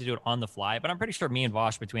hesitant to do it on the fly, but I'm pretty sure me and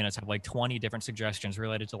Vosh between us have 20 different suggestions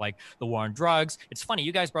related to the war on drugs. It's funny,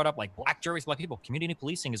 you guys brought up black juries, black people. Community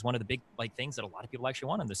policing is one of the big things that a lot of people actually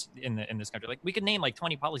want in this country. We could name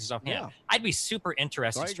 20 policies offhand. Yeah. I'd be super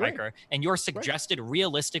interested, Stryker, and your suggested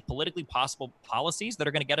realistic, politically possible policies that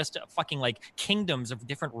are going to get us to fucking kingdoms of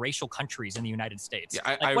different racial countries in the United States.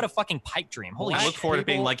 Yeah, what a fucking pipe dream. Holy shit. I look forward to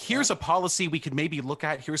being here's a policy we could maybe look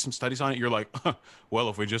at. Here's some studies on it. You're well,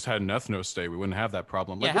 if we just had an ethno state, we wouldn't have that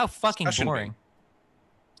problem. Yeah, how fucking boring.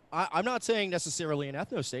 I'm not saying necessarily an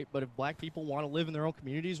ethno state, but if black people want to live in their own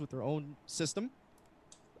communities with their own system,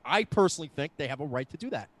 I personally think they have a right to do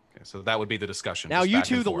that. Okay, so that would be the discussion. Now, you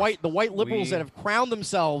two, the white liberals that have crowned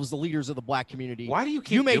themselves the leaders of the black community. Why do you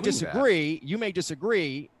keep You may doing disagree. that? You may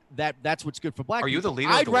disagree that that's what's good for black people. Are you the leader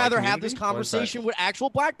I'd of the white rather have community? this conversation with actual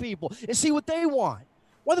black people and see what they want.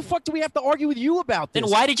 Why the fuck do we have to argue with you about this? Then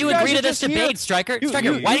why did you agree to this debate, Stryker?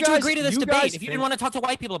 Why did you agree to this debate if you didn't want to talk to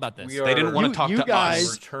white people about this? They didn't want to talk to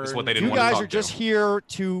us. Is what they didn't want to talk to. You guys are just here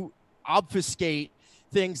to obfuscate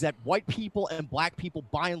things that white people and black people,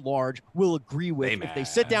 by and large, will agree with if they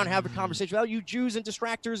sit down and have a conversation. Well, you Jews and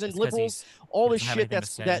distractors and liberals, all this shit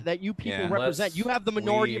that you people represent, you have the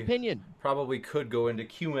minority opinion. Probably could go into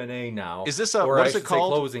Q&A now. Is this what is it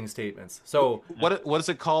called? Closing statements. So what is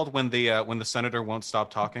it called when the senator won't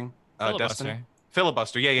stop talking? Destiny?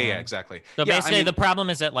 Filibuster. Yeah, exactly. So basically, the problem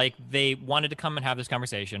is that they wanted to come and have this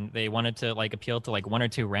conversation. They wanted to appeal to one or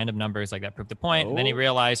two random numbers that proved the point. And then he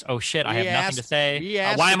realized, oh shit, I have nothing to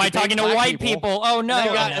say. Why am I talking to white people? Oh no!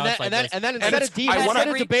 And then instead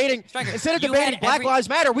of debating Black Lives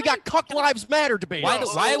Matter, we got Cuck Lives Matter debating.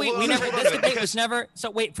 Why are we never? This debate was never.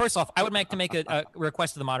 So wait, first off, I would like to make a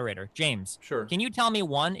request to the moderator, James. Sure. Can you tell me,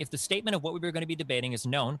 one, if the statement of what we were going to be debating is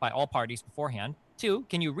known by all parties beforehand? Two,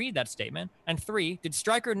 can you read that statement? And three, did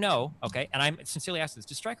Stryker know, okay, and I'm sincerely asking this,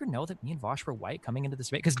 did Stryker know that me and Vosh were white coming into this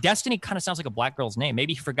debate? Because Destiny kind of sounds like a black girl's name.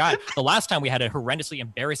 Maybe he forgot the last time we had a horrendously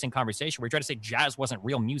embarrassing conversation where we tried to say jazz wasn't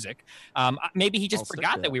real music. Maybe he just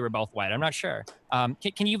forgot that we were both white. I'm not sure.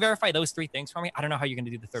 Can you verify those three things for me? I don't know how you're going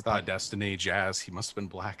to do the third part. Destiny, jazz, he must have been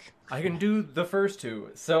black. I can do the first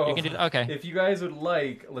two. So you can do, okay. If you guys would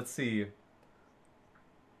like, let's see.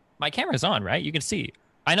 My camera's on, right? You can see.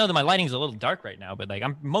 I know that my lighting's a little dark right now, but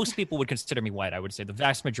most people would consider me white. I would say the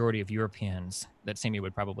vast majority of Europeans that see me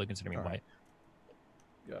would probably consider me white.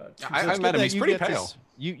 I met him. He's pretty pale.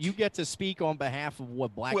 You get to speak on behalf of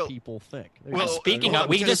what black people think. Speaking of,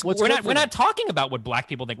 we're not talking about what black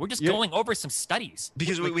people think. We're just going over some studies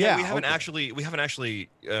because we haven't actually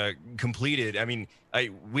completed. I mean,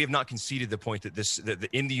 we have not conceded the point that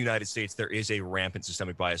in the United States there is a rampant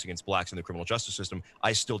systemic bias against blacks in the criminal justice system.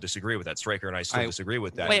 I still disagree with that. Stryker and I still disagree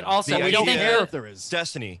with that. Wait, also, we don't care if there is.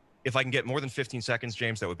 Destiny. If I can get more than 15 seconds,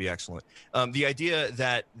 James, that would be excellent. The idea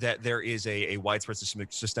that there is a widespread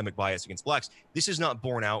systemic bias against blacks, this is not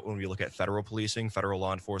borne out when we look at federal policing, federal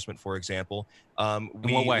law enforcement, for example. In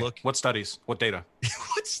what way? What studies? What data?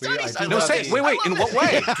 What studies? Wait. In what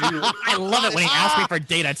way? I love it when he asks me for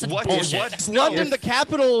data. It's bullshit. Is London the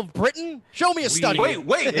capital of Britain? Show me a study. Wait.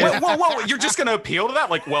 Whoa. You're just going to appeal to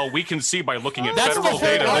that? Like, well, we can see by looking at federal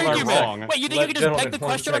data that we're wrong. Wait, you think you can just peg the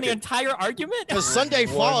question on the entire argument? Because Sunday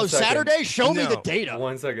follows Saturday. Show me the data.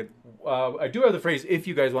 1 second. I do have the phrase. If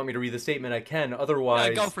you guys want me to read the statement, I can.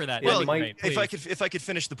 Otherwise, go for that. Well, if I could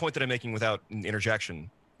finish the point that I'm making without an interjection.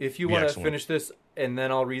 If you want to finish this, and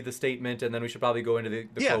then I'll read the statement, and then we should probably go into the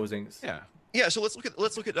closings. Yeah. So let's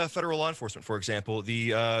look at federal law enforcement, for example,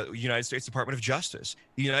 the United States Department of Justice.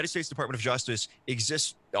 The United States Department of Justice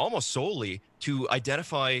exists almost solely to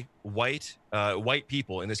identify white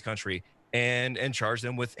people in this country and charge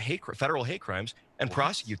them with federal hate crimes and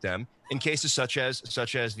prosecute them in cases such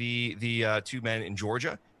as the two men in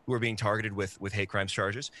Georgia who are being targeted with hate crimes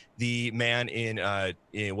charges. The man in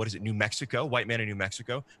New Mexico, white man in New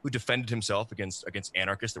Mexico, who defended himself against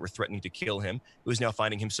anarchists that were threatening to kill him, who is now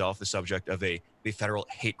finding himself the subject of a federal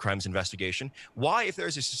hate crimes investigation. Why, if there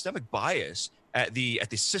is a systemic bias at the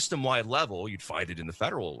system-wide level, you'd find it in the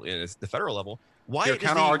federal level. Why your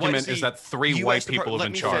counter argument is that three white people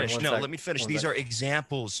have been charged. Let me finish. These are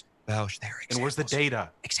examples. Bausch, they're examples. And where's the data?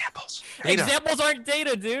 Examples. Examples aren't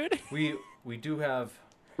data, dude. We do have.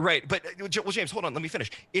 Right, but James, hold on. Let me finish.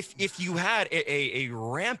 If you had a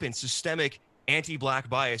rampant systemic anti-black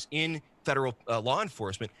bias in federal law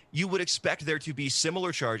enforcement, you would expect there to be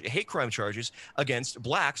similar hate crime charges against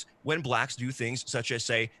blacks when blacks do things such as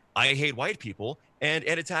say, I hate white people and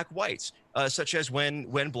attack whites, such as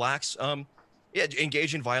when blacks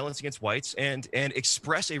engage in violence against whites and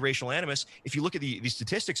express a racial animus. If you look at the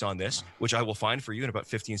statistics on this, which I will find for you in about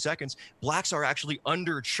 15 seconds, blacks are actually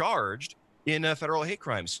undercharged in federal hate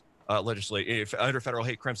crimes under federal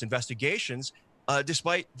hate crimes investigations,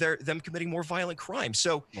 despite them committing more violent crimes.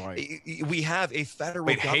 So we have a federal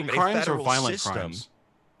government, hate crimes a federal or violent system. Crimes?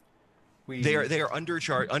 They are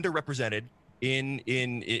underrepresented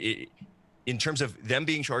in terms of them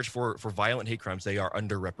being charged for violent hate crimes. They are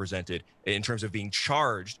underrepresented in terms of being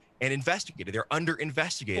charged and investigated. They're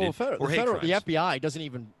under-investigated for hate crimes. The FBI doesn't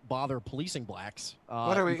even bother policing blacks.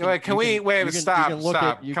 What are we?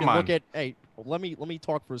 Stop. Come on. Hey, let me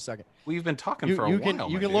talk for a second. We've been talking for a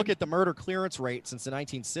while. You can look at the murder clearance rate since the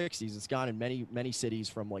 1960s. It's gone in many cities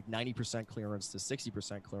from like 90% clearance to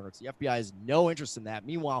 60% clearance. The FBI has no interest in that.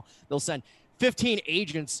 Meanwhile, they'll send 15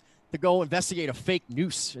 agents to go investigate a fake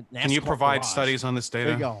noose. Can you provide studies on this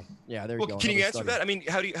data? There you go. Yeah, there you go. Can you answer that? I mean,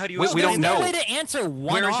 how do you? We don't know. There's no way to answer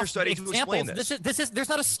one-off Where is your study to explain examples. There's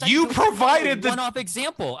not a study. You provided the one-off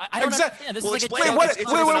example. I don't understand. This is like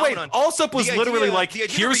wait. Allsup was literally like,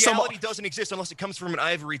 here's some. Reality doesn't exist unless it comes from an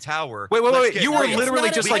ivory tower. Wait. You were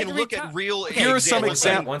literally just like, look at real. Here's some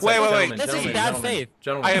examples. Wait. This is bad faith.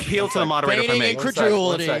 I appeal to the moderator for me.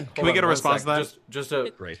 Incredulity. Can we get a response to that? Just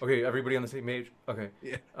a okay. Everybody on the same page. Okay.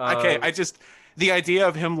 Okay. The idea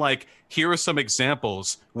of him like, here are some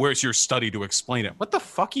examples. Where's your study to explain it? What the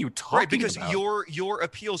fuck are you talking about? Right, because your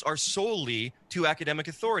appeals are solely to academic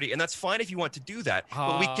authority, and that's fine if you want to do that.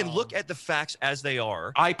 But we can look at the facts as they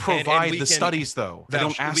are. I provide the studies, though. I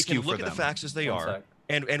don't ask you for them. We can look at the facts as they are,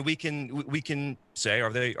 and we can say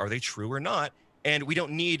are they true or not. And we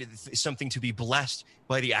don't need something to be blessed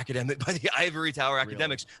by the ivory tower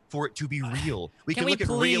academics for it to be real. We can look at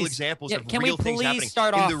real examples of real things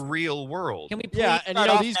happening in the real world. Can we please and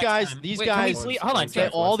these guys, hold on,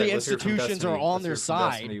 all the institutions are on their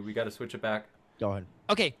side. We got to switch it back. Go ahead.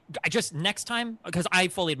 Okay, just next time, because I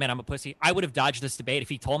fully admit I'm a pussy, I would have dodged this debate if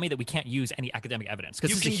he told me that we can't use any academic evidence.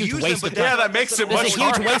 Because this is a huge waste of time. Yeah, that makes it much It's a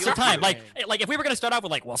huge waste of time. Like if we were going to start off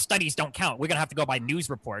with well, studies don't count. We're going to have to go by news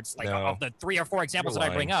reports. Of the 3 or 4 examples that I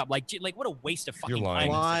bring up. Like what a waste of fucking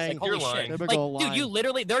time. You're lying. Dude, you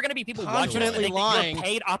literally, there are going to be people watching this lying. You're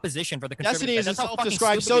paid opposition for the conservative. Destiny is a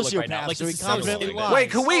self-described sociopath, so he confidently lies. Wait,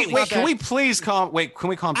 can we please calm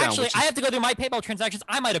down? Actually, I have to go through my PayPal transactions.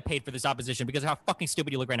 I might have paid for this opposition because of how fucking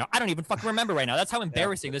stupid you look right now. I don't even fucking remember right now. That's how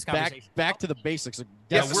embarrassing this conversation. Back to the basics.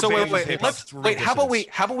 So wait. How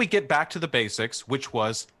about we get back to the basics, which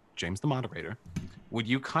was James, the moderator. Would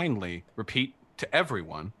you kindly repeat to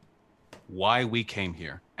everyone why we came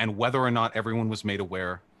here and whether or not everyone was made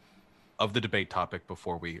aware of the debate topic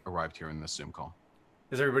before we arrived here in this Zoom call.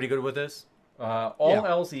 Is everybody good with this? All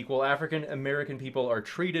else equal, African American people are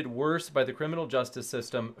treated worse by the criminal justice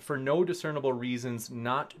system for no discernible reasons,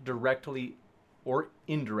 not directly or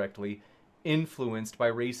indirectly influenced by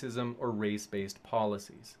racism or race-based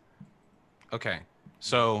policies. Okay,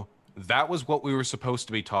 so that was what we were supposed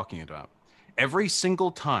to be talking about. Every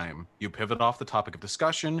single time you pivot off the topic of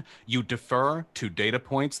discussion, you defer to data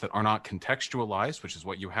points that are not contextualized, which is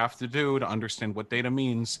what you have to do to understand what data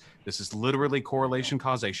means. This is literally correlation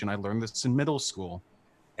causation. I learned this in middle school.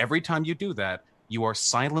 Every time you do that, you are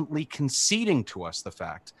silently conceding to us the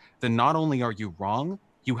fact that not only are you wrong,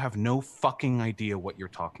 you have no fucking idea what you're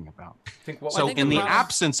talking about. So in the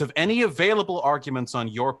absence of any available arguments on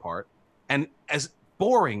your part, and as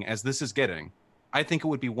boring as this is getting, I think it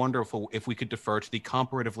would be wonderful if we could defer to the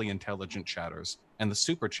comparatively intelligent chatters and the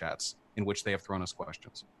super chats in which they have thrown us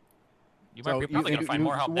questions. You're probably going to find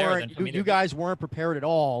more help there than for me. You guys weren't prepared at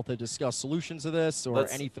all to discuss solutions to this or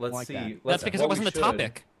anything like that. That's because it wasn't the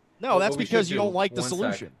topic. No, that's because you don't like the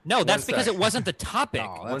solution. No, that's because it wasn't the topic.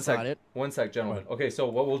 No, that's not it. One sec, gentlemen. Okay, so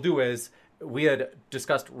what we'll do is we had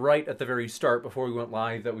discussed right at the very start before we went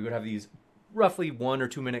live that we would have these roughly 1 or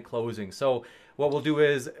 2 minute closings. So what we'll do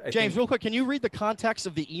is James, real quick, can you read the context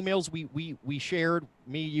of the emails we shared,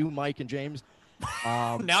 me, you, Mike, and James?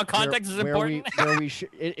 Now context is important.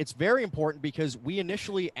 It's very important because we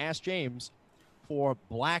initially asked James for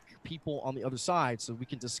black people on the other side so we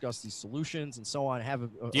can discuss these solutions and so on. Do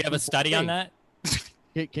you have a study on that?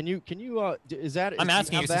 Can you is that? I'm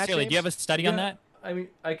asking you sincerely. Do you have a study on that? I mean,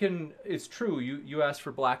 I can. It's true. You asked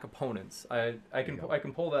for black opponents. I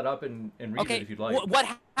can pull that up and read it if you'd like.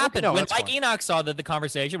 What happened when Mike Enoch saw that the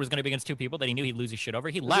conversation was going to be against two people that he knew he'd lose his shit over?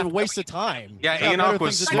 He left. It was a waste of time. Yeah, Enoch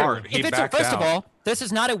was smart. He backed First out. of all, this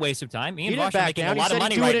is not a waste of time. Me and Vosh are making a lot of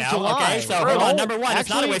money right now. Okay, so hold on. Number one, it's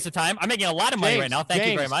not a waste of time. I'm making a lot of money right now. Thank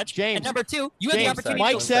you very much. And number two, you had the opportunity.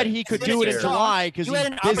 Mike said he could do it in July because you had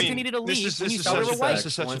an opportunity to leave when you saw we were white. This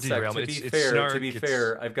is such a derailment. To be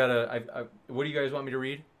fair, I've got to. What do you guys want me to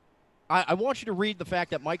read? I want you to read the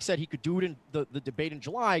fact that Mike said he could do it in the debate in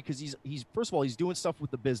July because he's first of all, he's doing stuff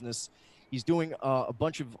with the business. He's doing a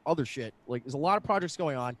bunch of other shit. Like, there's a lot of projects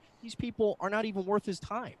going on. These people are not even worth his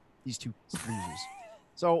time, these two losers.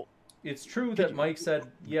 So it's true that Mike said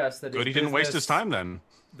yes. That he didn't waste his time then.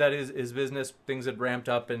 That is his business. Things had ramped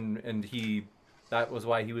up, and that was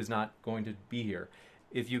why he was not going to be here.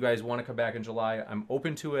 If you guys want to come back in July, I'm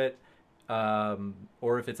open to it.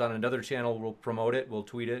 Or if it's on another channel, we'll promote it, we'll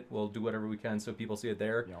tweet it, we'll do whatever we can so people see it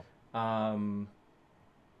there. Yeah.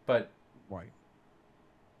 But right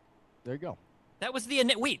there you go. That was the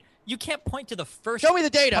wait. You can't point to the first. Show me the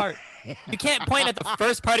data. Part. You can't point at the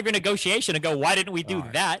first part of your negotiation and go, "Why didn't we do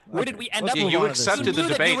that? Where did we end up?" You accepted the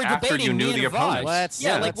debate after you knew the opponents.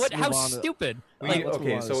 What? How stupid.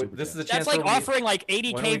 So this is a chance. That's like offering like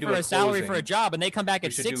 $80K for a salary for a job, and they come back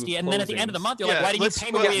at 60, and then at the end of the month, you're like, "Why didn't you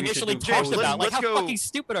pay me what we initially talked about?" Like, how fucking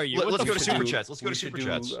stupid are you? Let's go to super chats. Let's go to super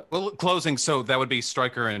chats. Well, closing. So that would be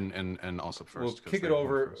Stryker and also first. We'll kick it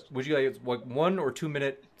over. Would you like 1 or 2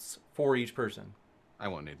 minutes for each person? I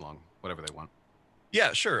won't need long. Whatever they want.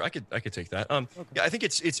 Yeah, sure. I could take that. Yeah, I think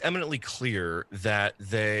it's eminently clear that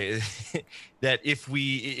that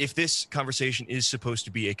if this conversation is supposed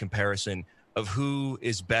to be a comparison of who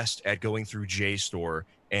is best at going through JSTOR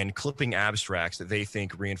and clipping abstracts that they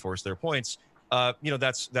think reinforce their points,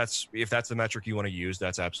 that's if that's the metric you want to use,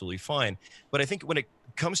 that's absolutely fine. But I think when it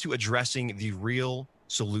comes to addressing the real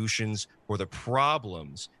solutions or the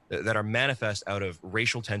problems that are manifest out of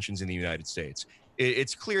racial tensions in the United States,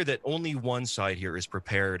 it's clear that only one side here is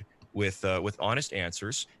prepared with honest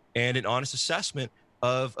answers and an honest assessment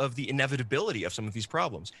of the inevitability of some of these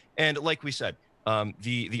problems. And like we said,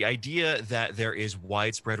 the idea that there is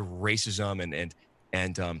widespread racism and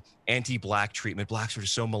anti-black treatment, blacks are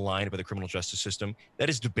just so maligned by the criminal justice system, that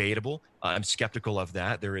is debatable. I'm skeptical of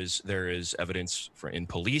that. There is evidence in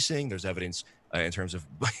policing. There's evidence in terms of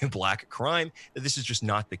black crime that this is just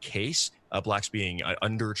not the case. Blacks being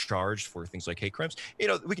undercharged for things like hate crimes.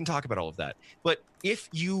 We can talk about all of that. But if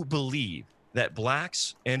you believe that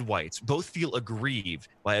blacks and whites both feel aggrieved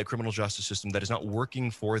by a criminal justice system that is not working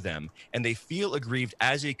for them, and they feel aggrieved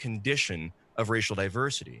as a condition of racial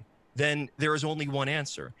diversity, then there is only one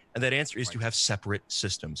answer, and that answer is to have separate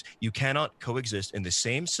systems. You cannot coexist in the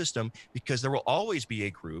same system because there will always be a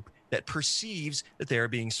group that perceives that they are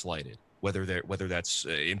being slighted, whether that's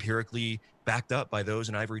empirically backed up by those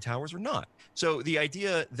in ivory towers or not. So the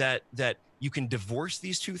idea that you can divorce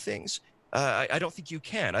these two things I don't think you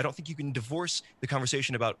can. I don't think you can divorce the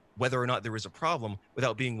conversation about whether or not there is a problem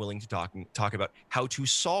without being willing to talk about how to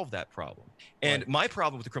solve that problem. And my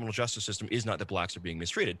problem with the criminal justice system is not that blacks are being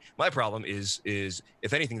mistreated. My problem is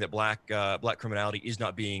if anything, that black criminality is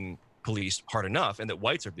not being policed hard enough, and that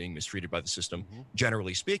whites are being mistreated by the system,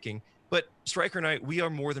 generally speaking. But Stryker and I, we are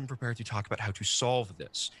more than prepared to talk about how to solve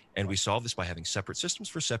this. And we solve this by having separate systems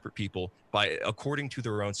for separate people, according to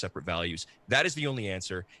their own separate values. That is the only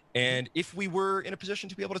answer. And if we were in a position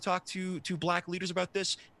to be able to talk to black leaders about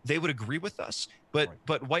this, they would agree with us. But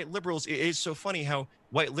white liberals, it is so funny how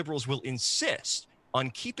white liberals will insist on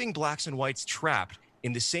keeping blacks and whites trapped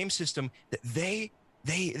in the same system that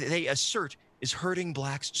they assert is hurting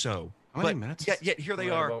blacks so. But yet here they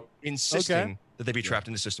are insisting that they be trapped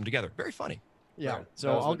in the system together. Very funny. Yeah. Right.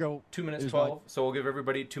 So I'll go 2 minutes 12. So we'll give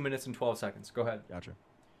everybody 2 minutes and 12 seconds. Go ahead. Gotcha.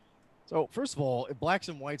 So first of all, if blacks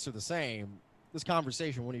and whites are the same, this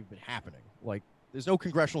conversation wouldn't even been happening. Like, there's no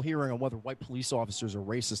congressional hearing on whether white police officers are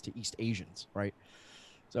racist to East Asians, right?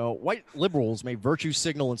 So white liberals may virtue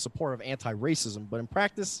signal in support of anti-racism, but in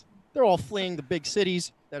practice, they're all fleeing the big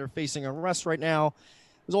cities that are facing unrest right now.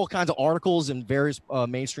 There's all kinds of articles in various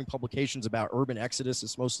mainstream publications about urban exodus.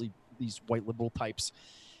 It's mostly these white liberal types.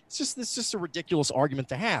 It's just a ridiculous argument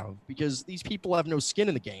to have, because these people have no skin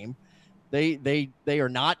in the game. They are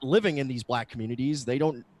not living in these black communities. They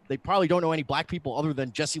probably don't know any black people other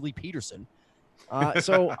than Jesse Lee Peterson.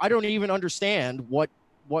 So I don't even understand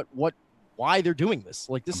why they're doing this.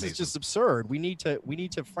 Like, this is just absurd. We need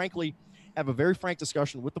to frankly have a very frank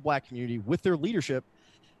discussion with the black community, with their leadership,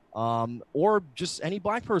 or just any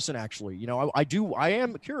black person, actually. You know, I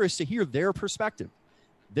am curious to hear their perspective.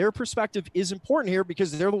 Their perspective is important here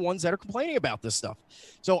because they're the ones that are complaining about this stuff.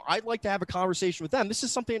 So I'd like to have a conversation with them. This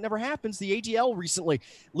is something that never happens. The ADL recently,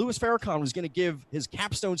 Louis Farrakhan was going to give his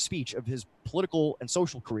capstone speech of his political and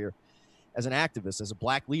social career as an activist, as a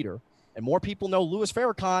black leader. And more people know Louis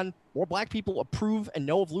Farrakhan, more black people approve and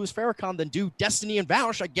know of Louis Farrakhan than do Destiny and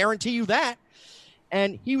Vaush. I guarantee you that.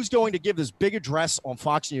 And he was going to give this big address on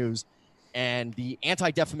Fox News, and the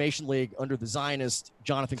Anti-Defamation League under the Zionist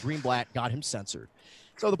Jonathan Greenblatt got him censored.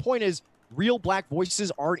 So the point is, real black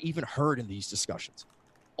voices aren't even heard in these discussions.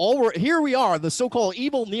 Here we are, the so-called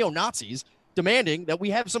evil neo-Nazis, demanding that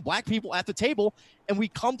we have some black people at the table and we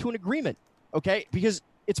come to an agreement, okay? Because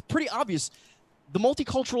it's pretty obvious the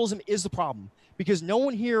multiculturalism is the problem, because no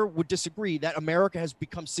one here would disagree that America has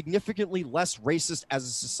become significantly less racist as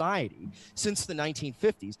a society since the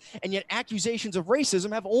 1950s, and yet accusations of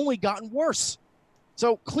racism have only gotten worse.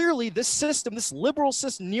 So clearly this system, this liberal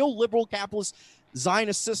system, neoliberal capitalist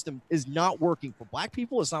Zionist system, is not working for black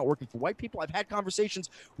people. It's not working for white people. I've had conversations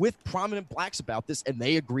with prominent blacks about this, and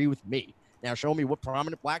they agree with me. Now show me what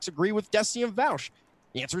prominent blacks agree with Destiny and Vaush.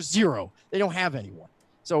 The answer is zero. They don't have anyone.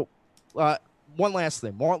 So one last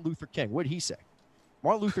thing. Martin Luther King, what did he say?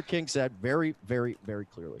 Martin Luther King said very, very, very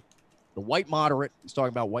clearly, the white moderate, he's talking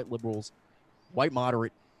about white liberals, white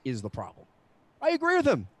moderate is the problem. I agree with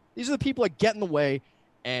him. These are the people that get in the way,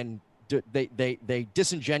 and they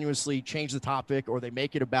disingenuously change the topic, or they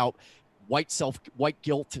make it about white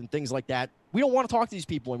guilt and things like that. We don't want to talk to these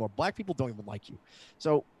people anymore. Black people don't even like you.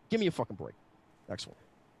 So give me a fucking break. Next one.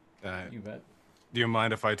 You bet. Do you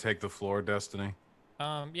mind if I take the floor, Destiny?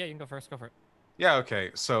 Yeah, you can go first. Go for it. Yeah,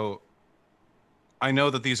 okay. So I know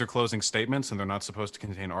that these are closing statements and they're not supposed to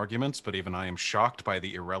contain arguments, but even I am shocked by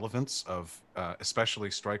the irrelevance of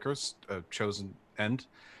especially Stryker's chosen end.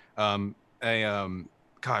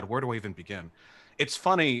 God, where do I even begin? It's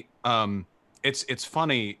funny. It's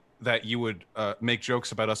funny that you would make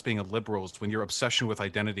jokes about us being liberals when your obsession with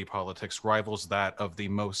identity politics rivals that of the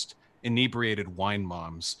most inebriated wine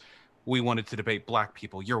moms. We wanted to debate black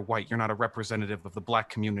people. You're white. You're not a representative of the black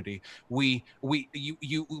community. Louis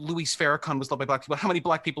Farrakhan was loved by black people. How many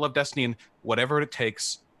black people have Destiny? And whatever it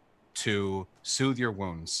takes to soothe your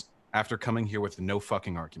wounds after coming here with no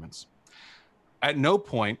fucking arguments. At no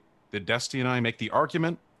point did Destiny and I make the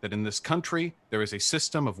argument that in this country, there is a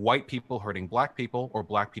system of white people hurting black people or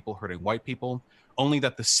black people hurting white people, only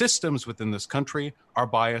that the systems within this country are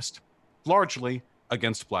biased largely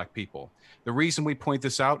against black people. The reason we point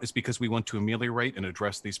this out is because we want to ameliorate and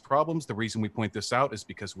address these problems. The reason we point this out is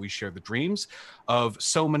because we share the dreams of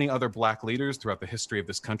so many other black leaders throughout the history of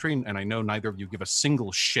this country. And I know neither of you give a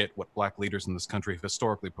single shit what black leaders in this country have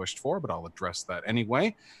historically pushed for, but I'll address that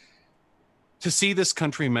anyway. To see this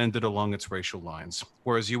country mended along its racial lines,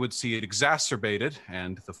 whereas you would see it exacerbated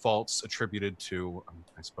and the faults attributed to,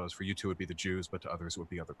 I suppose for you two it would be the Jews, but to others it would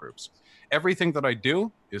be other groups. Everything that I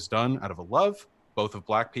do is done out of a love, both of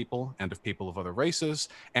black people and of people of other races.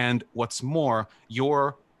 And what's more,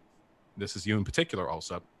 this is you in particular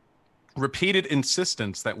also, repeated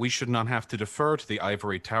insistence that we should not have to defer to the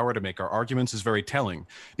ivory tower to make our arguments is very telling.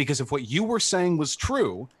 Because if what you were saying was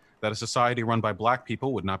true, that a society run by black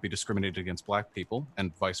people would not be discriminated against black people,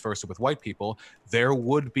 and vice versa with white people, there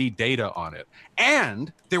would be data on it.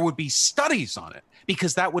 And there would be studies on it,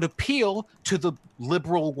 because that would appeal to the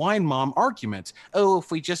liberal wine mom argument. Oh,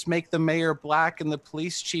 if we just make the mayor black and the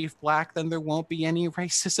police chief black, then there won't be any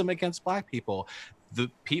racism against black people.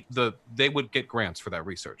 They would get grants for that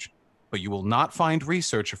research. But you will not find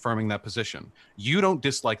research affirming that position. You don't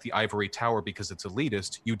dislike the ivory tower because it's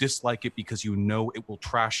elitist. You dislike it because you know it will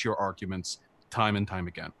trash your arguments time and time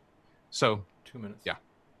again. So, 2 minutes. Yeah.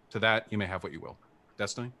 To that, you may have what you will.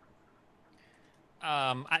 Destiny?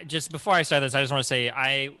 Just before I start this, I just want to say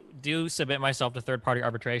I do submit myself to third-party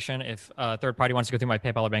arbitration if a third party wants to go through my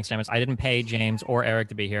PayPal or bank statements. I didn't pay James or Eric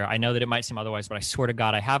to be here. I know that it might seem otherwise, but I swear to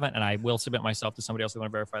God I haven't, and I will submit myself to somebody else who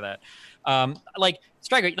want to verify that.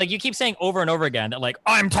 Striker, you keep saying over and over again that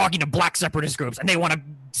I'm talking to black separatist groups and they want to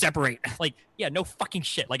separate. Yeah, no fucking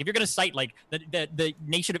shit. If you're gonna cite the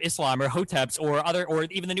Nation of Islam or Hoteps or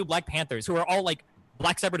even the new Black Panthers, who are all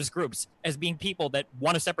black separatist groups as being people that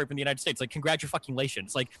want to separate from the United States,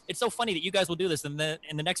 congratulations. It's so funny that you guys will do this and then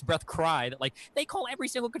in the next breath cry that they call every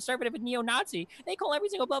single conservative a neo-Nazi. They call every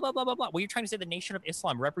single blah, blah, blah, blah, blah. Well, you're trying to say the Nation of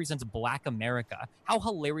Islam represents black America. How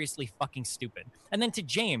hilariously fucking stupid. And then to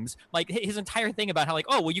James, his entire thing about how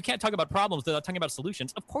you can't talk about problems without talking about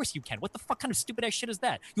solutions. Of course you can. What the fuck kind of stupid ass shit is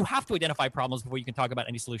that? You have to identify problems before you can talk about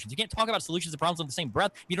any solutions. You can't talk about solutions and problems in the same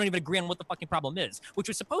breath if you don't even agree on what the fucking problem is, which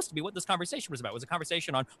was supposed to be what this conversation was about. It was a conversation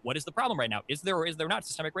on what is the problem right now. Is there or is there not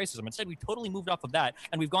systemic racism? Instead, we totally moved off of that,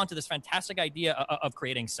 and we've gone to this fantastic idea of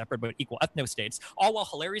creating separate but equal ethno-states, all while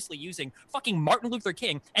hilariously using fucking Martin Luther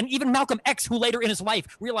King and even Malcolm X, who later in his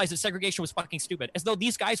life realized that segregation was fucking stupid, as though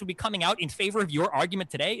these guys would be coming out in favor of your argument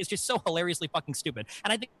today is just so hilariously fucking stupid.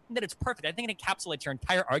 And I think that it's perfect. I think it encapsulates your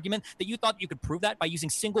entire argument that you thought you could prove that by using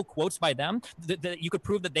single quotes by them, that you could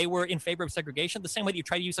prove that they were in favor of segregation, the same way that you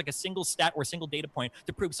try to use a single stat or a single data point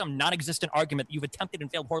to prove some non-existent argument that you've attempted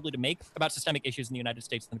and failed horribly to make about systemic issues in the United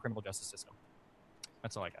States and the criminal justice system.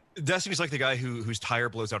 That's all I got. Destiny's like the guy whose tire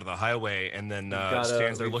blows out of the highway and then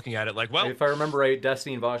stands there looking at it if I remember right,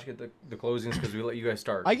 Destiny and Vosh get the closings because we let you guys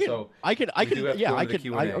start. I could.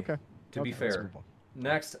 Okay. To be fair.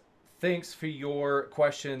 Next, thanks for your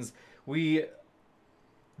questions.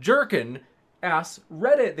 Jerkin asks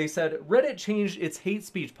Reddit. They said Reddit changed its hate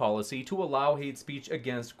speech policy to allow hate speech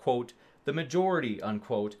against, quote, the majority,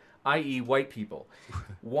 unquote, i.e. white people.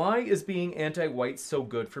 Why is being anti-white so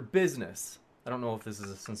good for business? I don't know if this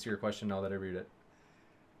is a sincere question now that I read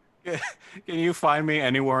it. Can you find me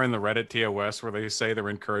anywhere in the Reddit TOS where they say they're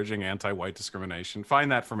encouraging anti-white discrimination?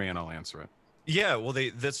 Find that for me and I'll answer it. Yeah, well,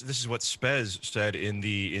 this is what Spez said in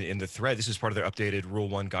the thread. This is part of their updated Rule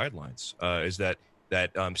 1 guidelines, is that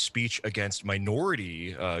speech against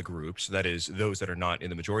minority groups, that is those that are not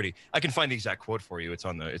in the majority. I can find the exact quote for you. It's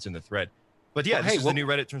in the thread. But yeah, this is the new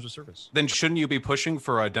Reddit terms of service. Then shouldn't you be pushing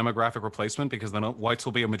for a demographic replacement, because then whites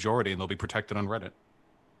will be a majority and they'll be protected on Reddit?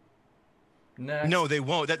 Next. No, they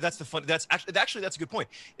won't. That's the fun. That's actually that's a good point.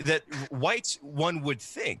 That whites, one would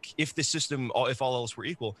think, if the system, if all else were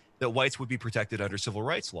equal, that whites would be protected under civil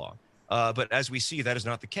rights law. But as we see, that is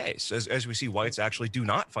not the case. As we see, whites actually do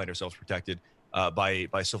not find ourselves protected by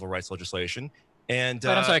civil rights legislation. And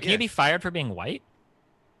I'm sorry, can you be fired for being white?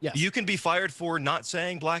 Yes. You can be fired for not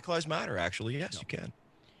saying Black Lives Matter, actually. Yes, you can.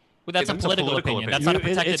 Well, that's a political opinion. That's not a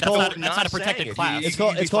protected. That's not a protected class. It's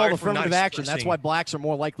called affirmative action. That's why blacks are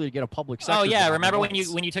more likely to get a public sector. Oh yeah, remember when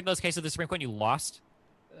you took those cases to the Supreme Court and you lost?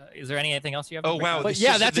 Is there anything else you have? Oh wow! But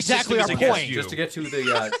yeah, that's exactly our point. Just to get to the,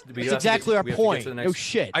 that's exactly our point. No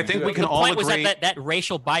shit. I think we can all agree. The point was that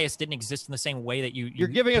racial bias didn't exist in the same way that you're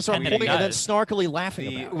giving us our point and then snarkily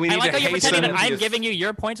laughing about. I like how you're pretending that I'm giving you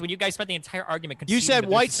your points when you guys spent the entire argument. You said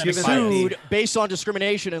whites sued based on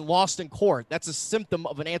discrimination and lost in court. That's a symptom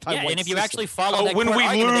of an anti-white. Yeah, and if you actually follow that when court we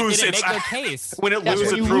argument, lose, they didn't make their case. When it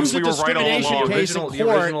loses, it proves we were right all along. The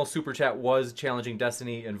original super chat was challenging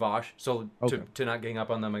Destiny and Vosh, so to not gang up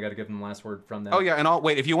on them, I got to give them the last word from that. Oh yeah, and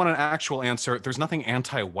wait, if you want an actual answer, there's nothing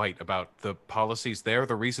anti-white about the policies there.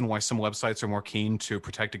 The reason why some websites are more keen to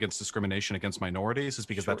protect against discrimination against minorities is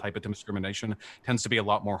because that type of discrimination tends to be a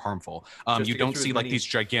lot more harmful. You don't see these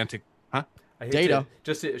gigantic data.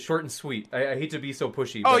 Just short and sweet. I hate to be so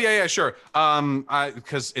pushy. Oh yeah, sure.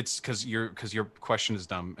 Because your question is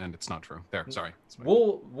dumb and it's not true. There, sorry.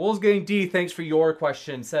 Wolfgang D, thanks for your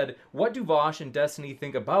question. Said, what do Vosh and Destiny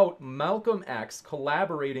think about Malcolm X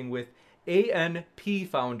collaborating with ANP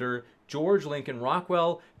founder George Lincoln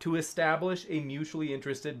Rockwell to establish a mutually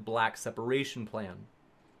interested black separation plan?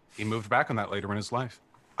 He moved back on that later in his life.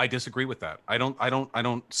 I disagree with that. I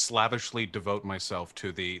don't slavishly devote myself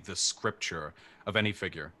to the scripture of any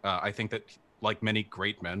figure. I think that, like many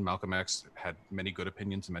great men, Malcolm X had many good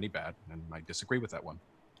opinions and many bad, and I disagree with that one.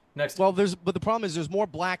 Next. Well, but the problem is there's more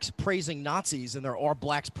blacks praising Nazis than there are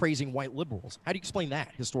blacks praising white liberals. How do you explain that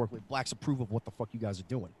historically? Blacks approve of what the fuck you guys are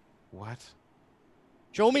doing. What?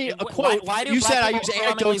 Show me a quote. Why do you said I people use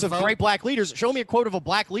anecdotes of vote? great black leaders. Show me a quote of a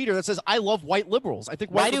black leader that says, I love white liberals. I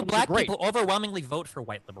think white Why do liberals black are great. people overwhelmingly vote for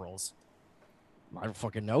white liberals? I don't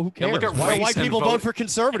fucking know. Who Yeah, cares? look at Why do race white and people vote. vote for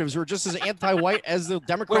conservatives who are just as anti-white as the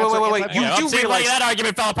Democrats? Wait. are You I'm seeing realize that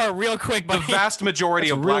argument fell apart real quick, the but vast majority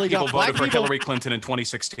That's of really black people dumb. Black voted for people- Hillary Clinton in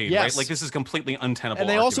 2016, Yes. right? Like, this is completely untenable. And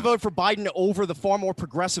they also argument. vote for Biden over the far more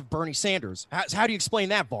progressive Bernie Sanders. How do you explain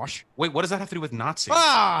that, Bosch? Wait, what does that have to do with Nazis?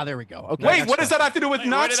 Ah, there we go. Okay, Wait, that's what does fine. that have to do with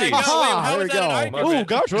Nazis? Aha, there we go. Oh,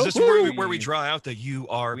 gotcha. Is this where we draw out that you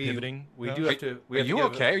are pivoting? We do have to. We Are have to you give-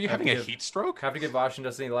 okay? Are you have having to a give- heat stroke? Have to give Vosh and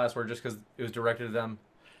Destiny the last word just because it was directed to them.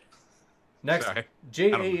 Next, Sorry.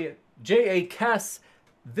 J.A. Kess.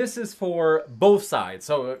 This is for both sides.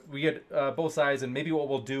 So we get both sides, and maybe what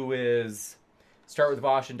we'll do is start with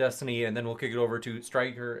Vosh and Destiny, and then we'll kick it over to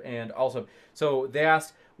Stryker and also. So they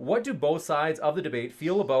asked, what do both sides of the debate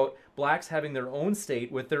feel about blacks having their own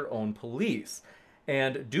state with their own police?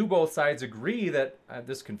 And do both sides agree that,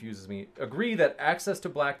 this confuses me, agree that access to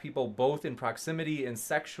black people both in proximity and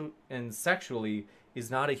sexually is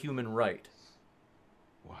not a human right?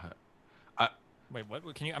 What? wait,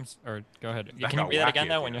 what? Can you? Or go ahead. That Can you got read that wacky again,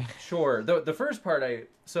 though? again. When you Sure. The first part,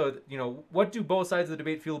 what do both sides of the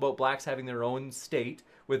debate feel about blacks having their own state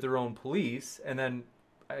with their own police? And then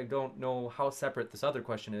I don't know how separate this other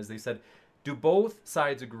question is. They said, do both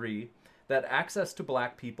sides agree that access to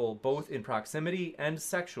black people, both in proximity and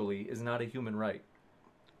sexually, is not a human right?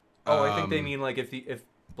 Oh, I think they mean like if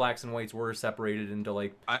blacks and whites were separated into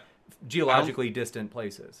like geologically distant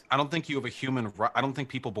places. I don't think you have a human right. I don't think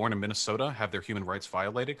people born in Minnesota have their human rights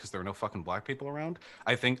violated because there are no fucking black people around.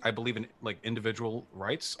 I believe in like individual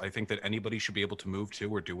rights. I think that anybody should be able to move to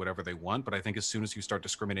or do whatever they want. But I think as soon as you start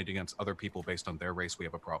discriminating against other people based on their race, we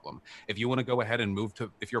have a problem. If you want to go ahead and move to,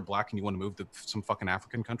 if you're black and you want to move to some fucking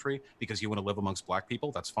African country because you want to live amongst black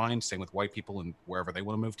people, that's fine. Same with white people and wherever they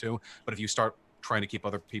want to move to. But if you start trying to keep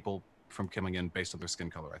other people from coming in based on their skin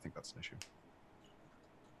color, I think that's an issue.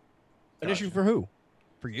 An issue for who?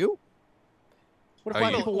 For you? What if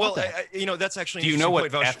black people want that? That's actually. Do you know an what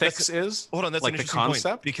interesting point, Vosh. ethics is? Hold on, that's like an the interesting point,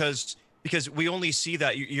 concept. because we only see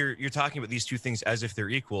that you're talking about these two things as if they're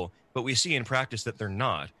equal, but we see in practice that they're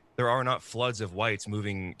not. There are not floods of whites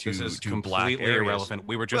moving to This is to black completely areas. irrelevant.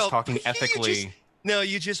 We were just talking ethically.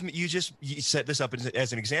 You set this up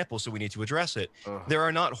as an example, so we need to address it. There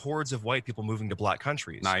are not hordes of white people moving to black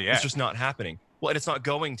countries. Not yet. It's just not happening. Well, and it's not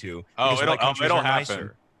going to. Oh, because white countries it'll are happen.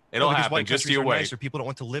 nicer. It'll because happen. white Just countries you are wait. nicer. People don't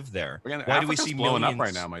want to live there. Why do we Africa's see blowing millions? up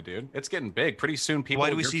right now, my dude? It's getting big. Pretty soon, people, Why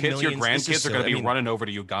do we your see kids, your millions? This is grandkids are going to silly. be running over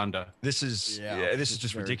to Uganda. This is this is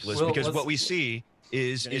just very ridiculous Well, because let's- what we see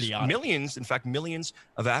is idiotic. millions, in fact, millions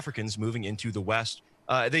of Africans moving into the West.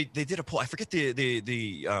 They did a poll. I forget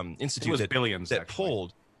the institute It was that billions that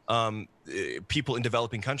actually. polled people in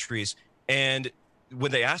developing countries, and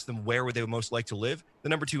when they asked them where would they most like to live, the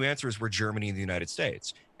number 2 answers were Germany and the United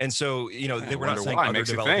States. And so, they were not wonder saying why. other Makes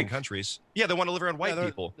you developing think. countries. Yeah, they want to live around white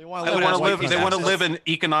people. They want They to live want to as white live. They people. want to live in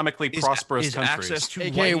economically prosperous is countries. access to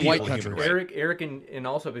AKA white, white people a human countries. right? Eric, and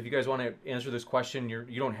also if you guys want to answer this question, you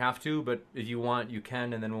don't have to, but if you want, you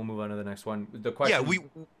can, and then we'll move on to the next one. The question. Yeah,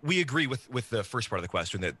 we agree with the first part of the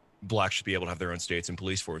question that blacks should be able to have their own states and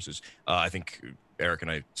police forces. I think Eric and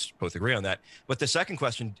I both agree on that. But the second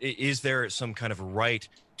question, is there some kind of right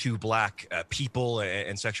to black people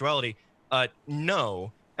and sexuality?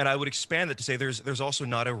 No. And I would expand that to say there's also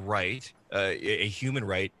not a right, a human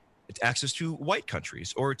right, access to white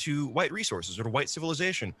countries or to white resources or to white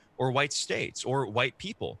civilization or white states or white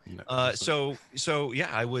people. So yeah,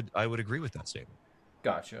 I would agree with that statement.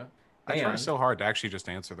 Gotcha. I try And- so hard to actually just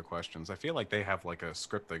answer the questions. I feel like they have like a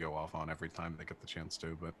script they go off on every time they get the chance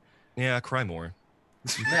to. But Yeah, cry more.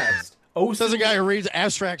 Next. This is a guy who reads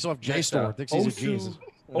abstracts off Next JSTOR. up, Thinks he's a Osu- genius.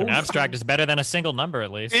 an abstract is better than a single number,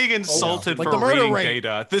 at least. being insulted Like for the murder reading rate.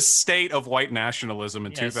 data. This state of white nationalism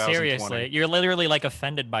in Yeah, 2020. seriously, you're literally like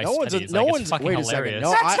offended by studies. No Like, one's. it's fucking Wait a hilarious. second.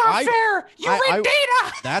 No, That's not fair. You read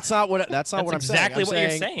data. That's not what. That's not what I'm exactly saying. what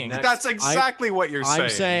you're saying. Next. That's exactly what you're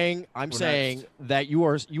saying. I'm We're saying next. that you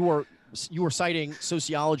are citing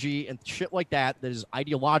sociology and shit like that is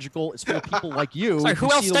ideological. It's for people like you. Sorry,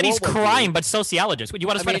 who else see the studies world like you. crime but sociologists? Would you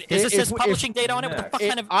want us I to mean, find a physicist if- publishing data on it? What the fuck If-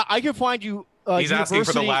 kind of? I can find you. He's asking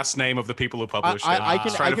for the university- last name of the people who published it. I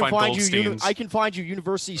He's trying to find find Goldstein's. you. I can find you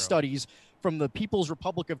university studies from the People's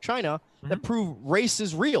Republic of China that prove race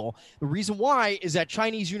is real. The reason why is that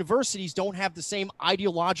Chinese universities don't have the same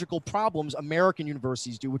ideological problems American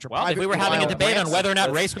universities do, which are private. If we were having a debate on whether or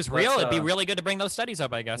not race was real, it'd be uh, really good to bring those studies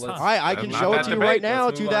up, I guess. I can show it to you right now.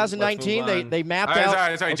 2019, they mapped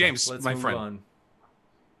out. Sorry, James, Let's my move friend. on.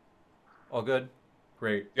 All good?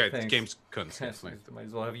 Great. Yeah, Thanks. James couldn't. Might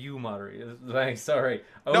as well have you moderate. Thanks. Sorry.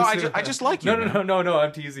 No, I just like you. No.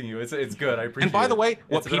 I'm teasing you. It's good. I appreciate it. And by the way,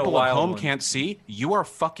 what It's been a people at wild home one. can't see, you are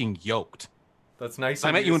fucking yoked. That's nice. I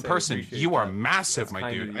of met you to in say. person. Appreciate You are that. massive, That's my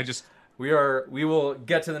kind of dude. you. We will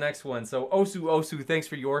get to the next one. So Osu, thanks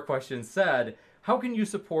for your question. Said, how can you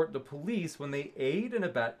support the police when they aid and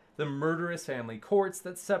abet the murderous family courts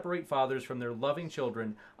that separate fathers from their loving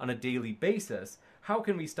children on a daily basis? How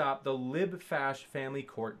can we stop the lib-fash family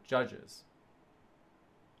court judges?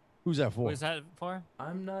 Who's that for? Who's that for?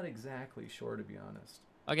 I'm not exactly sure, to be honest.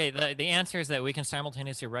 Okay, the answer is that we can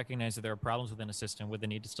simultaneously recognize that there are problems within a system with the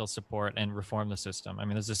need to still support and reform the system. I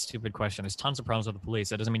mean, this is a stupid question. There's tons of problems with the police.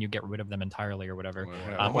 That doesn't mean you get rid of them entirely or whatever.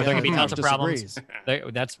 Or there could be tons of problems.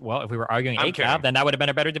 If we were arguing ACAB, then that would have been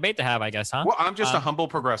a better debate to have, I guess, huh? Well, I'm just a humble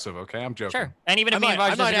progressive, okay? I'm joking. Sure. And even if I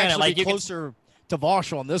might actually like be closer to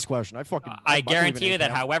Vosh on this question. I guarantee you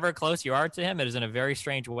that however close you are to him, it is in a very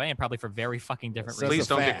strange way and probably for very fucking different reasons. Please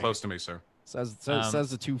don't get close to me, sir. Says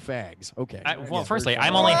the two fags. Okay. Firstly,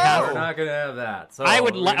 I'm only half. We're not gonna have that. So I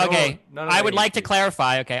would I would like to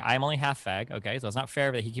clarify. Okay, I'm only half fag. Okay, so it's not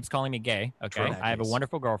fair that he keeps calling me gay. Okay, I have a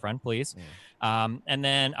wonderful girlfriend. Please. Yeah. And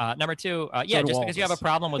then number two, just because you have a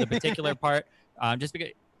problem with a particular part, just because.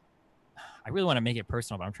 I really want to make it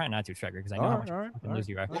personal, but I'm trying not to, Trigger, because I know how much fucking lose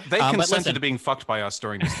you are. Well, they consented to being fucked by us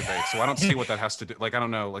during this debate, so I don't see what that has to do. Like, I don't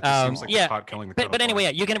know. Like, it seems like the pot killing the kettle. But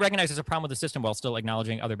anyway, you can recognize there's a problem with the system while still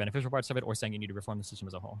acknowledging other beneficial parts of it, or saying you need to reform the system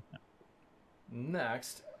as a whole. Yeah.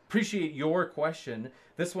 Next, appreciate your question.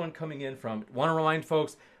 This one coming in from, want to remind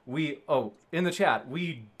folks, in the chat,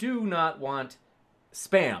 we do not want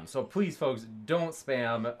spam. So please, folks, don't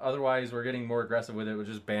spam. Otherwise, we're getting more aggressive with it. We'll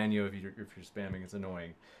just ban you if you're spamming. It's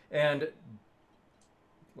annoying. And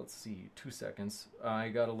let's see, 2 seconds. I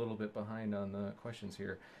got a little bit behind on the questions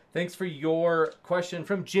here. Thanks for your question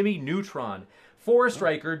from Jimmy Neutron. For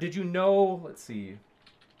Striker, did you know, let's see.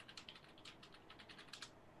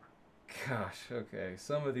 Gosh, okay.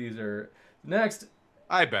 Some of these are next.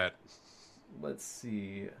 I bet. Let's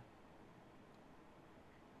see.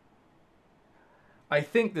 I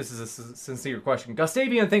think this is a sincere question.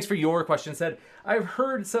 Gustavian, thanks for your question, said, I've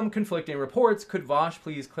heard some conflicting reports. Could Vosh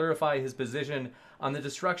please clarify his position on the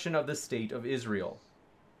destruction of the state of Israel?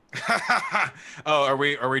 Are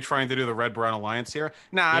we trying to do the Red Brown Alliance here?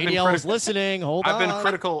 Nah, I've been listening. I've been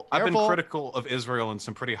critical of Israel in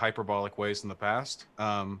some pretty hyperbolic ways in the past.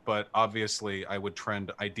 But obviously, I would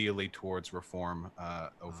trend ideally towards reform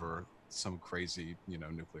over some crazy,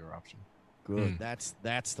 nuclear option. Good.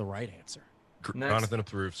 That's the right answer. Jonathan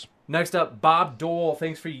approves. Next up, Bob Dole,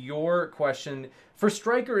 thanks for your question. For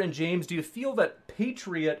Stryker and James, do you feel that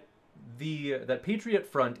Patriot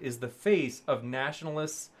Front is the face of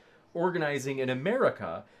nationalists organizing in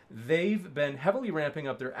America? They've been heavily ramping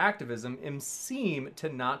up their activism and seem to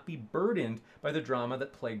not be burdened by the drama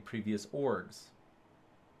that plagued previous orgs.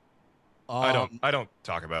 I don't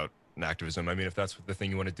talk about activism. I mean, if that's the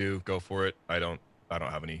thing you want to do, go for it. I don't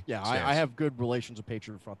have any. Yeah, I have good relations with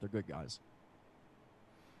Patriot Front. They're good guys.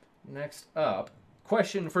 Next up,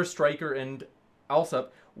 question for Stryker and Alsup.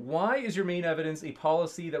 Why is your main evidence a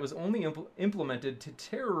policy that was only implemented to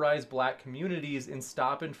terrorize black communities in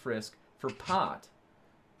stop and frisk for pot?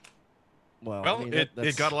 Well,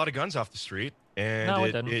 it got a lot of guns off the street, and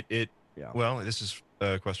well, this is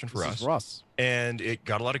a question for us. And it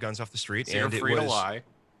got a lot of guns off the street, so and you're free to lie.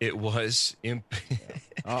 It was. They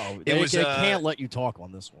can't let you talk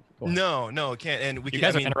on this one. No, it can't. And you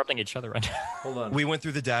guys are interrupting each other right now. Hold on. We went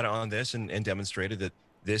through the data on this and demonstrated that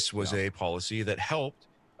this was a policy that helped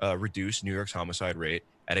reduce New York's homicide rate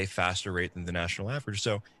at a faster rate than the national average.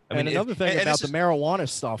 So, another thing about the marijuana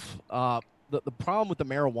stuff, the problem with the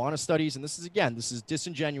marijuana studies, and this is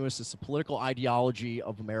disingenuous. It's a political ideology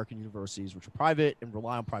of American universities, which are private and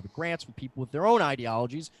rely on private grants from people with their own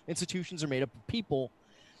ideologies. Institutions are made up of people.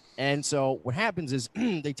 And so what happens is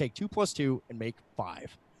they take 2 + 2 and make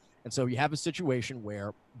 5. And so you have a situation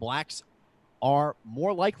where blacks are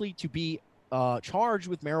more likely to be charged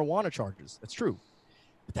with marijuana charges. That's true.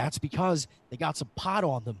 But that's because they got some pot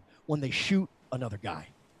on them when they shoot another guy.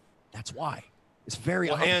 That's why. It's very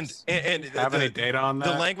obvious. And have any data on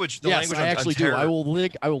that? The language. Yes, I actually do. I will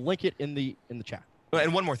link it in the chat.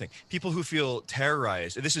 And one more thing, people who feel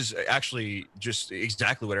terrorized, this is actually just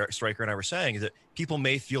exactly what Eric Stryker and I were saying, is that people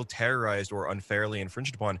may feel terrorized or unfairly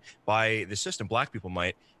infringed upon by the system. Black people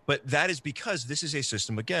might, but that is because this is a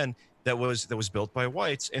system, again, that was built by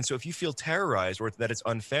whites. And so if you feel terrorized or that it's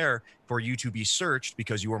unfair for you to be searched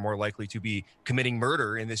because you are more likely to be committing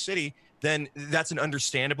murder in this city, then that's an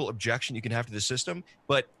understandable objection you can have to the system.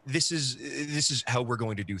 But this is how we're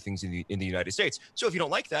going to do things in the United States. So if you don't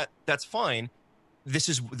like that, that's fine.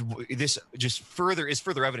 This just further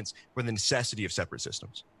evidence for the necessity of separate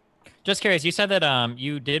systems. Just curious, you said that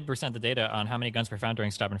you did present the data on how many guns were found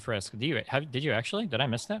during stop and frisk. Did you actually? Did I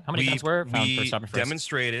miss that? How many guns were found for stop and frisk? We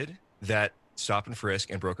demonstrated that stop and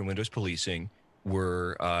frisk and broken windows policing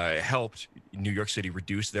were helped New York City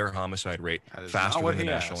reduce their homicide rate faster than the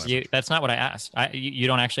national average. That's not what I asked. You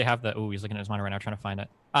don't actually have the. Oh, he's looking at his monitor right now trying to find it.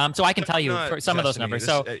 So I can tell you for some of those numbers.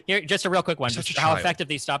 So here, just a real quick one, just how effective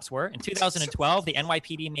these stops were. In 2012, the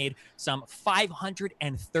NYPD made some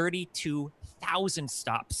 532,000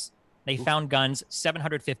 stops. They found guns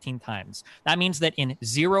 715 times. That means that in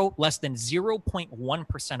less than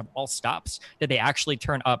 0.1% of all stops did they actually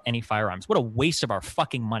turn up any firearms. What a waste of our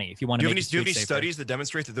fucking money if you want to make it safer. Do you have any studies that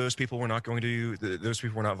demonstrate that those people were not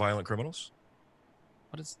violent criminals?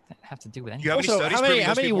 What does that have to do with anything? Also,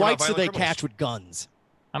 how many whites did they catch with guns?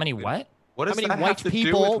 How many what? What does how many that white have to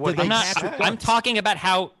people do with what did they he catch with said? guns? I'm talking about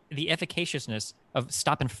how the efficaciousness of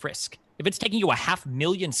stop and frisk. If it's taking you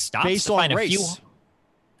 500,000 stops based to on find race, a few,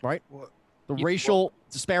 right? The racial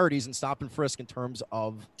disparities in stop and frisk in terms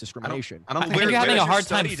of discrimination. I don't think I think you're having a hard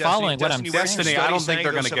time Study, following what I'm Destiny, saying. I don't think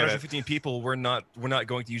they're going to get it. 715 people were not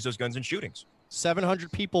going to use those guns in shootings 700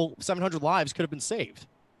 people, 700 lives could have been saved.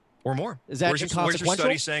 or more. Is that Where's your inconsequential?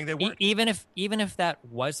 study saying they weren't? Even if that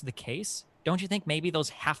was the case, don't you think maybe those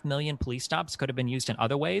 500,000 police stops could have been used in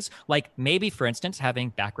other ways? Like maybe, for instance, having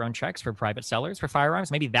background checks for private sellers for firearms.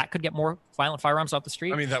 Maybe that could get more violent firearms off the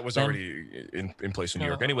street. I mean, that was already in place in New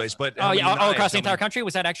York anyways. But across the entire country?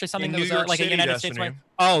 Was that actually something that was like a United States way?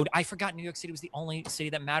 Oh, I forgot New York City was the only city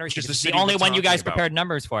that matters. It's the only one you guys prepared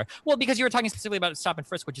numbers for. Well, because you were talking specifically about stop and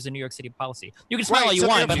frisk, which is a New York City policy. You can smile all you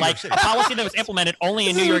want, but like a policy that was implemented only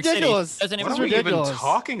in New York City doesn't What are we even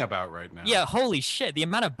talking about right now? Yeah, holy shit. The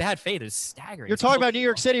amount of bad faith is staggering. You're talking about New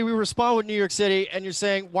York City. We respond with New York City, and you're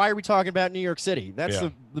saying, why are we talking about New York City? That's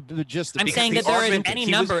the gist of it. I'm saying that there is any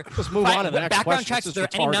number. Let's move on to the next background question. checks. There are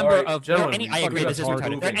any number of. I agree. This is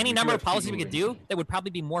retarded. There are any number of policies we could do that would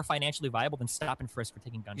probably be more financially viable than stop and frisk for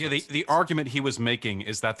taking gun. Yeah, the argument he was making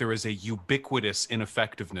is that there is a ubiquitous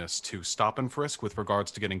ineffectiveness to stop and frisk with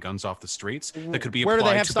regards to getting guns off the streets that could be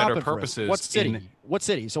applied to better purposes. What city? What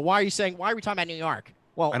city? So why are you saywe talking about New York?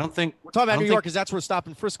 Well, I don't think we're talking about New York because that's where stop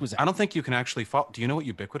and frisk was at. I don't think you can actually follow. Do you know what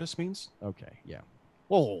ubiquitous means? Okay, yeah.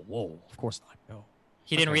 Whoa, of course not. No.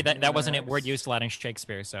 He didn't read that. That wasn't a word used a lot in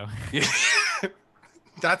Shakespeare. So yeah.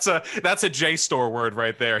 That's a JSTOR word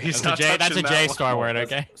right there. That's a JSTOR word.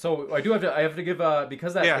 Okay. So I have to give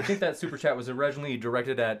because I think that super chat was originally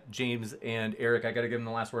directed at James and Eric. I got to give them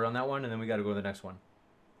the last word on that one, and then we got to go to the next one.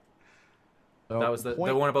 So that was the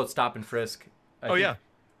one about stop and frisk. I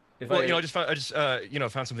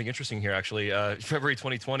found something interesting here actually. February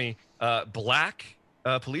 2020, black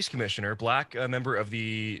police commissioner, member of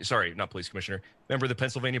the member of the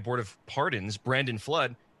Pennsylvania Board of Pardons, Brandon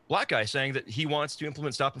Flood, black guy, saying that he wants to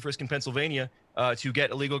implement stop and frisk in Pennsylvania to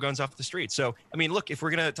get illegal guns off the street. So, I mean, look, if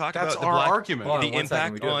we're going to talk about the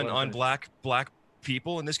impact on black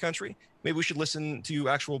people in this country, maybe we should listen to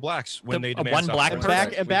actual blacks when they demand stop and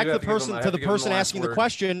frisk. And back to the person asking the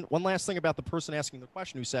question. One last thing about the person asking the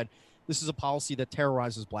question who said, this is a policy that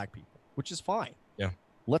terrorizes black people, which is fine. Yeah.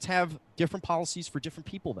 Let's have different policies for different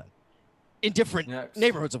people then. In different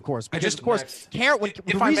neighborhoods, of course. Because, of course, Karen,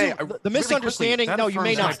 the misunderstanding, no, you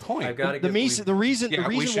may not. The reason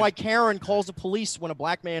why Karen calls the police when a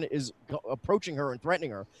black man is approaching her and threatening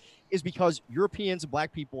her is because Europeans and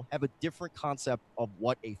black people have a different concept of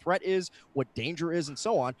what a threat is, what danger is, and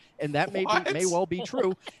so on. And that may well be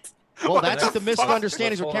true. Well, that's what the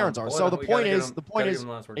misunderstandings with Karens are. So the point is,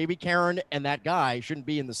 maybe Karen and that guy shouldn't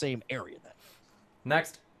be in the same area then.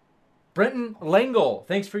 Next. Brenton Langle,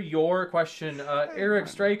 thanks for your question. Eric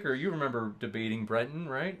Stryker, you remember debating Brenton,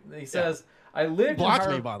 right? He says, I lived in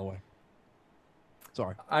Harlem. Me, by the way.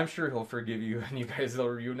 Sorry. I'm sure he'll forgive you and you guys will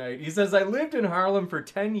reunite. He says, I lived in Harlem for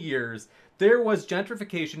 10 years. There was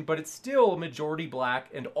gentrification, but it's still majority black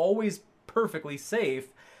and always perfectly safe.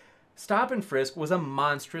 Stop and frisk was a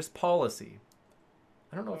monstrous policy.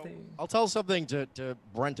 I don't know if they... I'll tell something to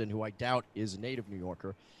Brenton, who I doubt is a native New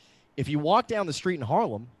Yorker. If you walk down the street in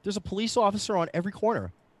Harlem, there's a police officer on every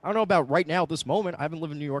corner. I don't know about right now at this moment. I haven't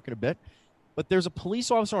lived in New York in a bit. but there's a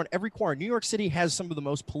police officer on every corner. New York City has some of the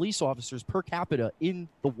most police officers per capita in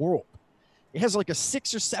the world. It has like a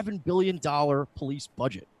 $6 or $7 billion police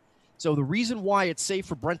budget. So the reason why it's safe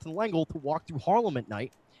for Brenton Lengel to walk through Harlem at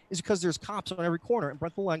night is because there's cops on every corner, and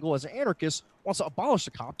Brenton Lengel, as an anarchist, wants to abolish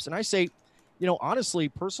the cops. And I say, honestly,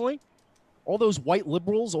 personally, all those white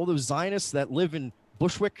liberals, all those Zionists that live in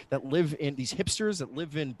Bushwick, that live in these hipsters that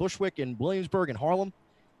live in Bushwick and Williamsburg and Harlem,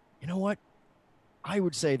 you know what? I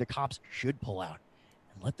would say the cops should pull out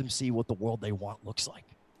and let them see what the world they want looks like.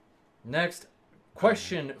 Next,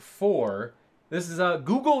 question 4. This is a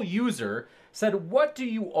Google user said, what do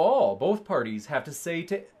you all, both parties, have to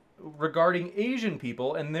say regarding Asian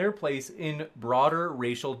people and their place in broader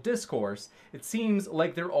racial discourse? It seems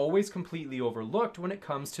like they're always completely overlooked when it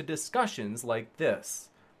comes to discussions like this.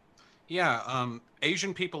 Yeah,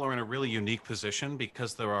 Asian people are in a really unique position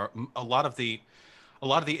because there are a lot of the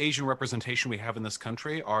Asian representation we have in this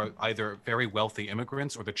country are either very wealthy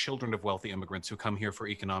immigrants or the children of wealthy immigrants who come here for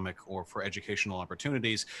economic or for educational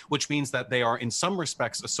opportunities, which means that they are in some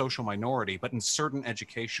respects a social minority, but in certain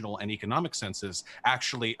educational and economic senses,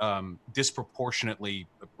 actually disproportionately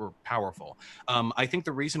powerful. I think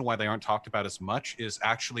the reason why they aren't talked about as much is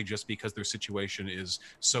actually just because their situation is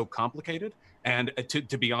so complicated. And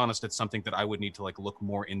to be honest, it's something that I would need to look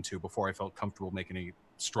more into before I felt comfortable making any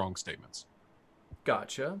strong statements.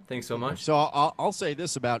 Gotcha. Thanks so much. So I'll say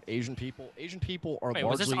this about Asian people. Asian people are largely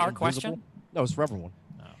was this our invisible. question? No, it's for everyone.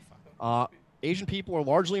 Oh, fuck. Asian people are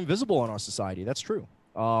largely invisible in our society. That's true.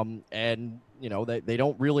 And they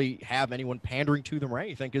don't really have anyone pandering to them or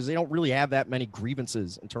anything because they don't really have that many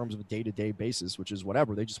grievances in terms of a day-to-day basis, which is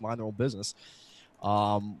whatever. They just mind their own business.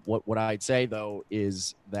 What I'd say though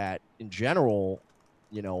is that in general,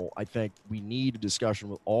 I think we need a discussion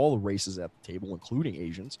with all the races at the table, including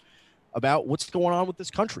Asians, about what's going on with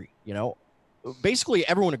this country. Basically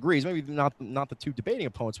everyone agrees, maybe not the two debating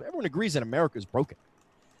opponents, but everyone agrees that America is broken.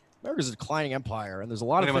 America's a declining empire, and there's a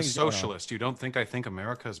lot of things. I'm a socialist. You don't think I think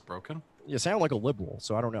America is broken? You sound like a liberal,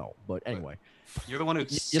 so I don't know. But anyway, you're the one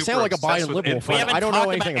who's you sound like a Biden liberal. I don't know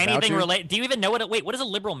anything about you. Do you even know what? Wait, what does a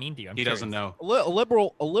liberal mean to you? He doesn't know.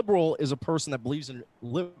 A liberal is a person that believes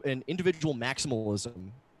in individual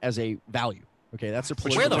maximalism as a value. Okay, that's a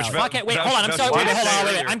Where the fuck? Wait, hold on. I'm sorry.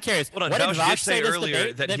 Wait. I'm curious. Hold on. What did Vosh say this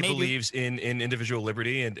earlier debate that he believes in individual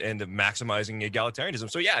liberty and maximizing egalitarianism.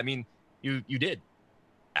 So yeah, I mean, you did,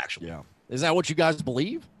 actually. Yeah. Is that what you guys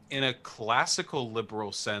believe? In a classical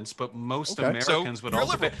liberal sense, but most Americans would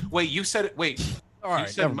also. Wait, you said it. Wait. All right.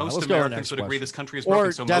 You said most Americans would agree this country is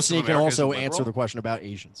broken. So Destiny can also answer liberal? the question about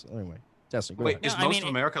Asians. Anyway, Destiny, go Wait, ahead. is most of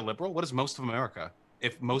America liberal? What is most of America?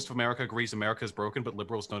 If most of America agrees America is broken, but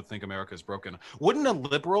liberals don't think America is broken, wouldn't a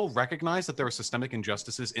liberal recognize that there are systemic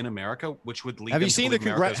injustices in America, which would lead? Have you seen the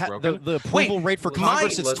approval rate for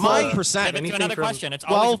Congress? It's 12%. Another question. It's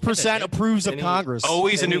 12% approves of Congress.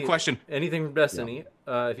 Always a new question. Anything from Destiny?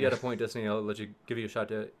 Yeah. If you had a point, Destiny, I'll give you a shot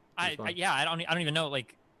to. I don't even know.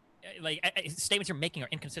 Statements you're making are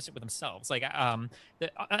inconsistent with themselves. And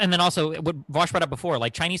then also what Vosh brought up before,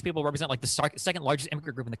 Chinese people represent the second largest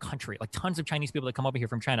immigrant group in the country. Tons of Chinese people that come over here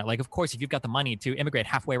from China. Of course, if you've got the money to immigrate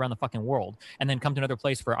halfway around the fucking world and then come to another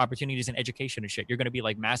place for opportunities in education and shit, you're going to be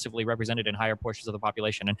massively represented in higher portions of the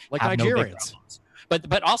population and have Nigerians. No big problems.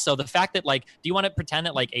 But also the fact that do you want to pretend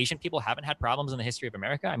that Asian people haven't had problems in the history of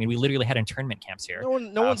America? I mean, we literally had internment camps here.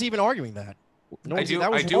 No one's even arguing that. I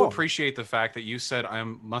do appreciate the fact that you said I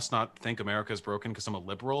must not think America is broken because I'm a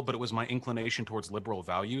liberal, but it was my inclination towards liberal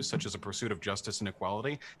values, such as a pursuit of justice and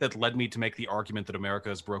equality, that led me to make the argument that America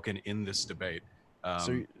is broken in this debate.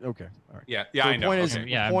 Okay, all right. Yeah, so I know.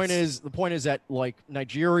 The point is that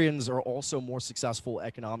Nigerians are also more successful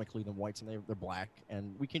economically than whites, and they're black,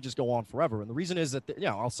 and we can't just go on forever. And the reason is that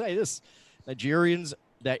I'll say this: Nigerians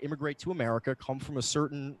that immigrate to America come from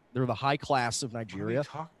they're the high class of Nigeria.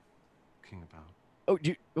 About? Oh,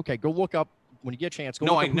 okay. Go look up when you get a chance.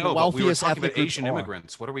 No, I know. But we were talking about Asian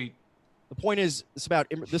immigrants. What are we? The point is,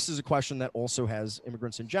 this is a question that also has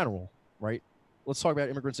immigrants in general, right? Let's talk about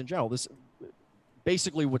immigrants in general. This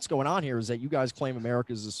basically what's going on here is that you guys claim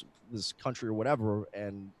America is this country or whatever,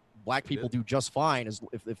 and black people do just fine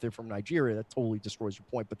if they're from Nigeria. That totally destroys your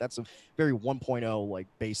point. But that's a very 1.0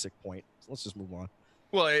 basic point. So let's just move on.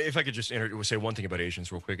 Well, if I could just say one thing about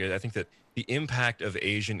Asians real quick, I think that the impact of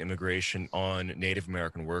Asian immigration on Native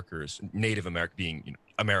American workers, being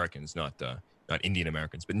Americans, not Indian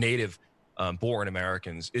Americans, but native born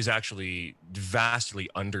Americans, is actually vastly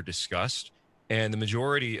under-discussed. And the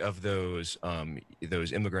majority of those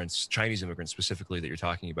immigrants, Chinese immigrants specifically that you're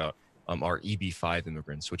talking about, are EB-5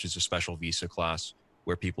 immigrants, which is a special visa class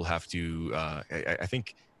where people have to, I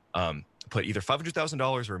think put either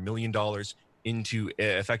 $500,000 or $1 million into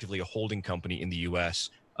effectively a holding company in the U.S.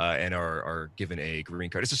 And are given a green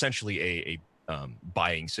card. It's essentially a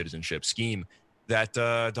buying citizenship scheme that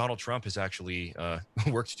Donald Trump has actually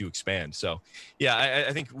worked to expand. So, yeah,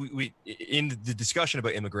 I think we in the discussion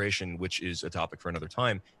about immigration, which is a topic for another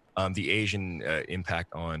time, the Asian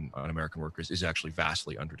impact on American workers is actually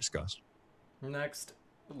vastly underdiscussed. Next,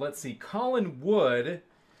 let's see. Colin Wood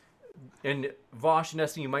and Vosh and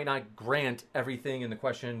Destiny, you might not grant everything in the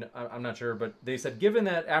question. I'm not sure, but they said, given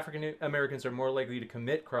that African Americans are more likely to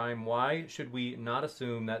commit crime, why should we not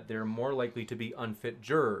assume that they're more likely to be unfit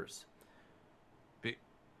jurors?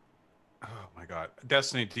 Oh my God,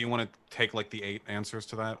 Destiny, do you want to take like the 8 answers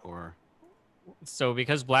to that, or? So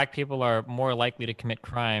because black people are more likely to commit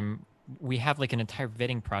crime, we have like an entire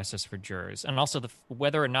vetting process for jurors, and also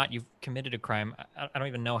whether or not you've committed a crime. I don't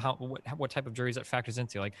even know what type of juries that factors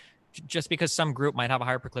into. Like, just because some group might have a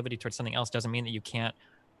higher proclivity towards something else doesn't mean that you can't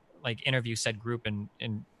like interview said group and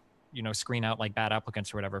screen out like bad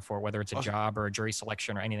applicants or whatever for whether it's a job or a jury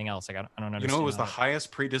selection or anything else. Like I don't understand. You know, it was the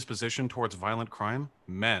highest predisposition towards violent crime?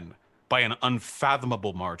 Men. By an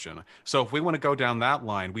unfathomable margin. So if we want to go down that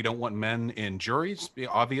line, we don't want men in juries,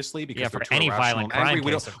 obviously, because they're too any irrational violent and angry.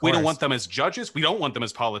 crime We don't want them as judges. We don't want them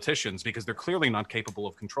as politicians because they're clearly not capable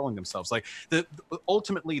of controlling themselves. Like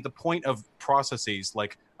ultimately, the point of processes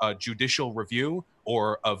like judicial review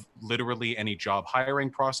or of literally any job hiring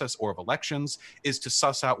process or of elections is to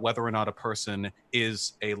suss out whether or not a person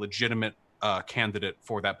is a legitimate candidate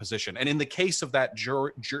for that position. And in the case of that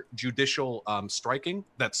judicial striking,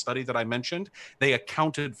 that study that I mentioned, they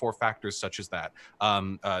accounted for factors such as that,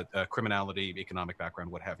 criminality, economic background,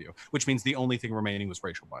 what have you, which means the only thing remaining was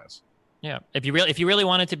racial bias. Yeah, if you really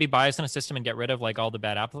wanted to be biased in a system and get rid of like all the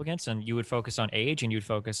bad applicants, and you would focus on age and you'd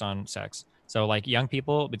focus on sex. So like young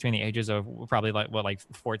people between the ages of probably like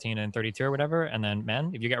 14 and 32 or whatever, and then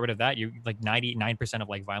men, if you get rid of that, you like 99% of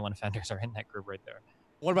like violent offenders are in that group right there.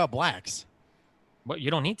 What about blacks? Well,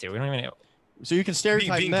 you don't need to. We don't even. So you can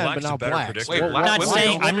stereotype men, but not blacks. Wait, I'm not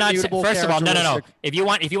saying. I'm not. First of all, no. If you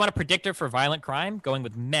want a predictor for violent crime, going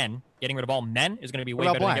with men, getting rid of all men is going to be way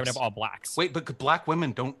better than getting rid of all blacks. Wait, but black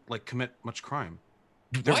women don't like commit much crime.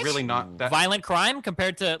 They're really not that violent crime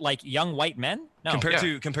compared to like young white men. No,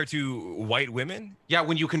 compared to white women. Yeah,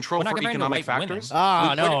 when you control for economic factors.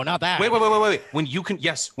 No, not that. Wait. When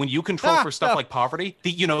you control for stuff like poverty,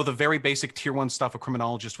 the very basic tier 1 stuff a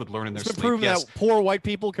criminologist would learn in their sleep. It's been proven that poor white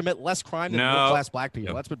people commit less crime than middle-class black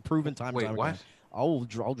people. That's been proven time and time again. I'll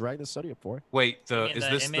drag this study up for you. Wait, is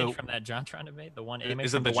this the image from that JonTron debate? The one image.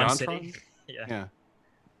 Is it the JonTron? Yeah.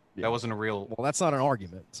 That wasn't a real. Well, that's not an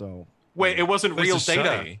argument. So. Wait, it wasn't real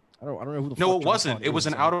data. I don't know who the. No, it wasn't. It was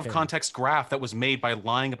an out of context graph that was made by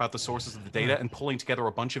lying about the sources of the data and pulling together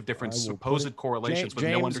a bunch of different supposed correlations with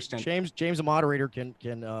no understanding. James, the moderator, can.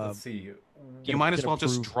 Let's see. You might as well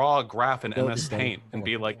just draw a graph in MS Paint and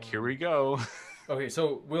be like, "Here we go." Okay,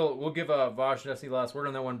 so we'll give Vosh and Destiny last word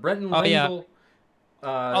on that one. Brenton Langle.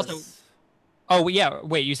 Also. Oh, yeah.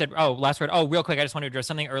 Wait, you said, last word. Oh, real quick. I just wanted to address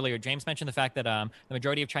something earlier. James mentioned the fact that the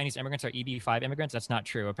majority of Chinese immigrants are EB-5 immigrants. That's not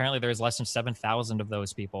true. Apparently, there's less than 7,000 of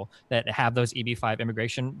those people that have those EB-5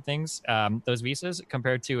 immigration things, those visas,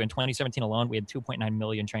 compared to in 2017 alone, we had 2.9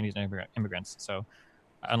 million Chinese immigrants. So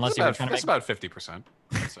unless you're trying to make... That's about 50%,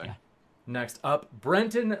 I'd say. Yeah. Next up,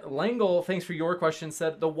 Brenton Langle, thanks for your question,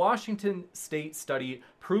 said, the Washington State study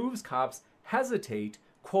proves cops hesitate,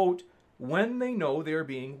 quote, when they know they're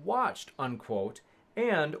being watched, unquote,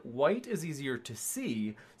 and white is easier to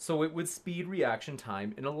see, so it would speed reaction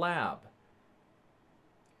time in a lab.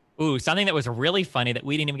 Ooh, something that was really funny that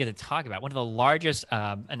we didn't even get to talk about. One of the largest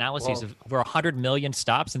analyses of over 100 million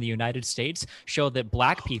stops in the United States showed that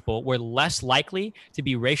black people were less likely to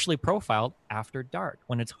be racially profiled after dark,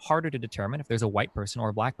 when it's harder to determine if there's a white person or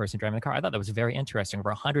a black person driving the car. I thought that was very interesting. Over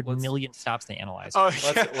 100 million stops they analyzed. Hold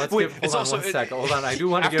on. I do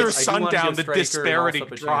want to give... After sundown, the disparity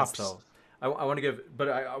drops. I want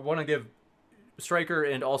to give Stryker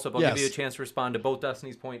and also I'll give you a chance to respond to both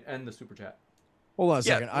Destiny's point and the super chat. Hold on a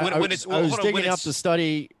second. I was digging up the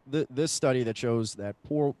study, this study that shows that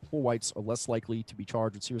poor whites are less likely to be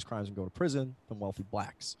charged with serious crimes and go to prison than wealthy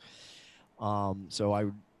blacks. So I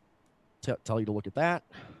would tell you to look at that.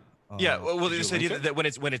 Well, they said that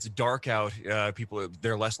when it's dark out, people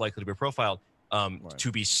they're less likely to be profiled.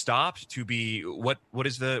 To be stopped, to be what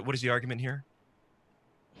is the argument here?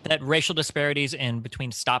 That racial disparities in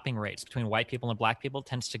between stopping rates between white people and black people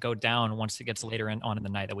tends to go down once it gets later on in the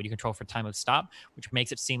night. That way you control for time of stop, which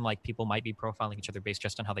makes it seem like people might be profiling each other based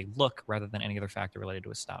just on how they look rather than any other factor related to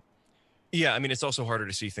a stop. Yeah, I mean, it's also harder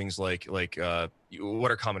to see things like what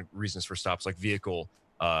are common reasons for stops, like vehicle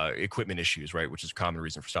equipment issues, right? Which is a common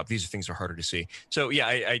reason for stop. These things are harder to see. So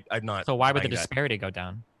yeah, I'm not. So why would the disparity go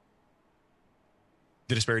down?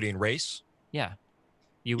 The disparity in race? Yeah.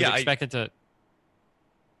 You would expect it to.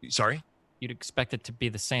 Sorry? You'd expect it to be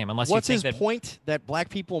the same, unless What's you his think that point? That black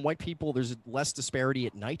people and white people, there's less disparity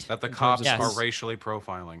at night? That the cops are racially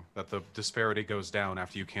profiling. That the disparity goes down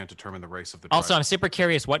after you can't determine the race of the driver. Also, I'm super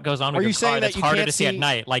curious what goes on with your car that's harder to see at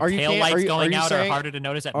night. Like tail lights going out are harder to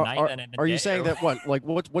notice at night than in the day. Are you saying that what? Like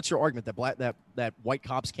what's your argument that white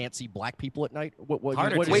cops can't see black people at night?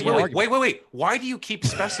 Wait. Why do you keep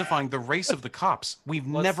specifying the race of the cops? We've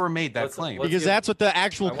never made that claim. Because that's what the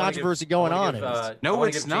actual controversy going on is. No,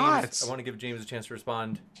 it's not. I want to give James a chance to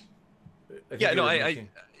respond. Yeah, no,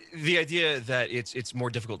 the idea that it's more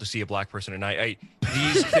difficult to see a black person at night.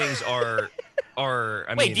 These things are. I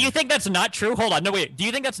wait, mean, do you think that's not true? Hold on, no wait. Do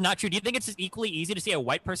you think that's not true? Do you think it's equally easy to see a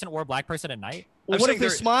white person or a black person at night? Well, what if they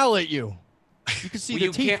smile at you? You can see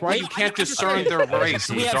their teeth, right? You can't discern their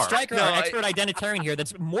race. We have Stryker, our expert identitarian here,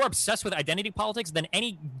 that's more obsessed with identity politics than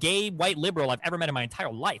any gay white liberal I've ever met in my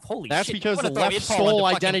entire life. Holy That's shit! That's because the left stole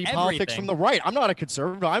identity politics from the right. I'm not a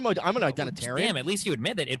conservative. I'm an identitarian. Damn, at least you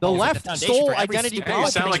admit that the left stole identity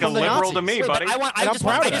politics. You sound like a liberal to me, buddy. I just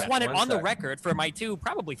want it on the record for my two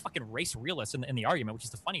probably fucking race realists in the argument, which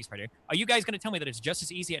is the funniest part here. Are you guys going to tell me that it's just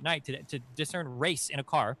as easy at night to discern race in a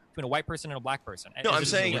car between a white person and a black person? No, I'm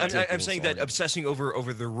saying that obsessing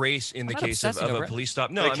over the race in the case of a police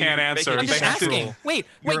stop. No, they can't answer. I'm just asking. Wait,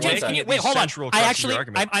 James, hold on.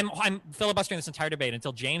 I'm filibustering this entire debate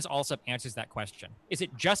until James Alsop answers that question. Is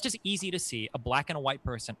it just as easy to see a black and a white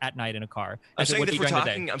person at night in a car as it would be during the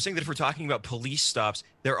day? I'm saying that if we're talking about police stops,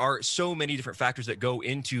 there are so many different factors that go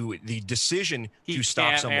into the decision to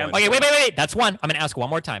stop someone. Okay, wait. That's one. I'm going to ask one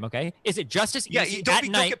more time, okay? Is it just as easy don't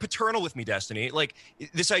night? Get paternal with me, Destiny. Like,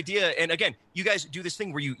 this idea, and again, you guys do this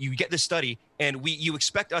thing where you get this study, and you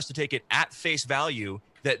expect us to take it at face value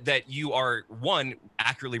that you are, one,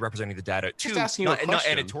 accurately representing the data, two, not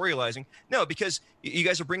editorializing. No, because you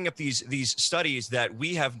guys are bringing up these studies that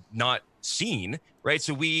we have not seen, right?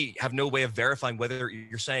 So we have no way of verifying whether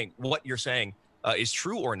what you're saying is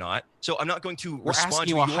true or not. So I'm not going to respond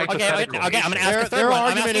to your hypothetical. Okay, I'm going to ask a third their one.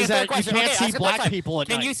 argument is that you can't see black people at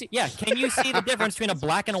night. Can you see the difference between a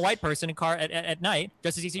black and a white person in a car at night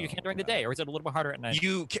just as easy as you can during the day, or is it a little bit harder at night?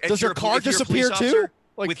 Does your car disappear too?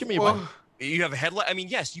 Like, give me a moment. You have a headlight. I mean,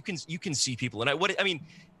 yes, you can see people, and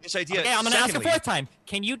this idea. Okay, I'm going to ask a fourth time.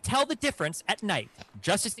 Can you tell the difference at night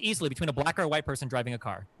just as easily between a black or a white person driving a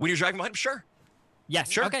car? When you're driving behind, sure. Yes.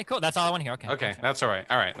 Sure. Okay, cool. That's all I want to hear. Okay, that's all right.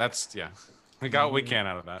 All right, that's we got what we can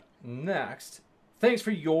out of that. Next, thanks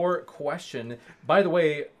for your question. By the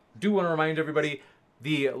way, do want to remind everybody,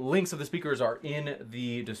 the links of the speakers are in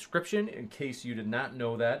the description in case you did not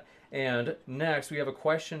know that. And next, we have a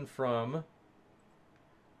question from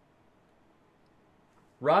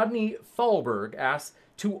Rodney Thalberg asks,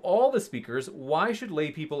 to all the speakers, why should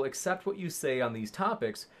lay people accept what you say on these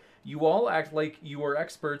topics? You all act like you are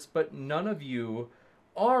experts, but none of you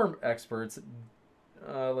are experts.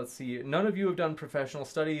 Let's see. None of you have done professional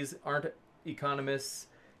studies, aren't economists,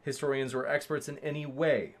 historians, or experts in any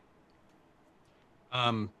way.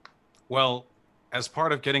 Well, as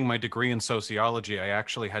part of getting my degree in sociology, I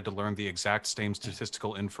actually had to learn the exact same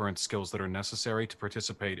statistical inference skills that are necessary to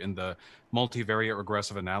participate in the multivariate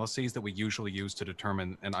regressive analyses that we usually use to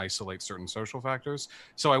determine and isolate certain social factors.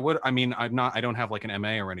 So I don't have like an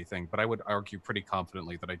MA or anything, but I would argue pretty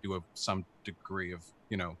confidently that I do have some degree of,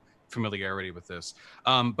 familiarity with this.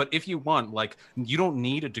 But if you want, you don't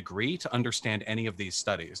need a degree to understand any of these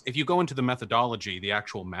studies. If you go into the methodology, the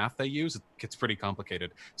actual math they use, it gets pretty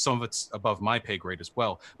complicated. Some of it's above my pay grade as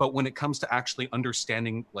well. But when it comes to actually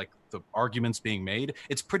understanding the arguments being made,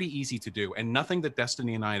 it's pretty easy to do. And nothing that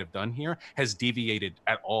Destiny and I have done here has deviated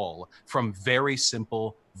at all from very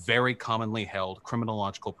simple, very commonly held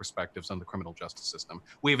criminological perspectives on the criminal justice system.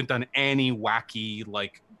 We haven't done any wacky,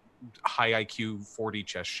 high IQ 4D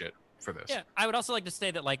chess shit for this. Yeah, I would also like to say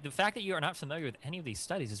that the fact that you are not familiar with any of these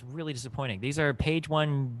studies is really disappointing. These are page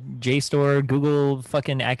one JSTOR, Google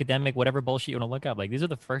fucking academic, whatever bullshit you want to look up. These are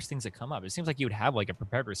the first things that come up. It seems like you would have a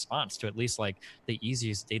prepared response to at least the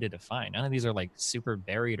easiest data to find. None of these are super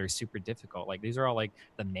buried or super difficult. These are all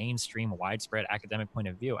the mainstream widespread academic point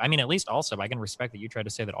of view. I mean, at least also I can respect that you tried to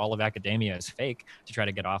say that all of academia is fake to try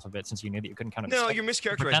to get off of it, since you knew that you couldn't kind of. No, you're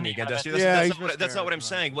mischaracterizing me again, Dusty. That's not what I'm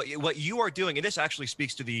saying. What you are doing, and this actually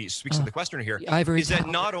speaks to the questioner here, is that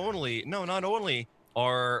not only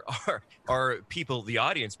are people, the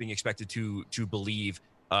audience, being expected to believe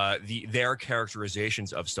their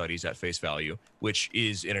characterizations of studies at face value, which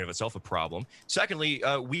is in and of itself a problem. Secondly,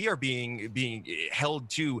 we are being held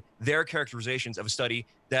to their characterizations of a study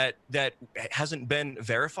that hasn't been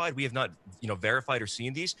verified. We have not, verified or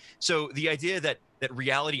seen these. So the idea that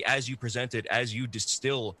reality, as you present it, as you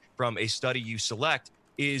distill from a study you select,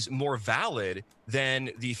 is more valid than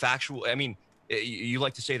the factual. I mean, you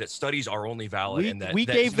like to say that studies are only valid, and that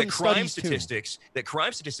crime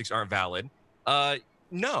statistics aren't valid.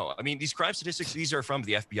 No, I mean, these crime statistics, these are from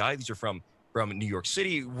the FBI, these are from New York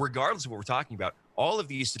City. Regardless of what we're talking about, all of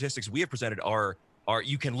these statistics we have presented are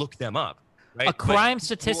you can look them up. Right? A crime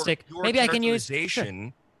statistic. Your maybe I can use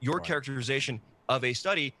your characterization of a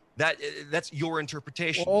study. That's your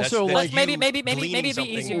interpretation. Well, also, maybe it'd be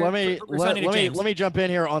easier. Let me jump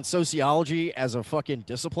in here on sociology as a fucking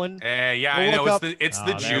discipline. Yeah, I know it's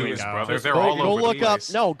the Jews, brother. They're all over the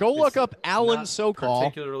place. Go look up Alan Sokal.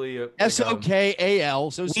 Particularly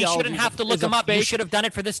Sokal. Sociology. We shouldn't have to look him up. You should have done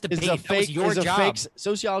it for this debate. That was your job.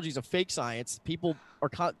 Sociology is a fake science. People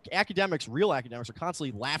are academics. Real academics are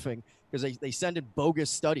constantly laughing because they send in bogus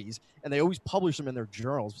studies and they always publish them in their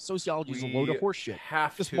journals. Sociology is a load of horseshit.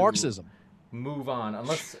 Just Marxism. Move on,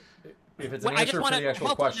 unless if it's an I just answer want for the a actual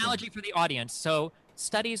helpful question. analogy for the audience. So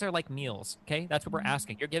studies are like meals, okay? That's what we're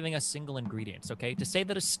asking. You're giving us single ingredients, okay? To say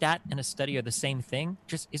that a stat and a study are the same thing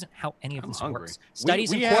just isn't how any of this works.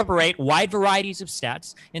 Studies incorporate wide varieties of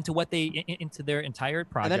stats into into their entire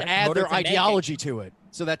project, and then add their ideology to it,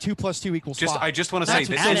 so that 2 + 2 = 5. I just want to say this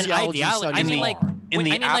is an ideology. I mean, when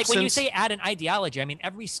you say absence, add an ideology, I mean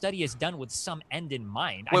every study is done with some end in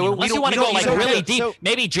mind. I Wait, mean, we unless don't- you want to we go don't- like really deep,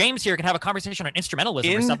 maybe James here can have a conversation on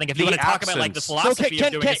instrumentalism or something. If you want to talk about like the philosophy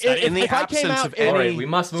of doing a study. in the absence of any, we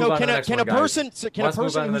must move on to the next one, can a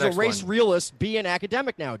person who's a race one. realist be an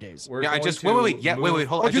academic nowadays? We're Yeah, I going just to wait. move-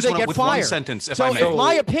 Hold on. Or I do just they want get with fired? one sentence, if So I may. if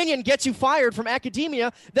my opinion gets you fired from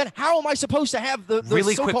academia, then how am I supposed to have the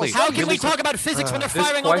Really so-called quickly, How studies? can we talk about physics when they're This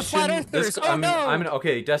firing all the question, flat earthers?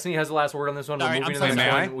 Okay, Destiny has the last word on this one. Sorry, We're moving I'm to the sorry.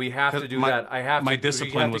 next May I? one. We have to do that. I have my to.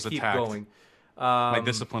 discipline we have was to keep attacked. going. My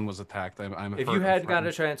discipline was attacked. I'm If hurt you and had got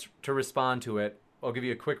a frightened. chance to respond to it, I'll give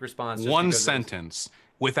you a quick response. just One because it was- sentence.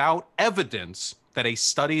 Without evidence that a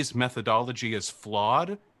study's methodology is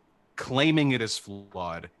flawed, claiming it is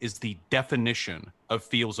flawed is the definition of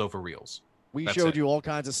feels over reals. We That's showed it. you all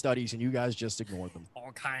kinds of studies, and you guys just ignored them.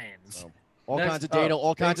 All kinds. All Next kinds of data, up,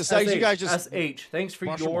 all kinds of thanks, studies. You guys just SH, thanks for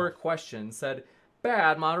brush them your off. question. Said,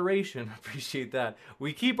 bad moderation. Appreciate that.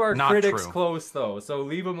 We keep our Not critics true. close, though, so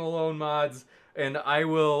leave them alone, mods. And I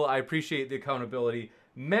appreciate the accountability.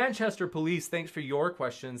 Manchester Police, thanks for your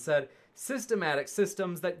question. Said, systematic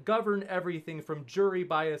systems that govern everything from jury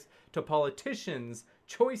bias to politicians'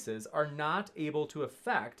 choices are not able to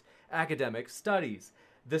affect academic studies.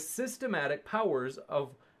 The systematic powers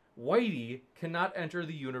of Whitey cannot enter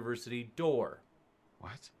the university door.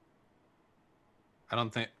 What? I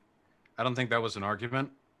don't think that was an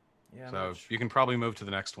argument. Yeah, I'm So not sure. you can probably move to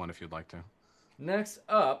the next one if you'd like to. Next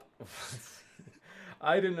up,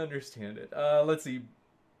 I didn't understand it. Let's see.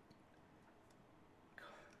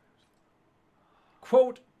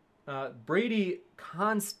 Quote, Brady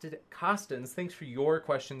Costins, thanks for your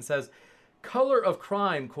question, says, color of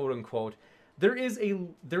crime, quote unquote. There is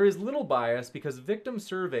little bias because victim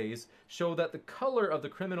surveys show that the color of the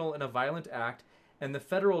criminal in a violent act and the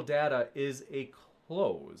federal data is a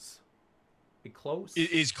close. A close?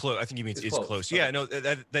 It is close. I think he means It's it's close. close. Okay. Yeah, no,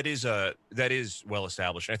 that is well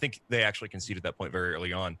established. I think they actually conceded that point very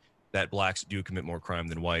early on, that blacks do commit more crime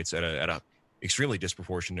than whites at a extremely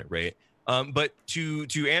disproportionate rate. But to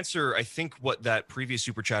answer, I think what that previous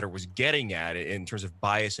super chatter was getting at in terms of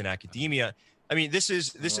bias in academia, I mean, this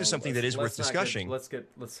is something that is worth discussing. Let's.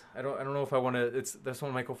 I don't know if I want to. This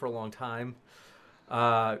one might go for a long time.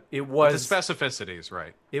 It was The specificities,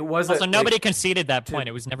 right? It was Also, nobody conceded that point.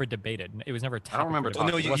 It was never debated. It was never. I don't remember talked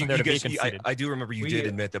talking about. No, It wasn't there to be guys, conceded. I do remember you did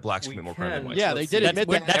admit that blacks commit more crime than whites. Yeah, they did admit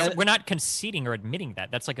that. We're not conceding or admitting that.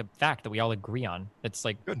 That's like a fact that we all agree on. It's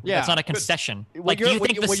like Yeah, that's not a good. concession. What Like, do you're- you what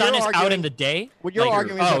think you- the what sun you're is out arguing- in the day? What you're Like,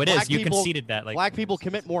 arguing is oh, that it is. black You people- conceded that. Like, black people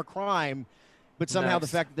commit more crime, but somehow the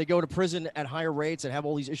Next. fact that they go to prison at higher rates and have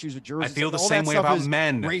all these issues with juries. I feel the all same that way stuff about is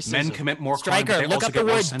men. racism. Men commit more crime, but Stryker, they look also up the get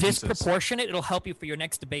more word sentences. disproportionate. It'll help you for your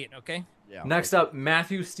next debate. Okay. Yeah. Next up,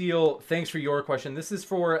 Matthew Steele. Thanks for your question. This is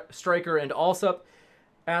for Stryker and Allsup.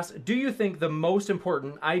 Asked, do you think the most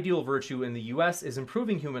important ideal virtue in the U.S. is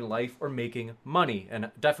improving human life or making money? And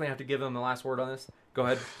definitely have to give them the last word on this. Go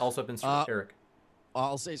ahead, Allsup and Eric.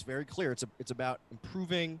 I'll say it's very clear. It's about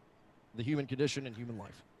improving the human condition and human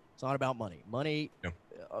life. It's not about money. Money. Yeah.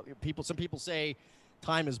 Some people say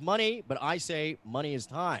time is money, but I say money is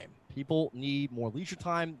time. People need more leisure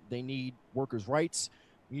time. They need workers' rights.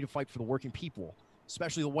 We need to fight for the working people,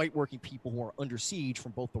 especially the white working people who are under siege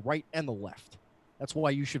from both the right and the left. That's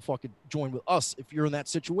why you should fucking join with us if you're in that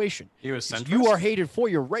situation. You are hated for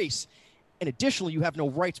your race, and additionally, you have no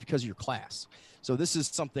rights because of your class. So this is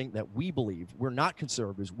something that we believe. We're not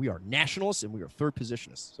conservatives. We are nationalists, and we are third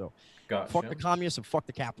positionists. So fuck the communists and fuck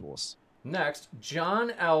the capitalists. Next,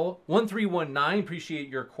 John L1319, appreciate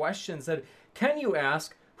your question, said, can you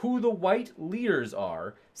ask who the white leaders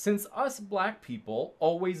are, since us black people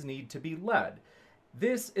always need to be led?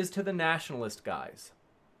 This is to the nationalist guys.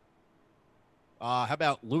 How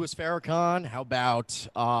about Louis Farrakhan? How about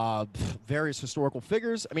various historical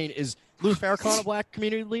figures? I mean, is Louis Farrakhan a black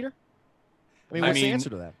community leader? I mean, what's the answer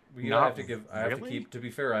to that? To be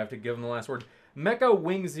fair, I have to give him the last word. Mecha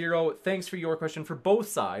Wing Zero, thanks for your question for both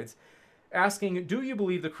sides. Asking, do you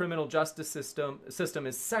believe the criminal justice system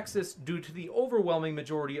is sexist due to the overwhelming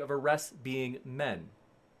majority of arrests being men?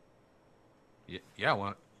 Yeah,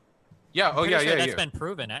 well, yeah, oh yeah, That's been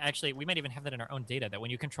proven. Actually, we might even have that in our own data, that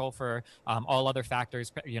when you control for all other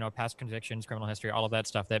factors, past convictions, criminal history, all of that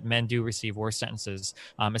stuff, that men do receive worse sentences,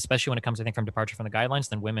 especially when it comes, I think, from departure from the guidelines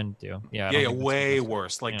than women do. Yeah, way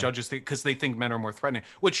worse. Like judges, because they think men are more threatening,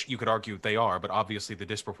 which you could argue they are, but obviously the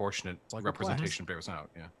disproportionate representation bears out.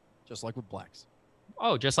 Yeah, just like with blacks.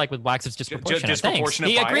 Oh, just like with blacks, it's disproportionate. Disproportionate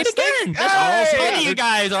He agreed bias. again. That's awesome. You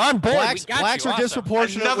guys are on board. Blacks are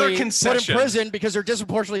disproportionately put in prison because they're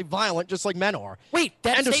disproportionately violent, just like men are. Wait,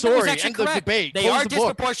 that end of statement was story. actually End of correct. debate. They Close are the book.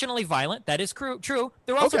 disproportionately violent. That is true.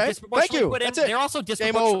 They're also disproportionately put in. They're also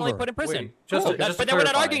disproportionately put in prison. But then we're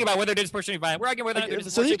not arguing about whether they're disproportionately violent. We're arguing whether they're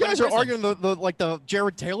So you guys are arguing the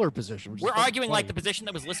Jared Taylor position. We're arguing like the position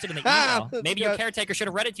that was listed in the email. Maybe your caretaker should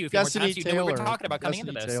have read it to you a few more times. You knew what we're talking about coming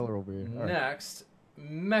into this. Next.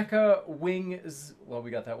 Mecha Wings, well, we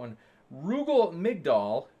got that one. Rugal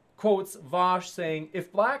Migdal quotes Vosh saying,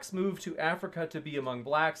 if blacks move to Africa to be among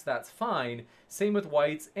blacks, that's fine. Same with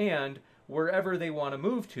whites and wherever they want to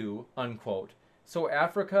move to, unquote. So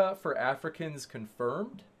Africa for Africans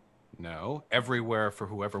confirmed? No, everywhere for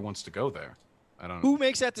whoever wants to go there. I don't know. Who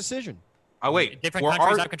makes that decision? Oh, wait. Different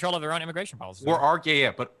countries have control of their own immigration policies.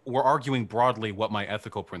 But we're arguing broadly what my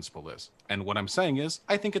ethical principle is. And what I'm saying is,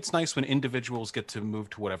 I think it's nice when individuals get to move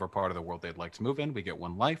to whatever part of the world they'd like to move in. We get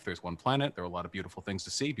one life. There's one planet. There are a lot of beautiful things to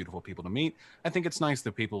see, beautiful people to meet. I think it's nice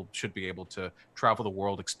that people should be able to travel the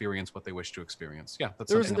world, experience what they wish to experience. Yeah,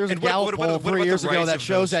 that's there's a Gallup poll 3 years ago that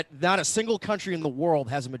shows that not a single country in the world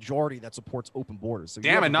has a majority that supports open borders. So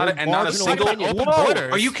damn it, not a single open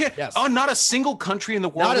borders. Are you kidding? Yes. Oh, not a single country in the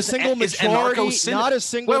world. Not a single majority. Not a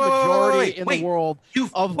single majority in the world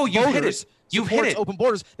of voters supports open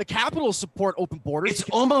borders. The capitals support open borders. It's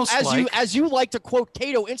almost as you like to quote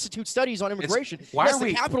Cato Institute studies on immigration. Why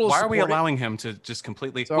are we allowing him to just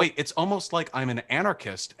completely wait? It's almost like I'm an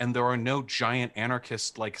anarchist, and there are no giant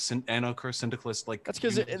anarchist syndicalists like. That's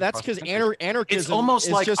because anarchism. It's almost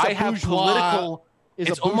like I have political.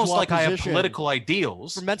 It's almost like I have political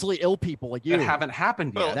ideals for mentally ill people like you that haven't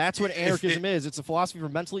happened yet. That's what anarchism is. It's a philosophy for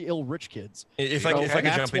mentally ill rich kids. If I could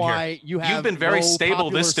jump in here, you've been very stable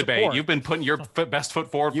this debate. You've been putting your best foot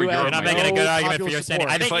forward for your. You're not making a good argument for your standing.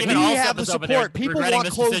 I think even we have the support. People want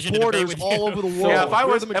closed borders all over the world. Yeah, if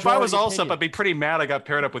I was Allsup, I'd be pretty mad I got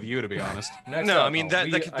paired up with you, to be honest. No, I mean that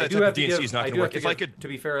DNC is not going to work. If I could, to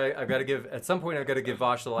be fair, I've got to give at some point I've got to give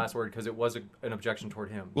Vosh the last word because it was an objection toward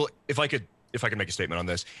him. Well, if I could make a statement on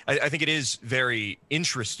this, I think it is very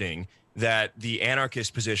interesting that the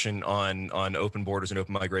anarchist position on open borders and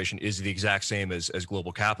open migration is the exact same as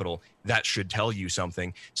global capital. That should tell you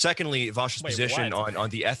something. Secondly, Vosh's position on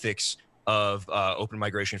the ethics of open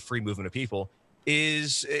migration, free movement of people,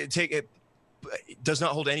 does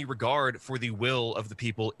not hold any regard for the will of the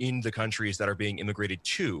people in the countries that are being immigrated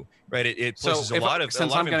to. Right? It places a lot of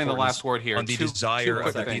I'm getting the last word here on the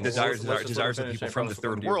desires of people from the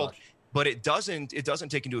third world. But it doesn't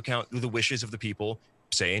take into account the wishes of the people,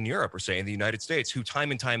 say in Europe or say in the United States, who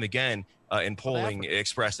time and time again in polling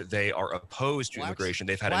expressed that they are opposed to immigration.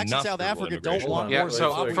 They've had enough. In South Africa don't want more.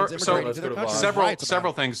 So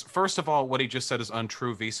several things. First of all, what he just said is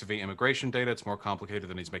untrue vis-a-vis immigration data. It's more complicated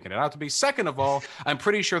than he's making it out to be. Second of all, I'm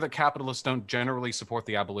pretty sure that capitalists don't generally support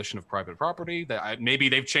the abolition of private property. Maybe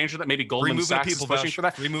they've changed that. Maybe Goldman Sachs is pushing for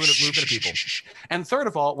that. Movement of people. And third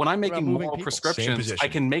of all, when I'm making moral prescriptions, I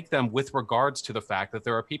can make them with regards to the fact that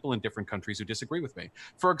there are people in different countries who disagree with me.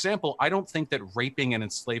 For example, I don't think that raping and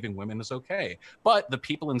enslaving women is okay. But the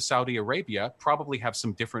people in Saudi Arabia probably have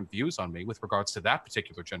some different views on me with regards to that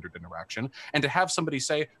particular gendered interaction. And to have somebody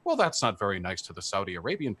say, well, that's not very nice to the Saudi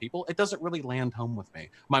Arabian people, it doesn't really land home with me.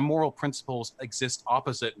 My moral principles exist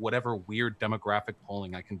opposite whatever weird demographic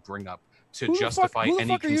polling I can bring up justify any Who the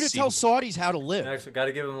fuck are you to tell Saudis how to live? Next, got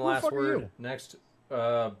to give them the last fuck are word. you? Next,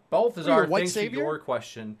 Balthazar, white thanks savior? to your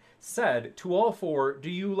question, said, to all four, do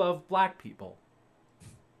you love black people?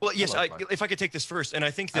 Well, yes, if I could take this first, and I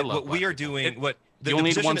think that what we are doing, you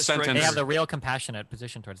only need one sentence. They have the real compassionate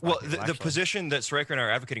position towards black people, the position that Stryker and I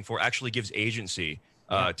are advocating for actually gives agency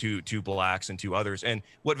to blacks and to others. And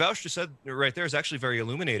what Vaush just said right there is actually very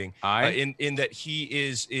illuminating. In that he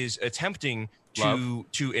is attempting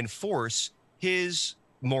to enforce his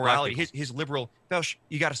morality, his liberal. Vaush,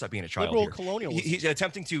 you got to stop being a child. Liberal here. colonialism. He's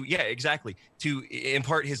attempting to, to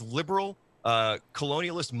impart his liberal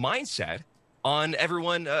colonialist mindset on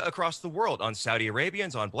everyone across the world, on Saudi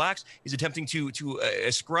Arabians, on blacks. He's attempting to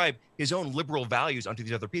ascribe his own liberal values onto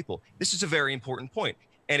these other people. This is a very important point.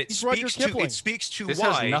 And it speaks to this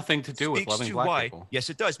why has nothing to do with loving black people.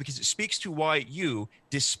 Yes, it does, because it speaks to why you,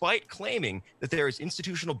 despite claiming that there is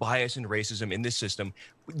institutional bias and racism in this system,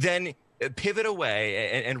 then pivot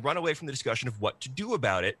away and run away from the discussion of what to do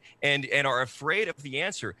about it, and are afraid of the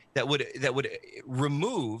answer that would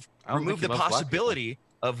remove the possibility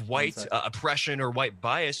of white oppression or white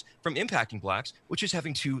bias from impacting blacks, which is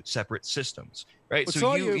having two separate systems, right? But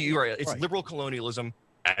so you are, it's liberal colonialism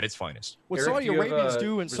at its finest. What Saudi Arabians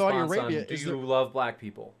do in Saudi Arabia is do you love black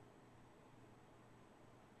people?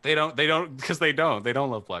 They don't because they don't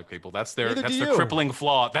love black people. That's their crippling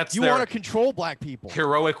flaw. That's you want to control black people.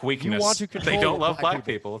 Heroic weakness. You want to control they don't love black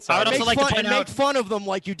people. I would also like to point out, make fun of them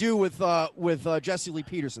like you do with Jesse Lee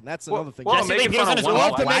Peterson. That's another thing. Jesse Lee Peterson is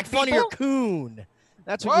love to make fun of your coon.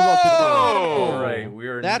 That's what you love to do. All right, we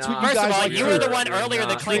are. That's not what you guys. First of all, you were the one We're earlier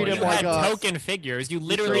that claimed you had token figures. You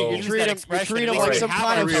literally used that expression. You treat him like some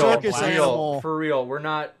kind of circus animal. For real, we're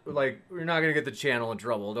not gonna get the channel in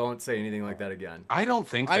trouble. Don't say anything like that again. I don't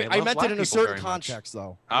think I meant it in a certain context,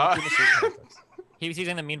 though. He was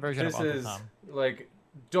using the mean version of Uncle Tom.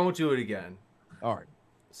 Don't do it again. All right.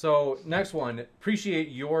 So next one, appreciate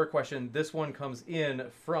your question. This one comes in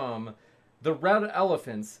from the Red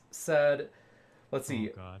Elephants. Said, let's see.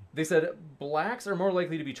 They said blacks are more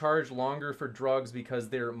likely to be charged longer for drugs because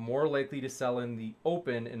they're more likely to sell in the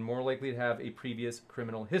open and more likely to have a previous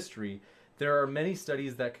criminal history. There are many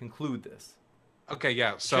studies that conclude this. Okay,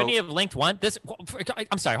 yeah. So shouldn't he have linked one?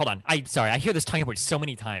 I'm sorry. Hold on. I hear this talking about so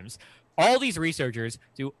many times. All these researchers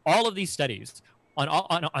do all of these studies on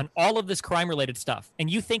all of this crime-related stuff, and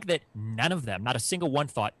you think that none of them, not a single one,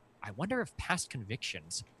 thought, I wonder if past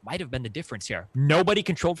convictions might have been the difference here. Nobody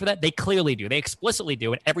controlled for that. They clearly do. They explicitly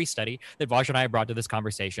do in every study that Vaush and I have brought to this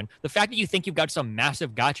conversation. The fact that you think you've got some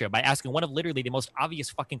massive gotcha by asking one of literally the most obvious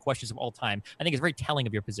fucking questions of all time, I think is very telling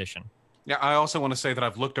of your position. Yeah, I also want to say that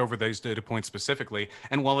I've looked over those data points specifically,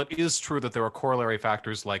 and while it is true that there are corollary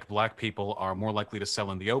factors like black people are more likely to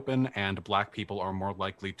sell in the open and black people are more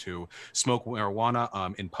likely to smoke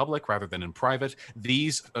marijuana in public rather than in private,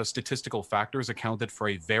 these statistical factors accounted for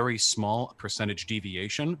a very small percentage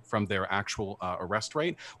deviation from their actual arrest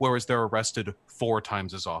rate, whereas they're arrested 4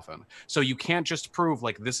 times as often. So you can't just prove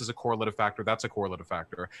like this is a correlative factor, that's a correlative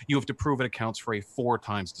factor. You have to prove it accounts for a 4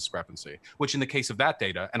 times discrepancy, which in the case of that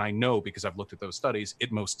data, and I know because I've looked at those studies,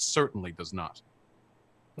 it most certainly does not.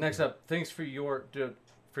 Next up, thanks for your.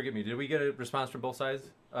 Forgive me. Did we get a response from both sides?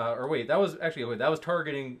 Or wait, that was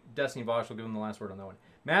targeting Destiny Vaush. We'll give him the last word on that one.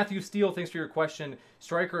 Matthew Steele, thanks for your question.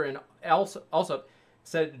 Stryker and also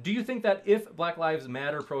said, do you think that if Black Lives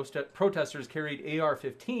Matter protesters carried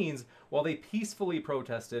AR-15s while they peacefully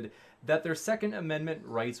protested, that their Second Amendment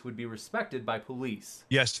rights would be respected by police?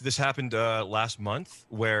 Yes, this happened last month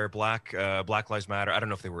where Black Lives Matter, I don't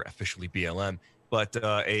know if they were officially BLM, but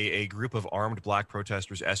a group of armed black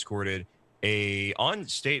protesters escorted on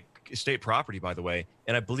state property, by the way,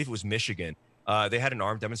 and I believe it was Michigan. They had an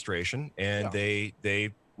armed demonstration, and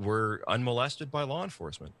they were unmolested by law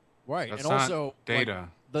enforcement. Right, That's and also data.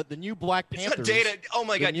 Like, the new Black Panthers. Data. Oh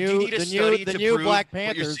my God! Do you need a study to prove Black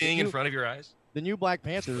what you're seeing in front of your eyes? The new Black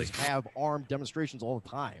Panthers have armed demonstrations all the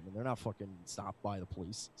time, and they're not fucking stopped by the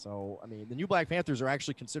police. So, I mean, the new Black Panthers are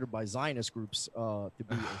actually considered by Zionist groups to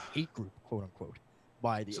be a hate group, quote unquote,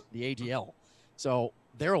 by the ADL. So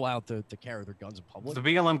they're allowed to carry their guns in public. The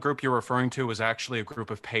BLM group you're referring to is actually a group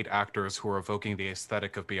of paid actors who are evoking the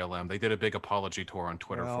aesthetic of BLM. They did a big apology tour on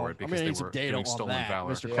Twitter for it because they were doing stolen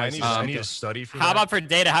valor. I need a study for that. How about for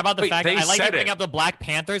data? How about the fact that I like to bring up the Black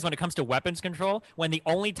Panthers when it comes to weapons control, when the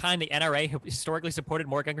only time the NRA historically supported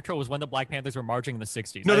more gun control was when the Black Panthers were marching in the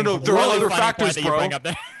 60s. No. There are other factors, bro.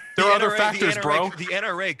 There are other factors, bro. The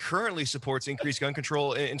NRA currently supports increased gun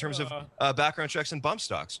control in terms of background checks and bump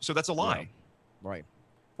stocks. So that's a lie. Right.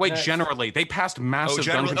 Wait, generally, they passed massive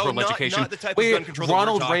gun control legislation. Not the type of gun control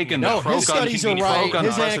Ronald Reagan, no, his studies are right.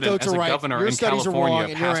 His anecdotes are right. governor Your in studies are wrong, California and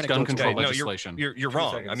your passed gun anecdotes are control right. legislation. You're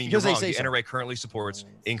wrong. I mean, you're wrong. The NRA currently supports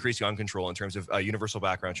increased gun control in terms of universal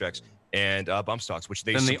background checks and bump stocks, which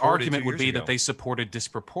they then the supported argument 2 would years be ago. that they supported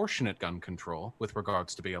disproportionate gun control with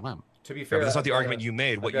regards to BLM. To be fair, but that's not the argument you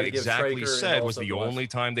made. What you exactly said was the only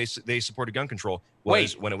time they supported gun control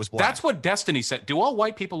was when it was black. That's what Destiny said. Do all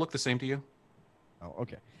white people look the same to you? Oh,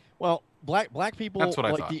 okay. Well, black people, That's what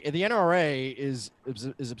I like thought. the NRA is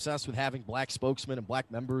obsessed with having black spokesmen and black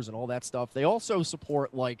members and all that stuff. They also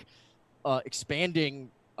support expanding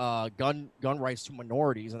gun rights to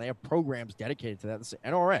minorities, and they have programs dedicated to that. This is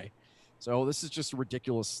NRA. So this is just a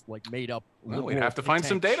ridiculous, made up. Well, we'd have to find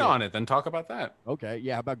some data on it, then talk about that. Okay,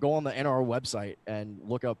 yeah. How about go on the NRA website and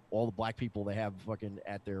look up all the black people they have fucking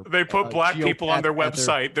at their. They put black people on their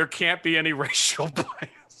website. There can't be any racial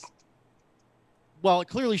bias. Well, it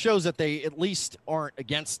clearly shows that they at least aren't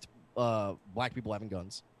against black people having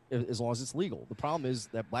guns, as long as it's legal. The problem is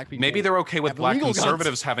that black people. Maybe they're okay with black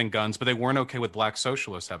conservatives guns. having guns, but they weren't okay with black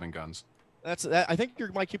socialists having guns. I think you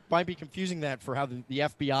might be confusing that for how the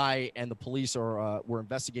FBI and the police were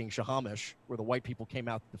investigating Shahamish, where the white people came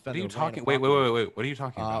out to defend. What are you talking? Wait. What are you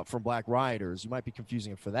talking about? From black rioters. You might be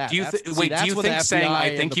confusing it for that. Do you think saying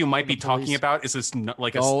I think you might be talking about is this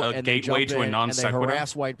like a gateway to a non sequitur? And they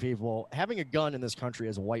harass white people. Having a gun in this country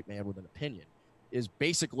as a white man with an opinion is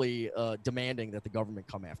basically demanding that the government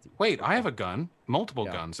come after you. Wait, I have a gun, multiple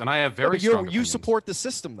guns, and I have very strong opinions. You support the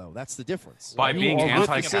system, though. That's the difference. By being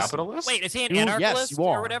anti-capitalist? Wait, is he an anarchist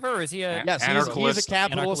or whatever? Or is he a anarchist? He is a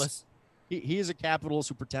capitalist. He is a capitalist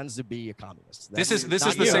who pretends to be a communist. This is the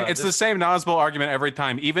same. It's the same Nazbil argument every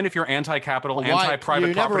time. Even if you're anti-capital,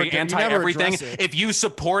 anti-private property, anti-everything, if you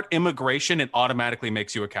support immigration, it automatically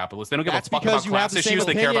makes you a capitalist. They don't give a fuck about class issues.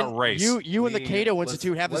 They care about race. You and the Cato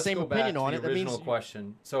Institute have the same opinion on it. The original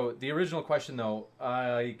question. So the original question, though,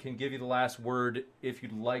 I can give you the last word if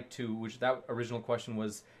you'd like to. Which that original question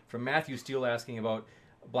was from Matthew Steele asking about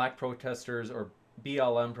black protesters or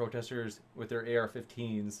BLM protesters with their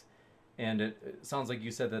AR-15s. And it sounds like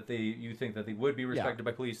you said that you think that they would be respected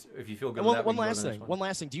by police if you feel good. One last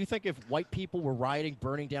thing. Do you think if white people were rioting,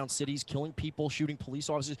 burning down cities, killing people, shooting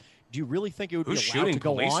police officers, do you really think it would be allowed to go on? Who's shooting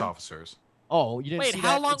police officers? Oh, you didn't see that?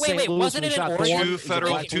 How long? Wait, wasn't it in Oregon?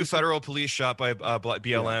 Two federal police shot by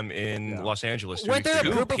BLM in Los Angeles. Weren't there a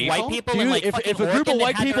group of white people? If a group of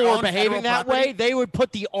white people were behaving that way, they would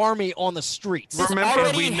put the army on the streets.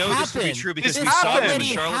 Remember, we know this to be true because we saw them in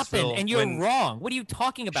Charlottesville. And you're wrong. What are you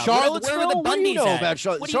talking about? Charlottesville? Where were the Bundys what do you know about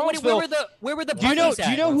Charlottesville? Where were the Bundys at?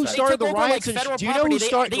 Do you know who started the riots? Do you know who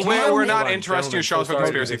started? We're not interested in Charlottesville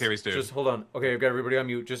conspiracy theories, dude. Just hold on. Okay, I've got everybody on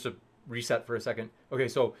mute. Just to reset for a second. Okay,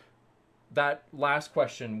 so that last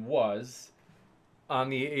question was on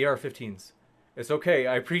the AR-15s. It's okay.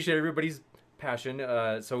 I appreciate everybody's passion.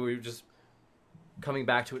 So we're just coming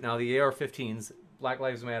back to it now. The AR-15s, Black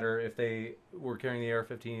Lives Matter, if they were carrying the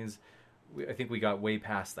AR-15s, I think we got way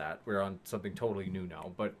past that. We're on something totally new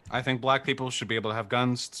now. But I think black people should be able to have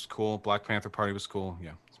guns. It's cool. Black Panther Party was cool.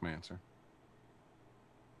 Yeah, that's my answer.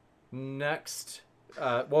 Next.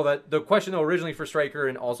 The question, though, originally for Stryker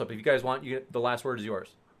and also, if you guys want, the last word is yours.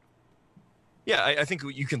 Yeah, I think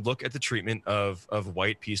you can look at the treatment of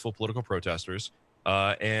white peaceful political protesters,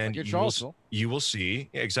 and you will see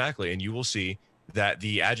exactly, and you will see that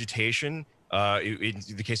the agitation, in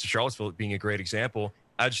the case of Charlottesville being a great example,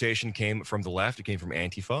 agitation came from the left, it came from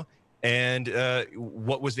Antifa, and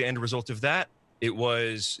what was the end result of that? It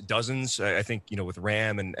was dozens, I think, with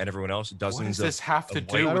Ram and everyone else, dozens of. What does this have to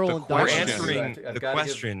do with the question? We're answering the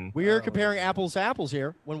question. We are comparing apples to apples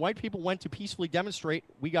here. When white people went to peacefully demonstrate,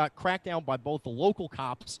 we got cracked down by both the local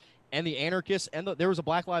cops and the anarchists, and there was a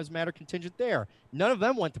Black Lives Matter contingent there. None of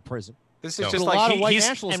them went to prison. This is just like and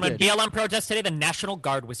when BLM protests today, the National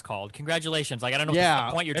Guard was called. Congratulations! I don't know if this is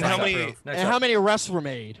the point you're trying to prove. And how many arrests were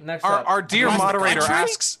made? Our dear moderator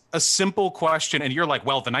asks a simple question, and you're like,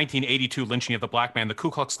 "Well, the 1982 lynching of the black man, the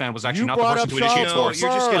Ku Klux Klan was actually not the person who initiated force."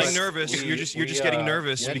 You're just getting nervous. You're just getting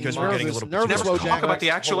nervous because we're getting a little nervous. Never talk about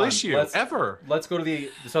the actual issue ever. Let's go to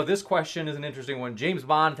the. So this question is an interesting one. James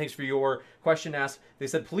Bond, thanks for your question. Asked. They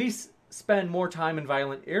said police spend more time in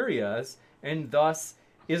violent areas, and thus,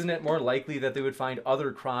 isn't it more likely that they would find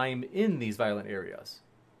other crime in these violent areas?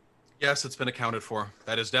 Yes, it's been accounted for.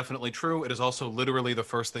 That is definitely true. It is also literally the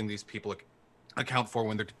first thing these people account for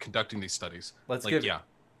when they're conducting these studies. Well,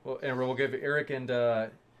 and we'll give Eric and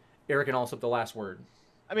also the last word.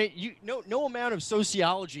 I mean, no amount of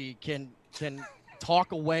sociology can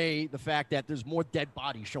talk away the fact that there's more dead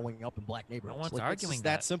bodies showing up in black neighborhoods. No one's arguing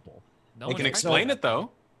that simple. You can explain it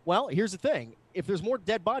though. Well, here's the thing. if there's more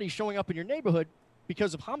dead bodies showing up in your neighborhood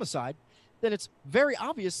because of homicide, then it's very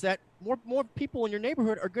obvious that more people in your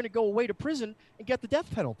neighborhood are going to go away to prison and get the death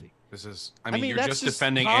penalty. This is, I mean, you're that's just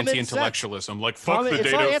defending common anti-intellectualism. sense. Like, fuck the It's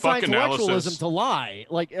data, not fuck anti-intellectualism analysis. to lie.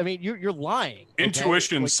 Like, I mean, you're lying. okay?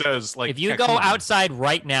 Intuition Like, says, like, If you yeah, go come on. outside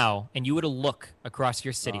right now and you were to look across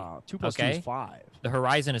your city, 2 + 2 okay? is 5. The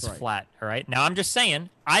horizon is Right. flat, all right? Now, I'm just saying,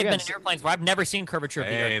 I've been Yes. in airplanes where I've never seen curvature of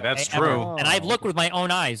the Hey, Earth. that's okay, ever. true. And I've looked with my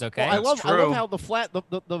own eyes, okay? Well, I love true. how the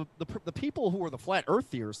people who are the flat Earth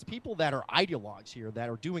theorists, the people that are ideologues here that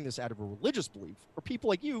are doing this out of a religious belief, are people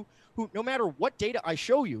like you who, no matter what data I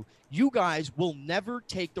show you, you guys will never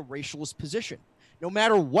take the racialist position, no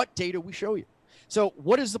matter what data we show you. So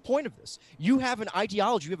what is the point of this? You have an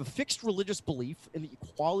ideology, you have a fixed religious belief in the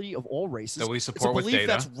equality of all races. That we support it's a with belief data.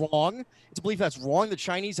 that's wrong. It's a belief that's wrong. The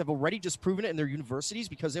Chinese have already disproven it in their universities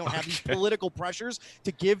because they don't have these political pressures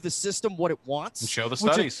to give the system what it wants. And show the which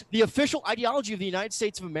is- studies. The official ideology of the United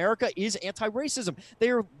States of America is anti-racism.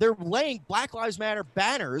 They're laying Black Lives Matter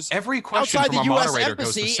banners Every question outside from the our U.S. moderator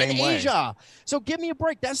goes the Embassy same in way. Asia. So give me a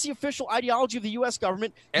break. That's the official ideology of the U.S.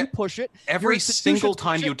 government. You push it. Your Every institutions single push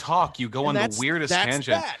time it. you talk, you go And on the that's- weirdest that's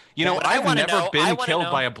tangent. that. You know, But I I've wanna never know- I been wanna killed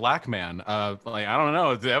know- by a black man. Like, I don't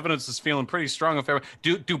know. The evidence is feeling pretty strong.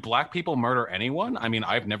 Do black people murder anyone? I mean,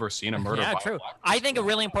 I've never seen a murder Yeah, by true. a black I person. think a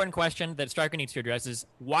really important question that Stryker needs to address is,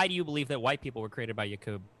 why do you believe that white people were created by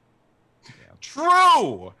Yakub?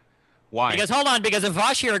 True. Why? Because hold on, because if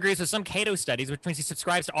Vosh here agrees with some Cato studies, which means he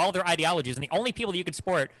subscribes to all their ideologies, and the only people that you can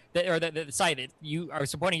support that or the side that you are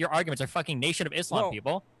supporting your arguments are fucking Nation of Islam Well,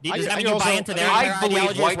 people. Does I that mean you also- buy into their, I their believe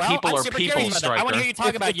ideology white as well? people I'm are super people, curious about that. I want to hear you talk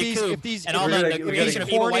If about these- Yakub if these- and if all these- the if these creation of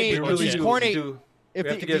evil white corny- people. if these shit. corny- We If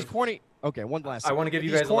have to these give- corny, okay, one last. I want to give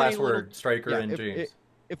you These guys the last corny word, little- Stryker yeah, and if- James.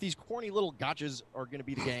 If these corny little gotchas are going to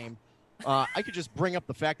be the game, I could just bring up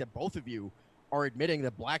the fact that both of you are admitting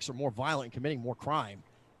that blacks are more violent and committing more crime,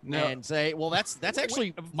 and say, well, that's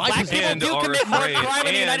actually my Black position. people do are commit more afraid- crime in the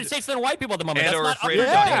and- United States than white people at the moment. And That's are not afraid up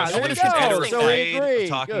of for Yeah, talking debate. about there we solutions. go. And are So we afraid agree. of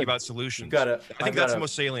talking Good. about solutions. Gotta- I I've think that's gotta- the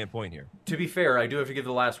most salient point here. To be fair, I do have to give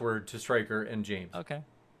the last word to Stryker and James. Okay.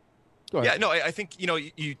 Go ahead. Yeah, no, I think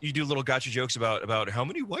you do little gotcha jokes about how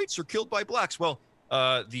many whites are killed by blacks. Well,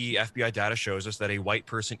 the FBI data shows us that a white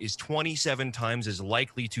person is 27 times as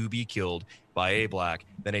likely to be killed by a black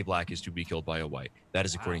than a black is to be killed by a white. That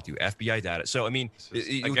is according to FBI data. So I mean,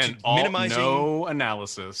 Again, minimizing no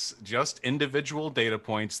analysis, just individual data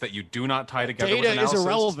points that you do not tie together with Data is analysis.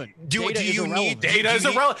 irrelevant. Do Data is you need irrelevant. Data is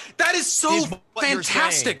irrelevant. That is so Is what you're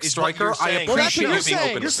fantastic, saying, is what Stryker. you're I saying. Well, that's appreciate what you're you being saying.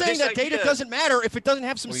 open. You're to saying This that data idea- doesn't matter if it doesn't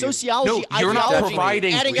have some No, sociology. you're not ideology,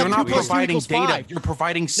 providing. adding You're up not 2 + 2 providing equals data. 5. You're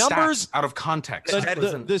providing Numbers- stats out of context. Listen,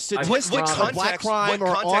 The I've- statistics what of black context- crime what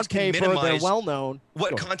are on context can paper. They're minimize- well known.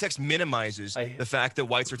 What Go. context minimizes the fact that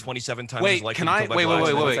whites are 27 times Wait, as likely can to be I- killed by wait, blacks? wait,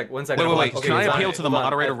 than wait, One wait. second. Wait, Okay, can I hold appeal on. to the Hold on.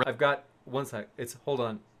 moderator? I've got 1 sec. Hold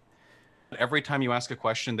on. Every time you ask a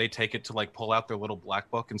question, they take it to like pull out their little black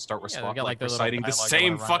book and start they've responding, got, like, their little reciting the dialogue same they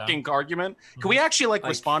wanna run fucking argument. Can we actually like I-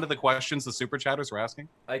 respond to the questions the super chatters were asking?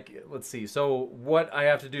 Let's see. So what I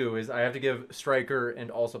have to do is I have to give Stryker and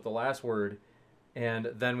also the last word, and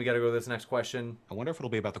then we got to go to this next question. I wonder if it'll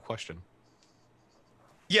be about the question.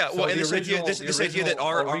 Yeah, So well, and the this idea, original- this the idea that original-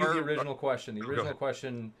 our I'll read the original question. The Go original ahead.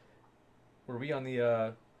 question. Were we on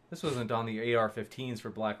the? This wasn't on the AR-15s for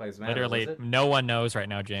Black Lives Matter. Literally, was it? no one knows right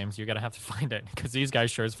now, James. You're gonna have to find it because these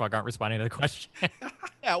guys sure as fuck aren't responding to the question.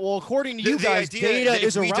 Yeah, well, according to you the guys, idea data that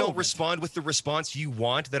is if we irrelevant. don't respond with the response you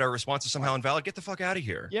want, that our response is somehow invalid, get the fuck out of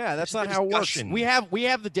here. Yeah, that's This is not a how it works. discussion. We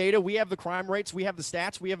have the data, we have the crime rates, we have the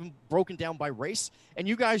stats, we have them broken down by race, and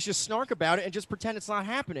you guys just snark about it and just pretend it's not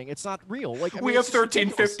happening. It's not real. Like I We mean, have it's just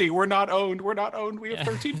ridiculous. 1350. We're not owned. We're not owned. We have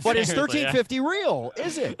 1350. But is Seriously, yeah. 1350 real?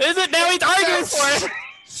 Is it? Is it? Now he's arguing for it.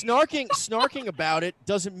 Snarking about it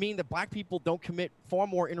doesn't mean that black people don't commit far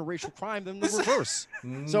more interracial crime than the reverse.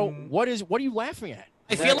 So what are you laughing at?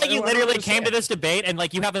 I feel like you don't literally came understand. to this debate and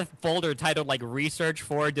like you have a folder titled like research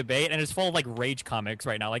for debate and it's full of like rage comics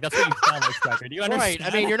right now. Like that's what you sound like, Stryker. Do you understand?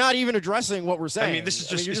 Right. I mean, you're not even addressing what we're saying. this is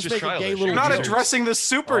just- you're it's just just making gay childish. little You're not jokes. addressing the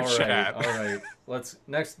super All chat. right, all right. Let's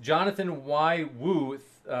next. Jonathan Y. Wu.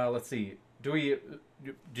 Let's see. Do we?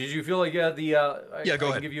 Did you feel like you had the? Yeah, go I can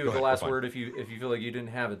ahead. give you Go the ahead. last We're fine. word if you feel like you didn't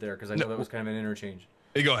have it there because I know No. that was kind of an interchange.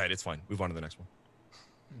 Hey, go ahead. It's fine. Move on to the next one.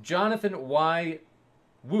 Jonathan Y.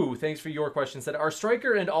 Wu, thanks for your question. Said, are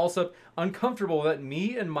Stryker and Alsop uncomfortable that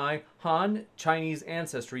me and my Han Chinese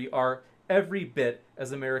ancestry are every bit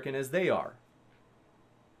as American as they are?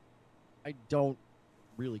 I don't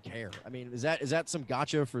really care. I mean, is that some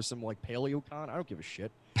gotcha for some like paleocon? I don't give a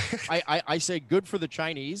shit. I say good for the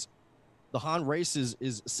Chinese. The Han race is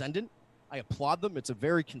ascendant. I applaud them. It's a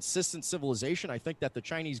very consistent civilization. I think that the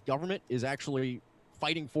Chinese government is actually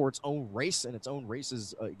fighting for its own race and its own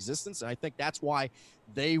race's existence. And I think that's why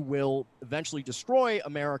they will eventually destroy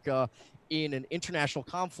America in an international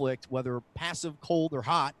conflict, whether passive, cold, or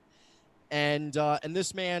hot. And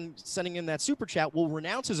this man sending in that super chat will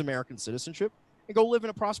renounce his American citizenship and go live in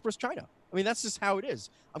a prosperous China. I mean, that's just how it is.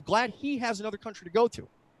 I'm glad he has another country to go to.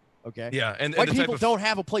 Okay. Yeah, and white people don't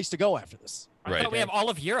have a place to go after this. I thought we have all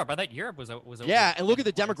of Europe. I thought Europe was yeah, and look at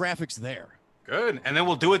the demographics there. Good, and then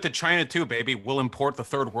we'll do it to China too, baby. We'll import the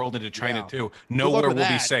third world into China too. Nowhere will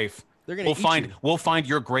be safe. They're gonna we'll find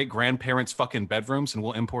your great grandparents' fucking bedrooms, and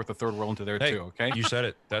we'll import the third world into there too. Okay, you said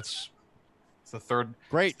it. That's the third.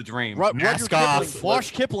 Great, it's the dream. Mask off.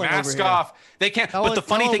 Vosh Kipling. Mask off. They can't. But the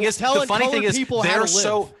funny thing is,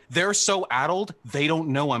 they're so addled. They don't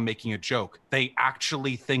know I'm making a joke. They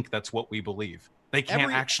actually think that's what we believe. They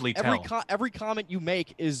can't actually tell. Every comment you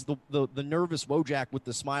make is the nervous Wojak with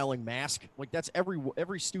the smiling mask. Like that's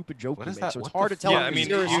every stupid joke you make. So it's hard to tell. Yeah, I mean,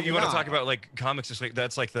 you want to talk about like comics? It's like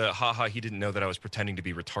that's like the haha. He didn't know that I was pretending to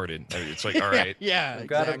be retarded. It's like all right. Yeah, I've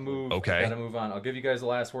got to move. Okay, got to move on. I'll give you guys the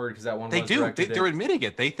last word because that one. They do. They're admitting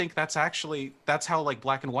it. They think that's how like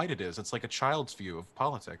black and white it is. It's like a child's view of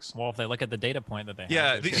politics. Well, if they look at the data point that they have.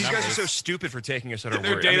 Yeah, these guys are so stupid for taking us at our word.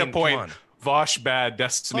 Their data point. Vosh bad,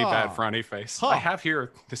 Destiny bad, frowny face. I have here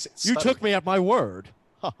this. You took me at my word.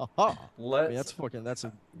 Let's. That's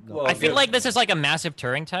a. No. I feel like this is like a massive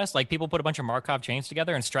Turing test. Like people put a bunch of Markov chains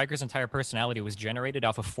together, and Stryker's entire personality was generated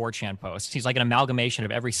off of 4chan posts. He's like an amalgamation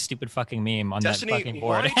of every stupid fucking meme on Destiny, that fucking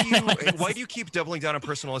board. Why do you keep doubling down on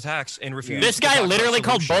personal attacks and refuse? This guy literally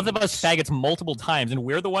called both of us faggots multiple times, and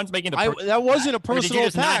we're the ones making the. That wasn't a personal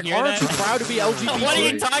attack. Aren't you proud to be LGBT? What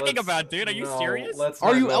are you talking about, dude? Are you serious?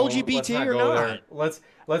 Are you LGBT or not?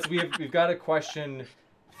 Let's. We've got a question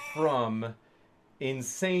from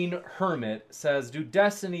Insane Hermit. Says, do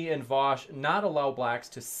Destiny and Vosh not allow blacks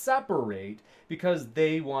to separate because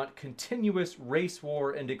they want continuous race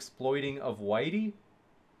war and exploiting of whitey?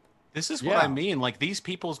 This is what I mean. Like, these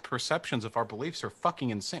people's perceptions of our beliefs are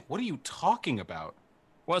fucking insane. What are you talking about?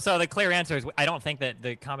 Well, so the clear answer is I don't think that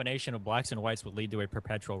the combination of blacks and whites would lead to a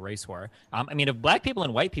perpetual race war. I mean, if black people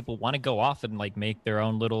and white people want to go off and like make their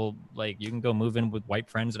own little, like you can go move in with white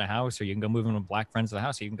friends in a house, or you can go move in with black friends in the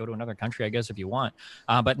house. Or you can go to another country, I guess, if you want.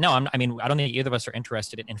 But no, I don't think either of us are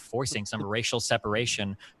interested in enforcing some racial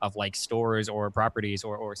separation of like stores or properties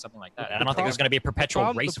or something like that. I don't think there's going to be a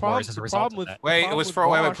perpetual race wars as a result of that. Wait, it was for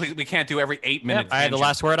wait, please. We can't do every 8 minutes. I had the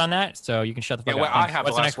last word on that, so you can shut the fuck up. I have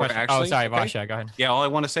the last word. Actually, oh, sorry, Vosh. Yeah, go ahead. Yeah, all I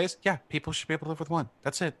want to say is, people should be able to live with one.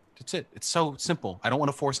 That's it. It's so simple. I don't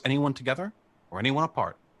want to force anyone together or anyone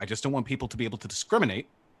apart. I just don't want people to be able to discriminate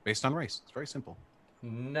based on race. It's very simple.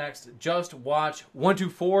 Next, just watch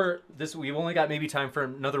 124. We've only got maybe time for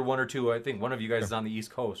another one or two. I think one of you guys is on the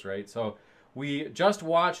East Coast, right? So we just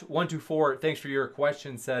watch 124. Thanks for your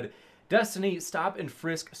question. Said, Destiny, stop and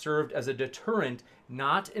frisk served as a deterrent,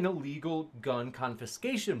 not an illegal gun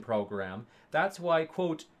confiscation program. That's why,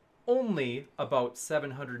 quote, only about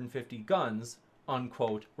 750 guns,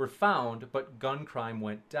 unquote, were found, but gun crime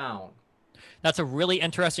went down. That's a really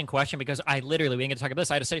interesting question because we ain't going to talk about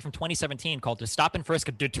this. I had a study from 2017 called To Stop and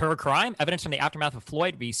Frisk Deter Crime, Evidence from the Aftermath of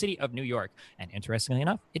Floyd v. City of New York. And interestingly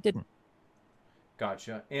enough, it didn't.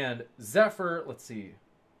 Gotcha. And Zephyr, let's see.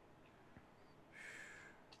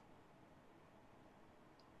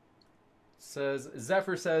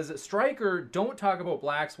 Zephyr says, Stryker, don't talk about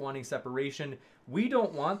blacks wanting separation. We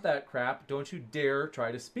don't want that crap. Don't you dare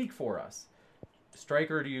try to speak for us.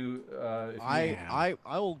 Stryker, do you... I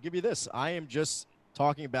will give you this. I am just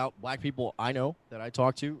talking about black people I know that I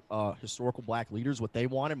talk to, historical black leaders, what they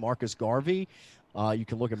wanted. Marcus Garvey. You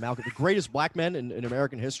can look at Malcolm, the greatest black men in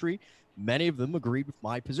American history. Many of them agreed with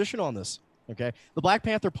my position on this. Okay, the Black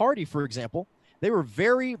Panther Party, for example, they were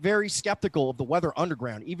very, very skeptical of the Weather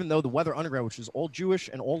Underground, even though the Weather Underground, which is all Jewish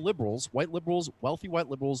and all liberals, white liberals, wealthy white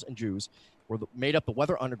liberals, and Jews, made up the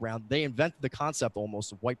Weather Underground. They invented the concept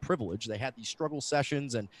almost of white privilege. They had these struggle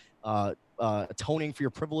sessions and atoning for your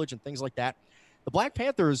privilege and things like that. The Black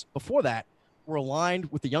Panthers, before that, were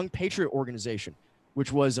aligned with the Young Patriot Organization,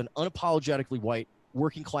 which was an unapologetically white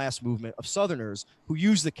working class movement of Southerners who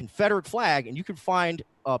used the Confederate flag. And you can find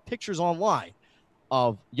pictures online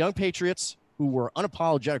of Young Patriots who were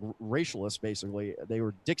unapologetic racialists, basically. They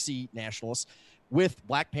were Dixie nationalists with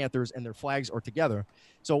Black Panthers, and their flags are together.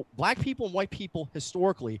 So black people and white people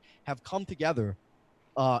historically have come together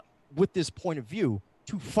with this point of view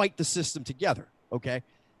to fight the system together, okay?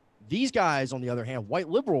 These guys, on the other hand, white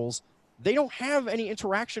liberals, they don't have any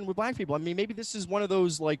interaction with black people. I mean, maybe this is one of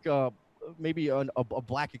those, like, maybe a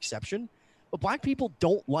black exception. but black people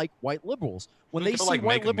don't like white liberals. When they see like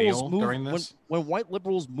white liberals move, when white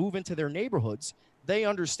liberals move into their neighborhoods, they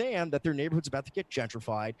understand that their neighborhood's about to get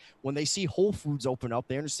gentrified. When they see Whole Foods open up,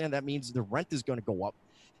 they understand that means the rent is going to go up.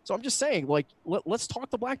 So I'm just saying, like, let's talk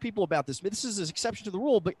to black people about this. This is an exception to the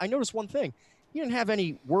rule, but I noticed one thing. He didn't have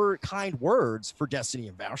any kind words for Destiny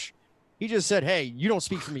and Vaush. He just said, hey, you don't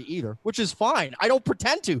speak for me either, which is fine. I don't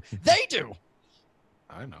pretend to. They do.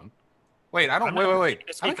 I don't. Wait. I don't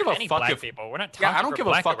give a fuck if people. We're not talking I don't give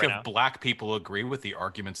a fuck if black people agree with the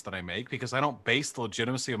arguments that I make, because I don't base the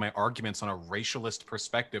legitimacy of my arguments on a racialist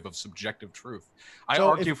perspective of subjective truth. I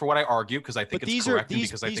argue for what I argue because I think it's correct and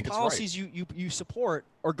because I think it's right. These policies you support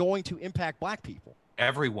are going to impact black people.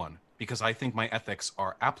 Everyone. Because I think my ethics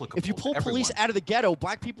are applicable. If you pull police out of the ghetto,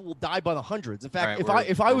 black people will die by the hundreds. In fact,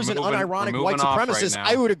 if I was an unironic white supremacist,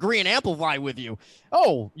 I would agree and amplify with you.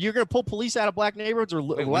 Oh, you're going to pull police out of black neighborhoods, or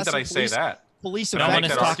wait, when did I say that? Police. No one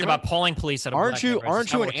has talked about pulling police out of black neighborhoods.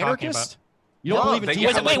 Aren't you an anarchist? You don't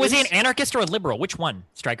believe in wait, was he an anarchist or a liberal? Which one,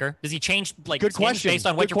 Stryker? Does he change good question based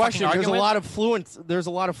on what you're fucking arguing with? There's a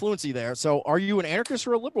lot of fluency there. So, are you an anarchist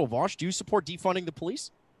or a liberal, Vaush? Do you support defunding the police?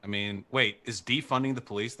 I mean, wait, is defunding the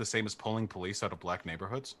police the same as pulling police out of black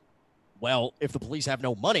neighborhoods? Well, if the police have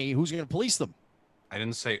no money, who's going to police them? I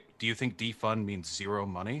didn't say. Do you think defund means zero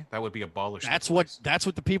money? That would be abolish. That's what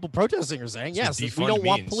the people protesting are saying. Yes, we don't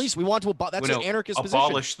want police. We want to that's an anarchist position.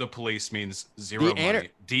 Abolish the police means zero money.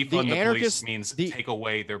 Defund the police means take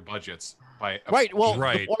away their budgets. Right. Well,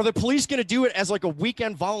 are the police going to do it as like a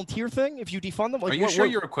weekend volunteer thing if you defund them? Like, are you sure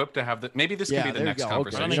you're equipped to have that? Maybe this could be the next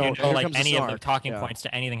conversation. I don't think you know like any of the talking points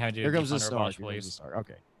to anything how to do defund or abolish police.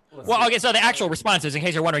 Okay. Well, okay, so the actual response is, in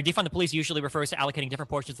case you're wondering, defund the police usually refers to allocating different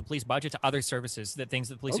portions of the police budget to other services, things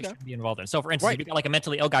that the police should be involved in. So, for instance, if you've got like a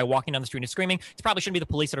mentally ill guy walking down the street and screaming, it probably shouldn't be the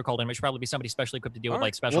police that are called in. It should probably be somebody specially equipped to deal with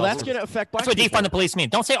like special. Well, that's going to affect black people. That's what defund the police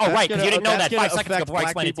means. Don't say, oh, right, because you didn't know that 5 seconds ago before I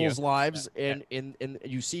explained it to you. People's lives, and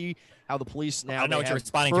you see how the police now. I know what you're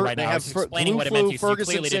responding to right now. I was explaining what it meant to you, so you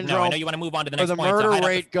clearly didn't know. I know you want to move on to the next point. The murder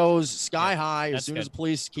rate goes sky high as soon as the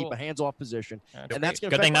police keep a hands-off position, and that's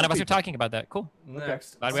good thing none of us are talking about that. Cool.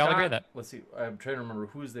 Next, glad we all agree with that. Let's see. I'm trying to remember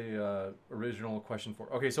who's the original question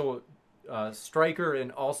for. Okay, so Stryker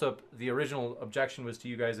and also the original objection was to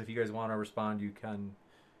you guys. If you guys want to respond, you can.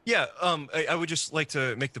 Yeah, I would just like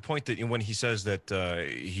to make the point that when he says that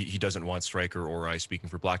he doesn't want Stryker or I speaking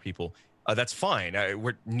for black people, that's fine.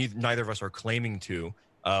 Neither of us are claiming to.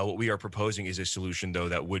 What we are proposing is a solution, though,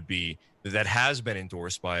 that has been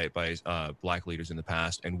endorsed by black leaders in the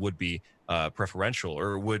past and would be preferential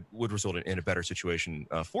or would result in a better situation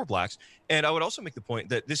for blacks. And I would also make the point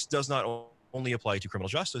that this does not only apply to criminal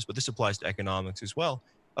justice, but this applies to economics as well.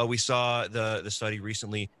 We saw the study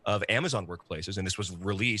recently of Amazon workplaces, and this was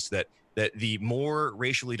released that the more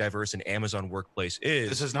racially diverse an Amazon workplace is.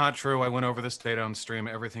 This is not true. I went over this data on stream.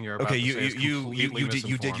 Everything you're about to say is completely misinformed.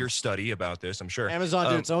 You did your study about this, I'm sure.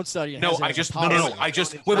 Amazon did its own study. No, I just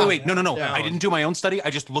wait. No. I didn't do my own study. I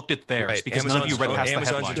just looked at theirs because none of you read past the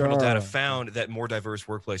headline. Amazon's internal data found that more diverse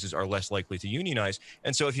workplaces are less likely to unionize,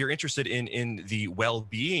 and so if you're interested in the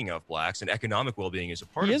well-being of blacks and economic well-being as a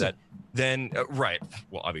part of that, then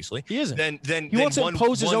well, obviously he isn't. Then he wants to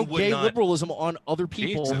impose his own gay liberalism on other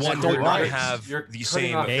people. One would not have the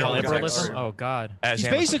same gay liberalism. Oh God, he's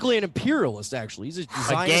basically an imperialist. Actually, he's a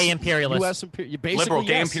gay imperialist. U.S. liberal,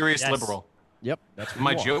 gay imperialist, liberal. Yep, that's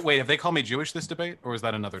wait, have they called me Jewish this debate, or is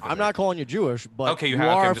that another debate? I'm not calling you Jewish, but okay, you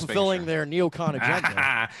are fulfilling their neocon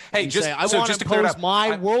agenda. Hey, I want to impose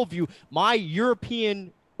my worldview, my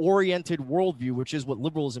European-oriented worldview, which is what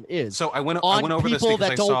liberalism is. So I went over this people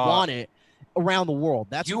that don't want it around the world.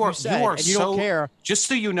 That's what you said, and you don't care. Just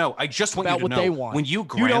so you know, I just want you to what know, they want. When you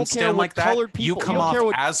grandstand like that, you come off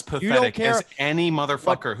as pathetic as any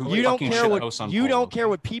motherfucker who fucking shit posts on You don't care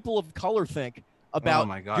what people of color think about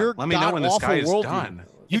your Let me know when this guy is done.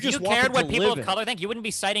 If you cared what people of color think, you wouldn't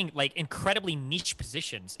be citing like incredibly niche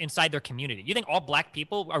positions inside their community. You think all black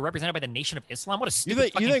people are represented by the Nation of Islam? What a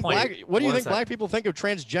stupid fucking point. What do you think black people think of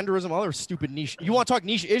transgenderism? Other stupid niche. You want to talk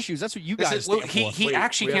niche issues? That's what you guys. He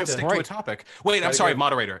actually can't stick to a topic. Wait, I'm sorry,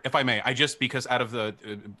 moderator, if I may. Because out of the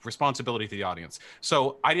responsibility to the audience.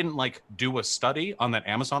 So I didn't do a study on that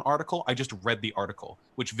Amazon article. I just read the article,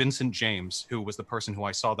 which Vincent James, who was the person who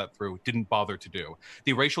I saw that through, didn't bother to do.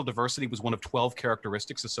 The racial diversity was one of 12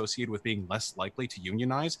 characteristics statistics associated with being less likely to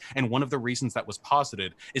unionize. And one of the reasons that was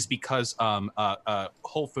posited is because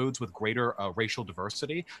Whole Foods with greater racial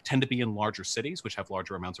diversity tend to be in larger cities, which have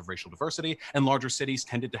larger amounts of racial diversity. And larger cities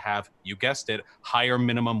tended to have, you guessed it, higher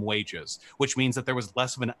minimum wages, which means that there was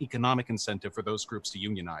less of an economic incentive for those groups to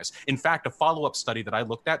unionize. In fact, a follow-up study that I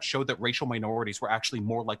looked at showed that racial minorities were actually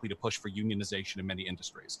more likely to push for unionization in many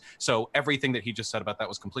industries. So everything that he just said about that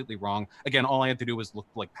was completely wrong. Again, all I had to do was look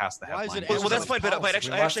like past the headline. Well, that's fine, but I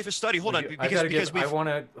actually have a study. Hold on, because I want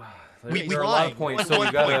to. We there are a lot of points, so you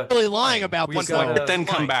We're really lying about one this. point, but then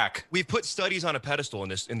come back. We've put studies on a pedestal in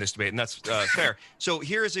this debate, and that's fair. So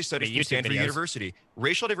here is a study from Stanford University: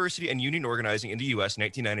 racial diversity and union organizing in the U.S.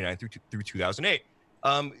 1999 through 2008.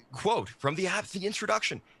 Quote from the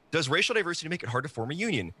introduction: does racial diversity make it hard to form a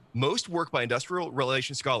union? Most work by industrial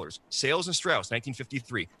relations scholars, Sales and Strauss,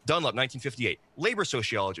 1953, Dunlop, 1958, labor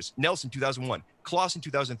sociologists, Nelson, 2001, Clausen,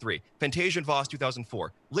 2003, Fantasia and Voss,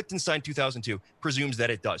 2004, Lichtenstein, 2002, presumes that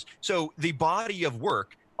it does. So the body of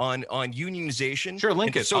work on unionization, sure,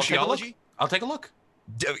 link it. Sociology, I'll take a look.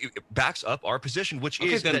 Backs up our position, which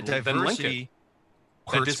is that diversity.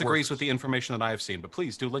 That disagrees with the information that I have seen, but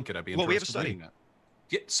please do link it. I'd be interested. Well, we have a study. In that.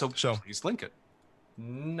 Yeah, so please link it.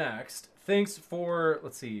 Next, thanks for,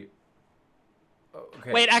 let's see.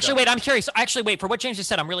 Okay, wait, I'm curious. For what James just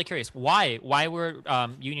said, I'm really curious. Why were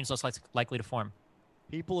unions less likely to form?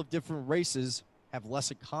 People of different races have less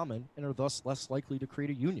in common and are thus less likely to create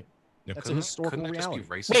a union. Yeah, that's a historical reality.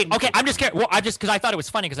 Wait, okay, I'm just curious. Well, because I thought it was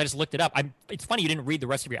funny because I just looked it up. It's funny you didn't read the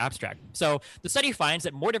rest of your abstract. So the study finds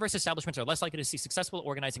that more diverse establishments are less likely to see successful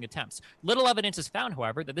organizing attempts. Little evidence is found,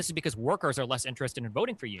 however, that this is because workers are less interested in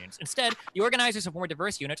voting for unions. Instead, the organizers of more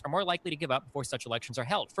diverse units are more likely to give up before such elections are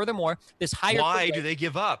held. Furthermore, this higher Why do they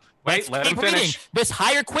give up? Wait, let him finish. This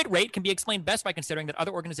higher quit rate can be explained best by considering that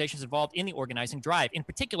other organizations involved in the organizing drive. In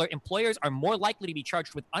particular, employers are more likely to be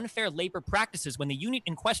charged with unfair labor practices when the union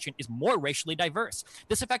in question is more racially diverse.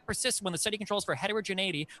 This effect persists when the study controls for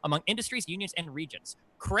heterogeneity among industries, unions, and regions.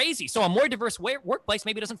 Crazy. So a more diverse workplace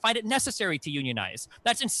maybe doesn't find it necessary to unionize.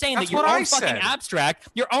 That's insane. That's that your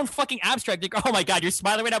own fucking abstract, like, oh my God, you're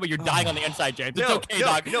smiling right now, but you're dying on the inside, James. It's okay,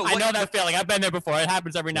 dog. I know that feeling. I've been there before. It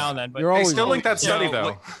happens every now and then. But they still link that study,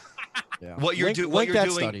 though. Yeah. What you're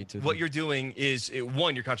doing is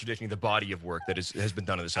one, you're contradicting the body of work that has been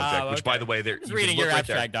done on the subject, which, by the way, they're reading your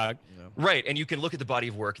abstract, dog. Right, and you can look at the body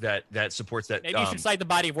of work that supports that. Maybe you should cite the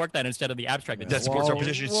body of work then instead of the abstract. That supports our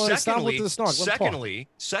position.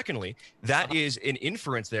 Secondly, that is an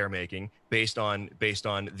inference they're making based on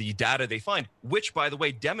the data they find, which, by the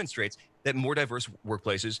way, demonstrates that more diverse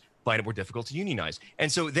workplaces find it more difficult to unionize.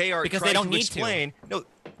 And so they are because trying they don't to need explain. To. No,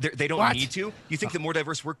 they don't need to. You think that more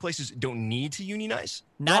diverse workplaces don't need to unionize?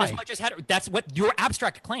 Not as much as that's what your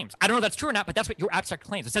abstract claims. I don't know if that's true or not, but that's what your abstract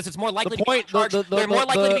claims. It says it's more likely they're more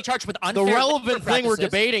likely to be charged with unfair. The relevant thing we're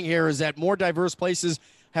debating here is that more diverse places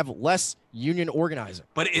have less union organizing.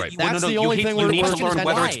 But that's the only thing we're need to learn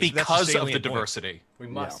whether why. it's because of the diversity. We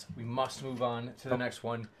must move on to the next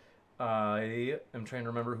one. I am trying to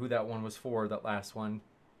remember who that one was for, that last one.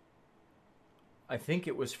 I think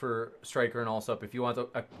it was for Stryker and Allsup. If you want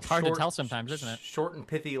hard to tell sometimes, isn't it? Short and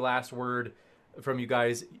pithy last word from you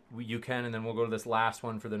guys, you can, and then we'll go to this last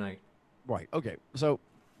one for the night. Right. Okay. So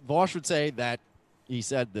Vosh would say that he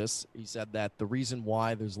said that the reason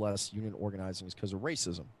why there's less union organizing is because of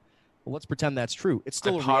racism. Well, let's pretend that's true. It's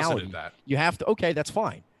still a reality. You have to. Okay, that's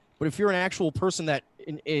fine. But if you're an actual person that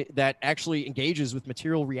actually engages with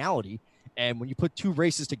material reality, and when you put two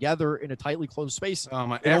races together in a tightly closed space, they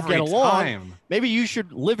don't get along. Maybe you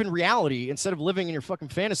should live in reality instead of living in your fucking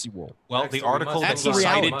fantasy world. Well, the article that he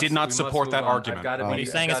cited did not support that argument. What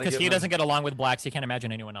he's saying is because he doesn't get along with blacks, he can't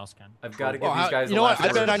imagine anyone else can. I've got to give these guys. You know what?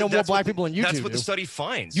 I bet I know more black people than you do. That's what the study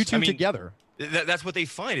finds. You two together. That's what they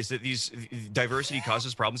find is that these diversity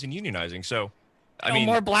causes problems in unionizing. So. I mean,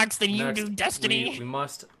 more blacks than you do, Destiny.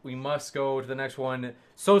 We must go to the next one.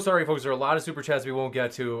 So sorry, folks. There are a lot of super chats we won't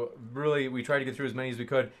get to. Really, we tried to get through as many as we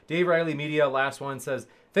could. Dave Riley Media, last one, says,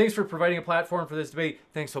 thanks for providing a platform for this debate.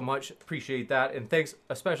 Thanks so much. Appreciate that. And thanks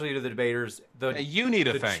especially to the debaters. You need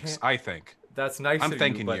a thanks, I think. That's nice I'm of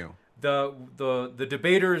thanking you. The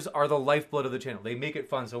debaters are the lifeblood of the channel. They make it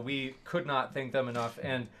fun, so we could not thank them enough.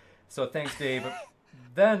 And so thanks, Dave.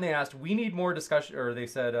 Then they asked, we need more discussion, or they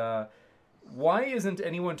said, why isn't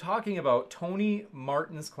anyone talking about Tony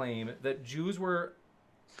Martin's claim that Jews were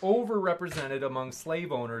overrepresented among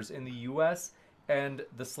slave owners in the U.S. and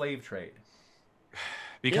the slave trade?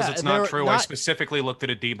 Because it's not true. I specifically looked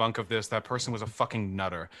at a debunk of this. That person was a fucking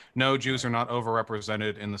nutter. No, Jews are not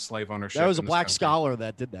overrepresented in the slave ownership. That was a black scholar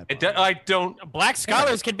that did that. I don't. Black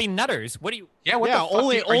scholars can be nutters. What do you? Yeah, what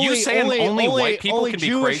the fuck? Are you saying only white people can be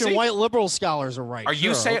Jewish crazy? And white liberal scholars are right. Are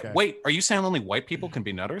you saying? Wait, are you saying only white people can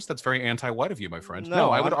be nutters? That's very anti-white of you, my friend.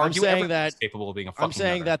 No, I would argue everyone's that capable of being a fucking I'm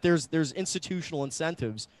saying nutter. that there's institutional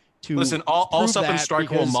incentives to listen. Allsup and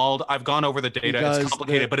Stryker will mauled. I've gone over the data. It's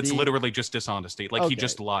complicated, but it's literally just dishonesty. Like he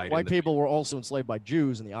just lied. White people were also enslaved by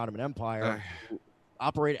Jews in the Ottoman Empire.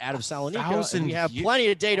 Operate out of Salonika, and we have plenty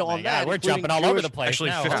of data on that. We're jumping all over the place. Actually,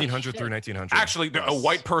 now. 1500 through 1900. Actually, a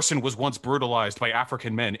white person was once brutalized by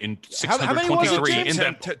African men in 623 in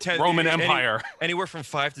the Roman Empire. Anywhere from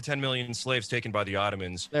 5 to 10 million slaves taken by the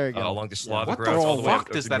Ottomans along the Slavic route. What the fuck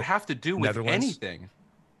does that have to do with anything?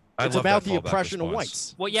 It's about the oppression of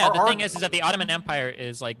whites. Well, yeah, the thing is that the Ottoman Empire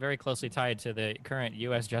is like very closely tied to the current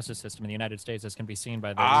U.S. justice system in the United States, as can be seen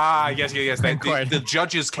by the yes. The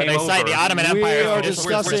judges came over. They cite the Ottoman Empire. We are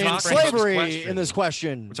discussing slavery in this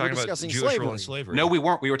question. We're talking about Jewish rule and slavery. No, we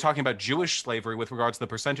weren't. We were talking about Jewish slavery with regards to the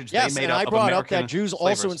percentage they made up I of brought American up that Jews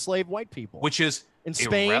slavers, also enslaved white people, which is in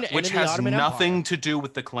Spain and which in the has Ottoman nothing Empire. to do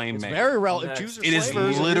with the claim It's made. very relevant. Jews are it is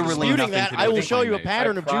slavers. literally Disputing nothing that. to do I with will the show claim you a made.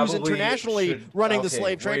 pattern of Jews internationally running the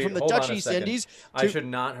slave trade from the Dutch East Indies. I should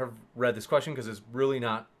not have read this question because it's really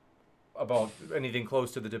not about anything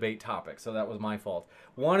close to the debate topic. So that was my fault.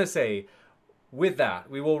 Want to say, with that,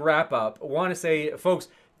 we will wrap up. Want to say, folks,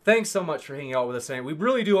 thanks so much for hanging out with us tonight. We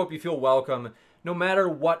really do hope you feel welcome. No matter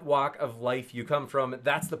what walk of life you come from,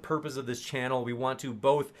 that's the purpose of this channel. We want to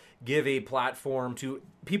both give a platform to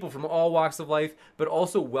people from all walks of life, but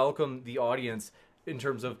also welcome the audience in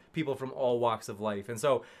terms of people from all walks of life. And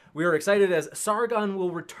so we are excited as Sargon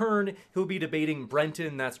will return. He'll be debating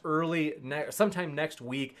Brenton. That's sometime next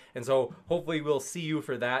week. And so hopefully we'll see you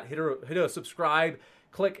for that. Hit a subscribe.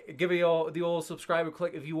 Click, give the old subscribe or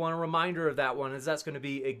click if you want a reminder of that one, as that's going to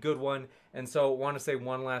be a good one. And so want to say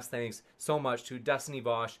one last thanks so much to Destiny,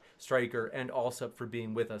 Vosh, Stryker, and Allsup for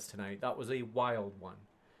being with us tonight. That was a wild one.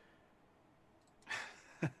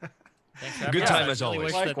 Good time as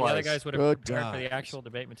always. Wish that the other guys would have prepared for the actual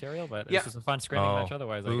debate material, but this was a fun screaming match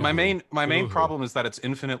otherwise. My main problem is that it's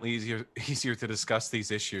infinitely easier to discuss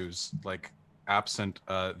these issues like absent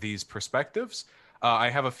these perspectives.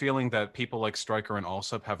 I have a feeling that people like Stryker and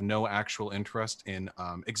Allsup have no actual interest in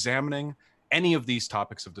examining any of these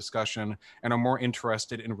topics of discussion and are more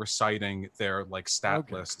interested in reciting their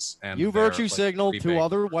stat lists. And you virtue signaled to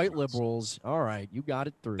other white liberals. All right, you got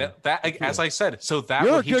it through. As I said, so that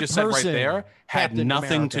what he just said right there had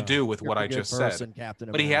nothing to do with what I just said.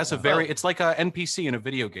 But he has it's like a NPC in a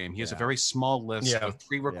video game. He has a very small list of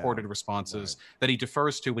pre-recorded responses that he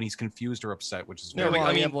defers to when he's confused or upset, which is very.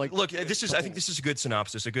 Look, I think this is a good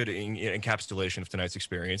synopsis, a good encapsulation of tonight's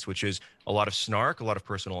experience, which is a lot of snark, a lot of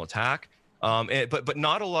personal attack. But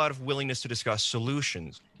not a lot of willingness to discuss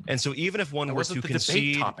solutions. And so even if one were to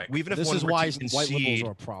concede, even if one were to concede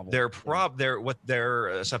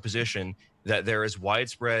their supposition that there is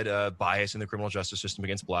widespread bias in the criminal justice system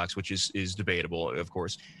against blacks, which is debatable, of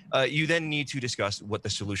course, you then need to discuss what the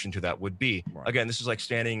solution to that would be. Right. Again, this is like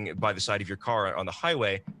standing by the side of your car on the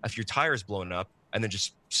highway after your tire's blown up, and then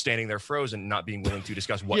just standing there frozen, not being willing to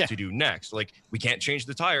discuss what to do next. Like, we can't change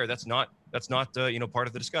the tire. That's not part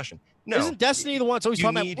of the discussion. No. Isn't Destiny the one that's always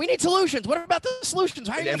talking about, we need solutions? What about the solutions?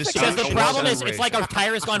 How are you going to fix it? The problem is, it's like our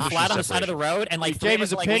tire's gone flat on the side of the road, and like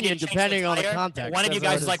David's opinion, depending on the context. One of you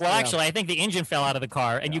guys is like, well, actually, I think the engine fell out of the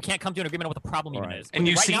car, and you can't come to an agreement on what the problem even is. And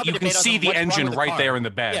you can see the engine right there in the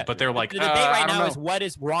bed, but they're like, the debate right now is what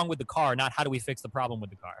is wrong with the car, not how do we fix the problem with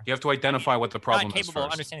the car. You have to identify what the problem is first. Not capable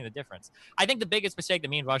of understanding the difference. I think the biggest mistake that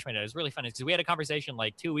me and Vosh made is really funny because we had a conversation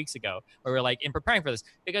like 2 weeks ago where we were like, in preparing for this,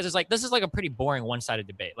 because it's like, this is like a pretty boring one-sided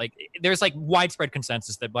debate. Like, there's like widespread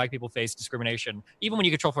consensus that black people face discrimination, even when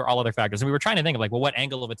you control for all other factors. And we were trying to think of like, well, what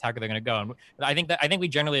angle of attack are they going to go? And I think we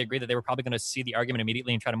generally agree that they were probably going to see the argument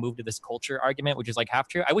immediately and try to move to this culture argument, which is like half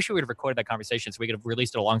true. I wish we would have recorded that conversation so we could have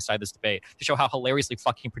released it alongside this debate to show how hilariously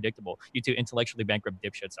fucking predictable you two intellectually bankrupt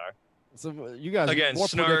dipshits are. So you guys are more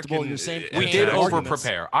predictable in your same. We did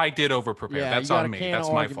over-prepare. I did over-prepare. That's on me. That's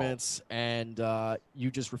my fault. And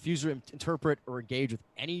you just refuse to interpret or engage with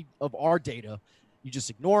any of our data. You just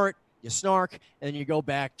ignore it. you snark, and then you go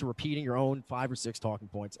back to repeating your own 5 or 6 talking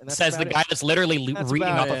points. And that's says the guy that's literally reading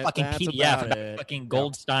off a fucking That's PDF about about fucking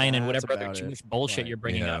Goldstein and whatever other about Jewish bullshit you're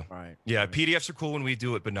bringing up. Right. Yeah, PDFs are cool when we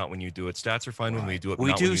do it, but not when you do it. Stats are fine when we do it, but We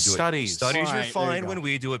not do when you do studies. it. Studies are Right, there you fine go. when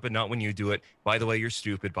we do it, but not when you do it. By the way, you're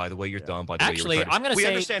stupid. By the way, you're dumb. By the Actually, way, you're I'm going to we say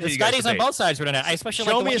understand the how you guys studies on debate. both sides were done. I especially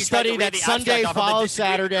Show like the me one a you tried to study read that the Sunday abstract off of the follows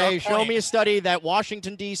disagree Saturday. point. Show me a study that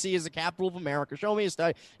Washington D.C. is the capital of America. Show me a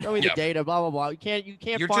study. Show me the data. Blah blah blah. You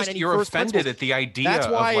can't find any You're first offended principles. at the idea That's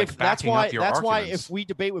why of like if that's backing why up your that's why arguments. if we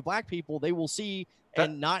debate with black people, they will see That-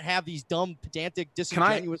 and not have these dumb, pedantic,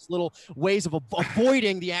 disingenuous little ways of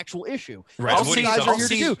avoiding the actual issue. Right, That's what you avoiding guys are here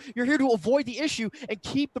something. to do. You're here to avoid the issue and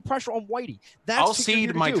keep the pressure on Whitey. That's I'll what you're here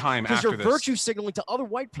cede to my do, time because you're after this. virtue signaling to other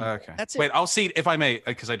white people. Okay. That's it. Wait, I'll cede, if I may,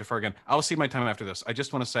 because I defer again. I'll cede my time after this. I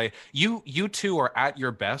just want to say, you two are at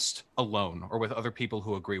your best alone or with other people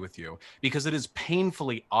who agree with you, because it is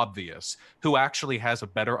painfully obvious who actually has a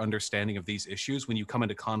better understanding of these issues when you come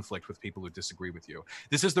into conflict with people who disagree with you.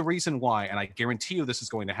 This is the reason why, and I guarantee you this is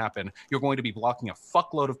going to happen. You're going to be blocking a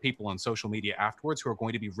fuckload of people on social media afterwards who are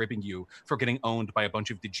going to be ribbing you for getting owned by a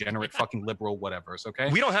bunch of degenerate fucking liberal whatevers. Okay,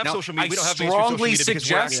 We don't have Now, social media. We don't I have mainstream social strongly media because we're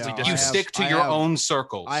suggest actually you I stick to have- your I have- own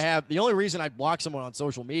circles. I have the only reason I block someone on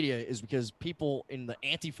social media is because people in the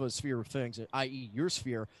Antifa sphere of things, i.e., your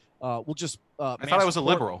sphere, will just. I thought I was a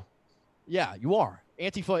liberal. Yeah, you are.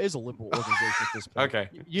 Antifa is a liberal organization at this point. Okay.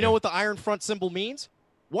 You know what the Iron Front symbol means?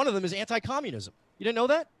 One of them is anti-communism. You didn't know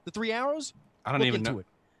that? The 3 arrows? I don't Look even into know. it.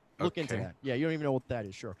 Look into Okay. that. Yeah, you don't even know what that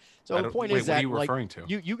is. Sure. I So the don't- point wait, is what are that you like referring to?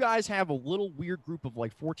 you guys have a little weird group of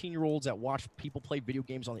like 14-year-olds that watch people play video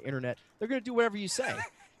games on the internet. They're going to do whatever you say.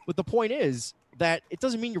 But the point is that it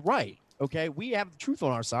doesn't mean you're right. Okay, we have the truth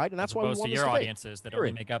on our side, and that's As why we opposed want to this your debate. audiences that Period.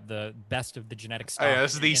 only make up the best of the genetic Oh, stuff. yeah,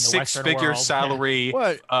 this is the in the Western six-figure world. salary.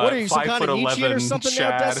 What are you, some kind of 5'11" Nietzschean or something there,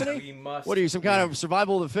 Chad. Destiny? We must. What are you, some kind of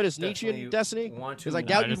survival of the fittest Nietzschean Definitely Destiny? want to- Because I No,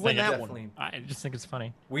 doubt I you'd just win think that it's one. I just think it's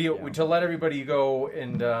funny. We to let everybody go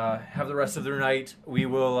and have the rest of their night. We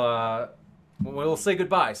will we'll say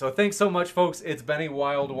goodbye. So thanks so much, folks. It's been a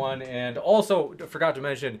wild one, and also forgot to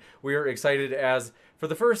mention we are excited as for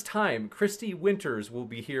the first time Christy Winters will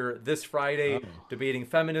be here this Friday debating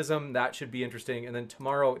feminism. That should be interesting. And then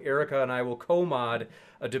tomorrow Erica and I will co-mod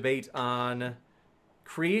a debate on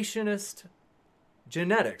creationist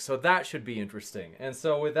genetics. So that should be interesting. And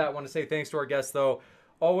so with that, I want to say thanks to our guests though.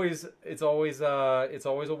 It's always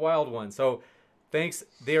a wild one. So thanks.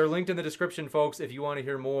 They are linked in the description, folks, if you want to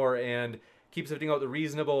hear more, and keep sifting out the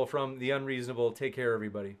reasonable from the unreasonable. Take care,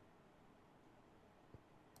 everybody.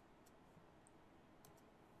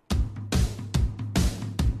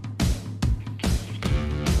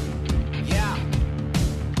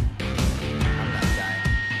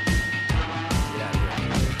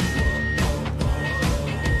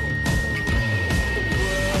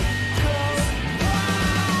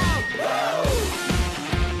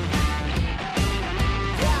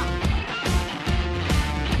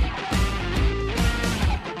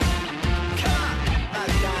 Come, my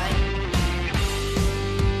guy.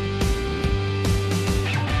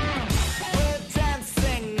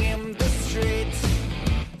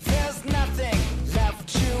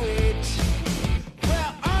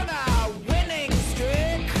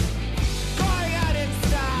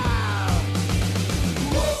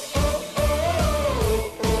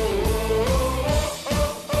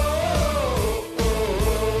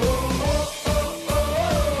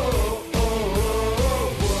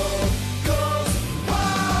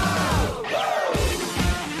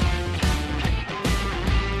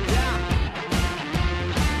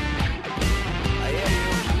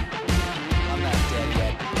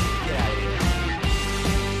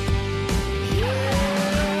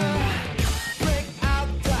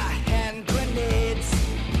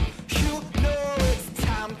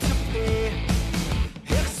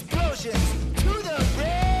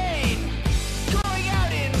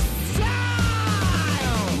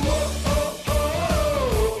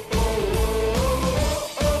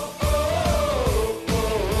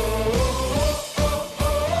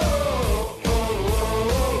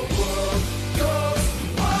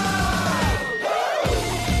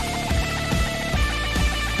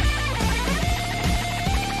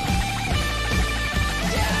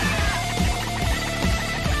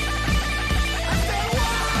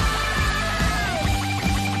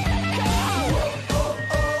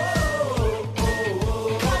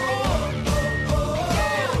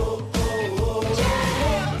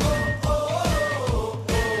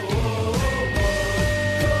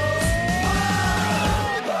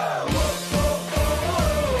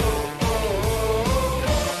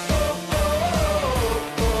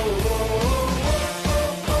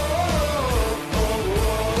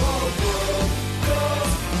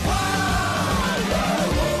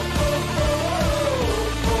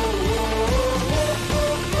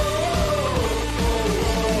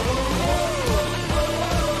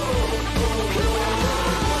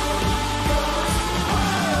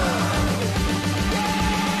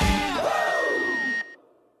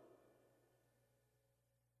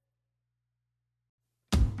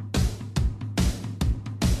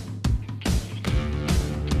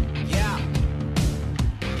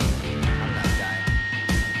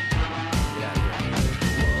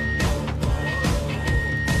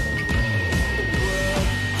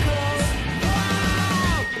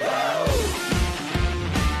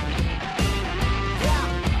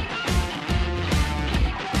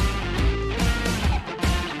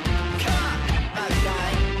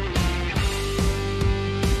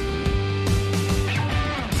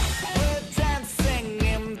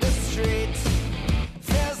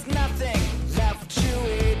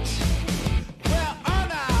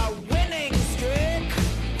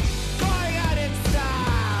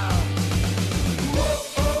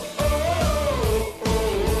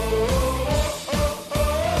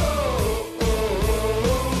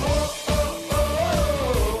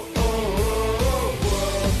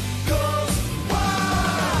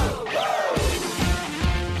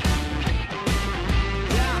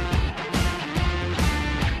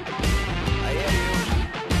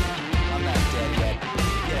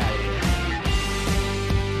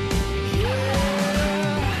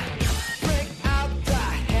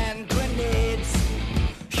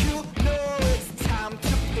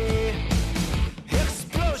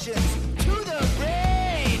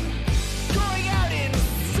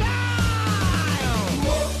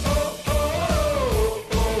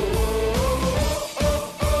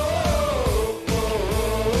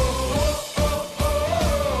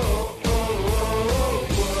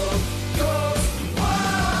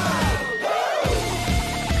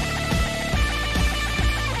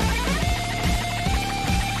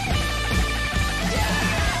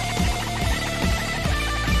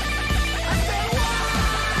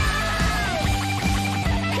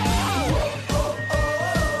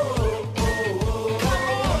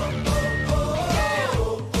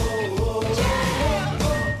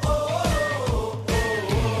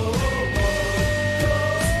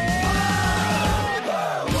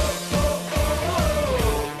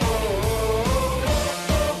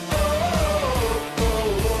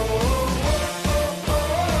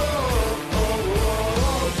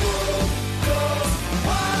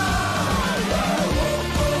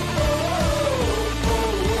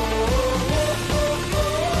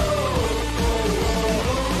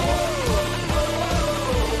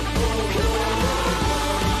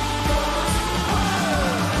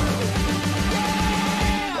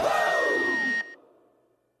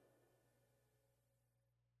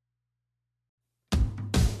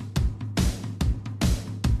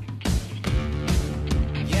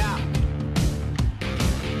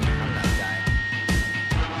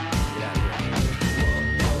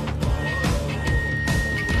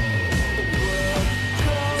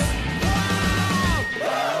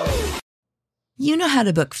 know how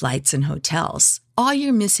to book flights and hotels. All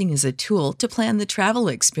you're missing is a tool to plan the travel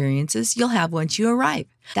experiences you'll have once you arrive.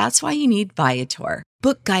 That's why you need Viator.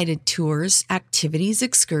 Book guided tours, activities,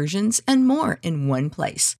 excursions, and more in one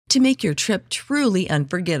place to make your trip truly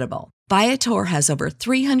unforgettable. Viator has over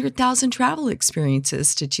 300,000 travel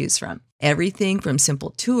experiences to choose from. Everything from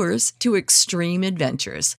simple tours to extreme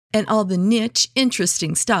adventures and all the niche,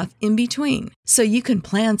 interesting stuff in between. So you can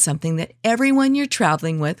plan something that everyone you're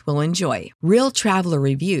traveling with will enjoy. Real traveler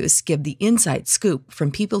reviews give the inside scoop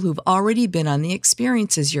from people who've already been on the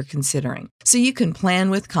experiences you're considering. So you can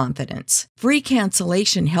plan with confidence. Free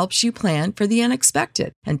cancellation helps you plan for the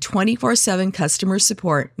unexpected. And 24/7 customer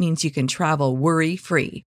support means you can travel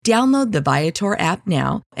worry-free. Download the Viator app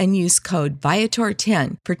now and use code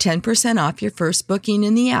Viator10 for 10% off your first booking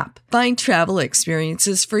in the app. Find travel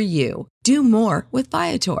experiences for you. Do more with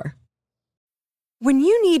Viator. When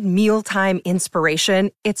you need mealtime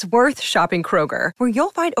inspiration, it's worth shopping Kroger, where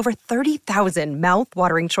you'll find over 30,000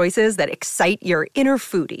 mouth-watering choices that excite your inner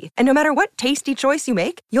foodie. And no matter what tasty choice you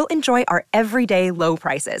make, you'll enjoy our everyday low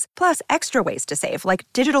prices, plus extra ways to save, like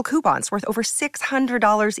digital coupons worth over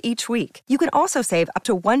 $600 each week. You can also save up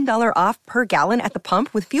to $1 off per gallon at the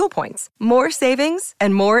pump with fuel points. More savings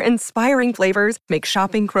and more inspiring flavors make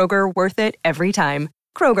shopping Kroger worth it every time.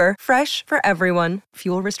 Kroger, fresh for everyone.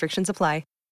 Fuel restrictions apply.